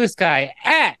 and Blue Sky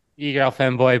at E-Girl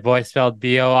Femboy, boy spelled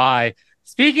B-O-I.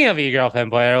 Speaking of E-Girl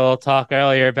Femboy, I will talk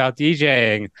earlier about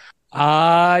DJing.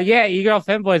 E-Girl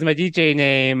Femboy is my DJ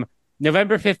name.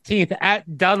 November 15th at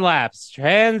Dunlap's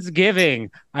Transgiving.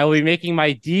 I will be making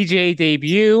my DJ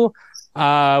debut.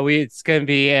 It's going to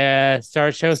be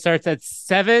show starts at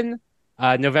 7,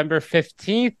 November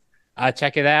 15th.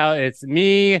 Check it out. It's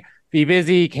me, Be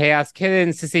Busy, Chaos Kitten,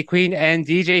 Sissy Queen, and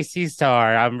DJ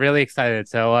C-Star. I'm really excited.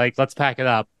 So let's pack it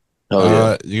up.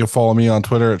 You can follow me on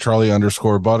Twitter at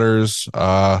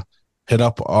Charlie_Butters. Hit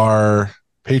up our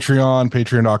Patreon,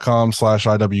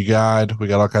 patreon.com/IWGuide. We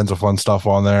got all kinds of fun stuff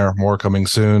on there. More coming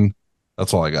soon.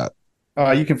 That's all I got.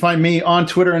 You can find me on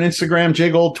Twitter and Instagram,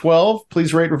 jgold12.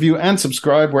 Please rate, review, and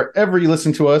subscribe wherever you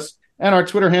listen to us. And our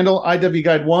Twitter handle,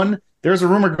 IWGuide1. There's a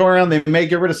rumor going around they may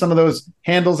get rid of some of those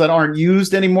handles that aren't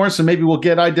used anymore, so maybe we'll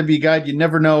get IWGuide. You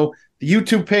never know. The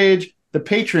YouTube page, the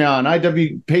Patreon,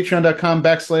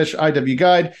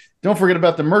 patreon.com/IWGuide. Don't forget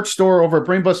about the merch store over at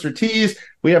Brainbuster Tees.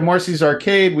 We have Marcy's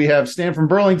Arcade. We have Stan from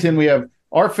Burlington. We have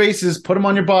our faces. Put them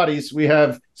on your bodies. We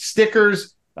have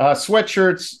stickers,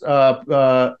 sweatshirts,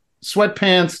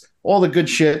 sweatpants, all the good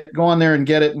shit. Go on there and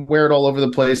get it and wear it all over the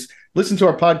place. Listen to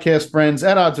our podcast friends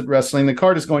at Odds with Wrestling. The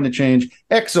card is going to change.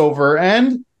 X over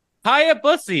and Hiya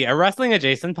Bussy, a wrestling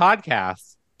adjacent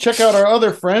podcast. Check out our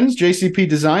other friends, JCP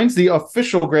Designs, the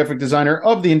official graphic designer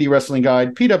of the Indie Wrestling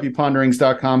Guide,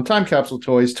 pwponderings.com, Time Capsule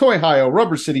Toys, Toy Hio,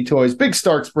 Rubber City Toys, Big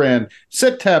Starks Brand,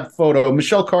 Set Tab Photo,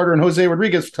 Michelle Carter and Jose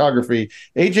Rodriguez Photography,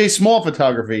 AJ Small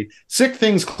Photography, Sick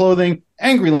Things Clothing,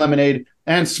 Angry Lemonade,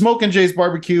 and Smoke and Jay's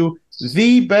Barbecue,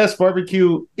 the best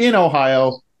barbecue in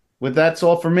Ohio. With that's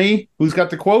all for me. Who's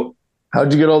got the quote?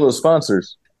 How'd you get all those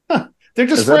sponsors? They're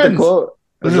just Is friends. that the quote?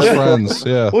 They're just friends.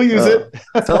 Yeah. We'll use it.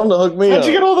 Tell them to hook me up. How'd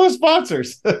you get all those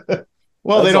sponsors?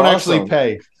 Well, they don't actually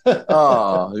pay.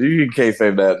 Oh, you can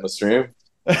kayfabe that in the stream.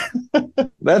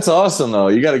 That's awesome, though.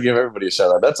 You got to give everybody a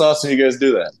shout out. That's awesome you guys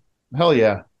do that. Hell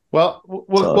yeah. Well,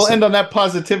 we'll end on that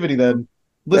positivity then.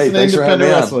 Listen thanks for having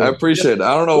me wrestling. on. I appreciate it.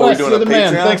 I don't know what we're doing on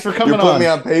Patreon. Thanks for coming on.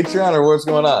 You're putting me on Patreon or what's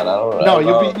going on? I don't know.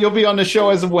 No, you'll be on the show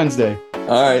as of Wednesday.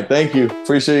 All right, thank you.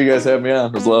 Appreciate you guys having me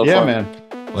on. It was a lot of fun. Yeah,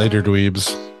 man. Later,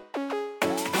 dweebs.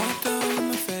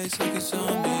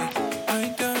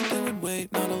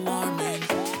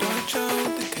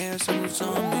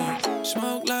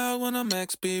 Smoke loud when I'm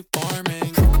XP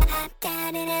farming.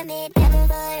 Down in a mid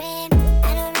boring.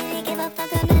 I don't really give a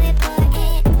fuck, I'm not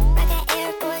important. Rock a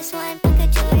Air Force One, fuck a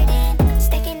Jordan.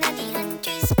 Stacking out the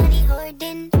hundreds, money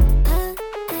hoarding.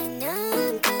 I know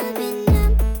I'm coming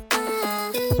up. Do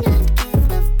not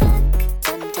give a fuck.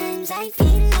 Sometimes I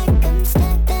feel like I'm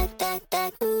stuck.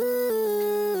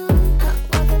 Ooh.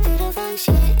 Walking through the funk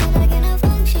shit, and I cannot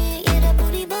function. Yeah, the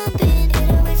booty bumping, and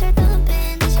the waves are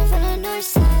thumping. Mission from the north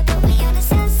side, but we on the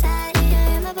south side.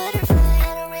 Yeah, I'm a butterfly,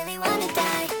 I don't really wanna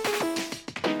die.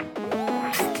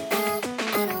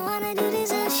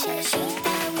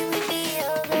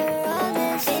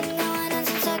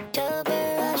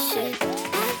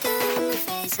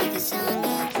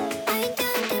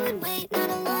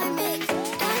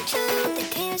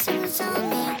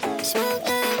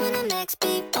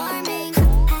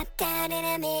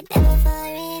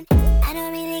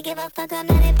 a fuck, I'm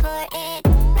not important.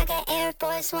 Like an Air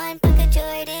Force One, fuck a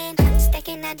Jordan.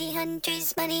 Stacking out the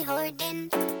hundreds, money hoarding.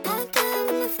 Locked down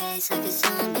in my face like a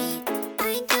zombie.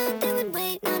 I thought they would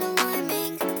wait, not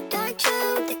alarming. Dark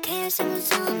show with the chaos,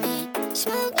 someone's on me.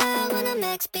 Smoke out when I'm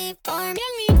XP farm.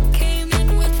 Came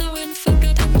in with a win for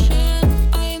good attention.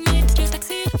 I might just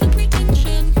exceed the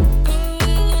pretension. Oh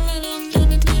well, all along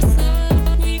done it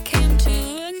myself. We came to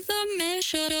win the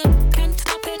mission. Can't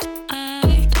stop it,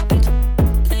 I top it.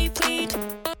 They played,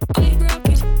 I rock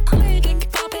it. I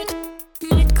drink pop it,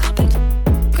 might cop it.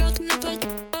 Got nip it,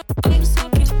 I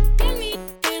sock it. Get me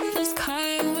in the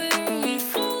sky where we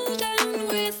fall down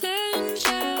with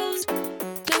angels.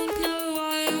 Don't know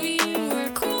why we were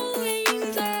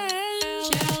calling the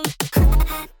angels.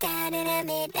 I got it, I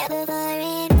made double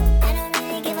foreign. I don't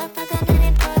really give a fuck, I'm not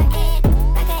important.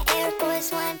 Like an Air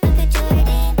Force One, fuck a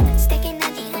Jordan. Sticking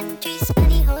out the hundreds,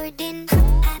 money hoarding.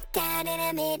 I got it,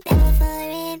 I made double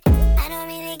foreign. I don't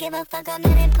really give a fuck, I'm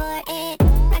not important.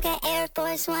 Like an Air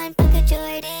Force One, fuck a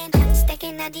Jordan.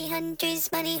 Sticking out the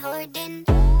hundreds, money hoarding.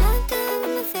 Locked up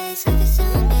in my face like a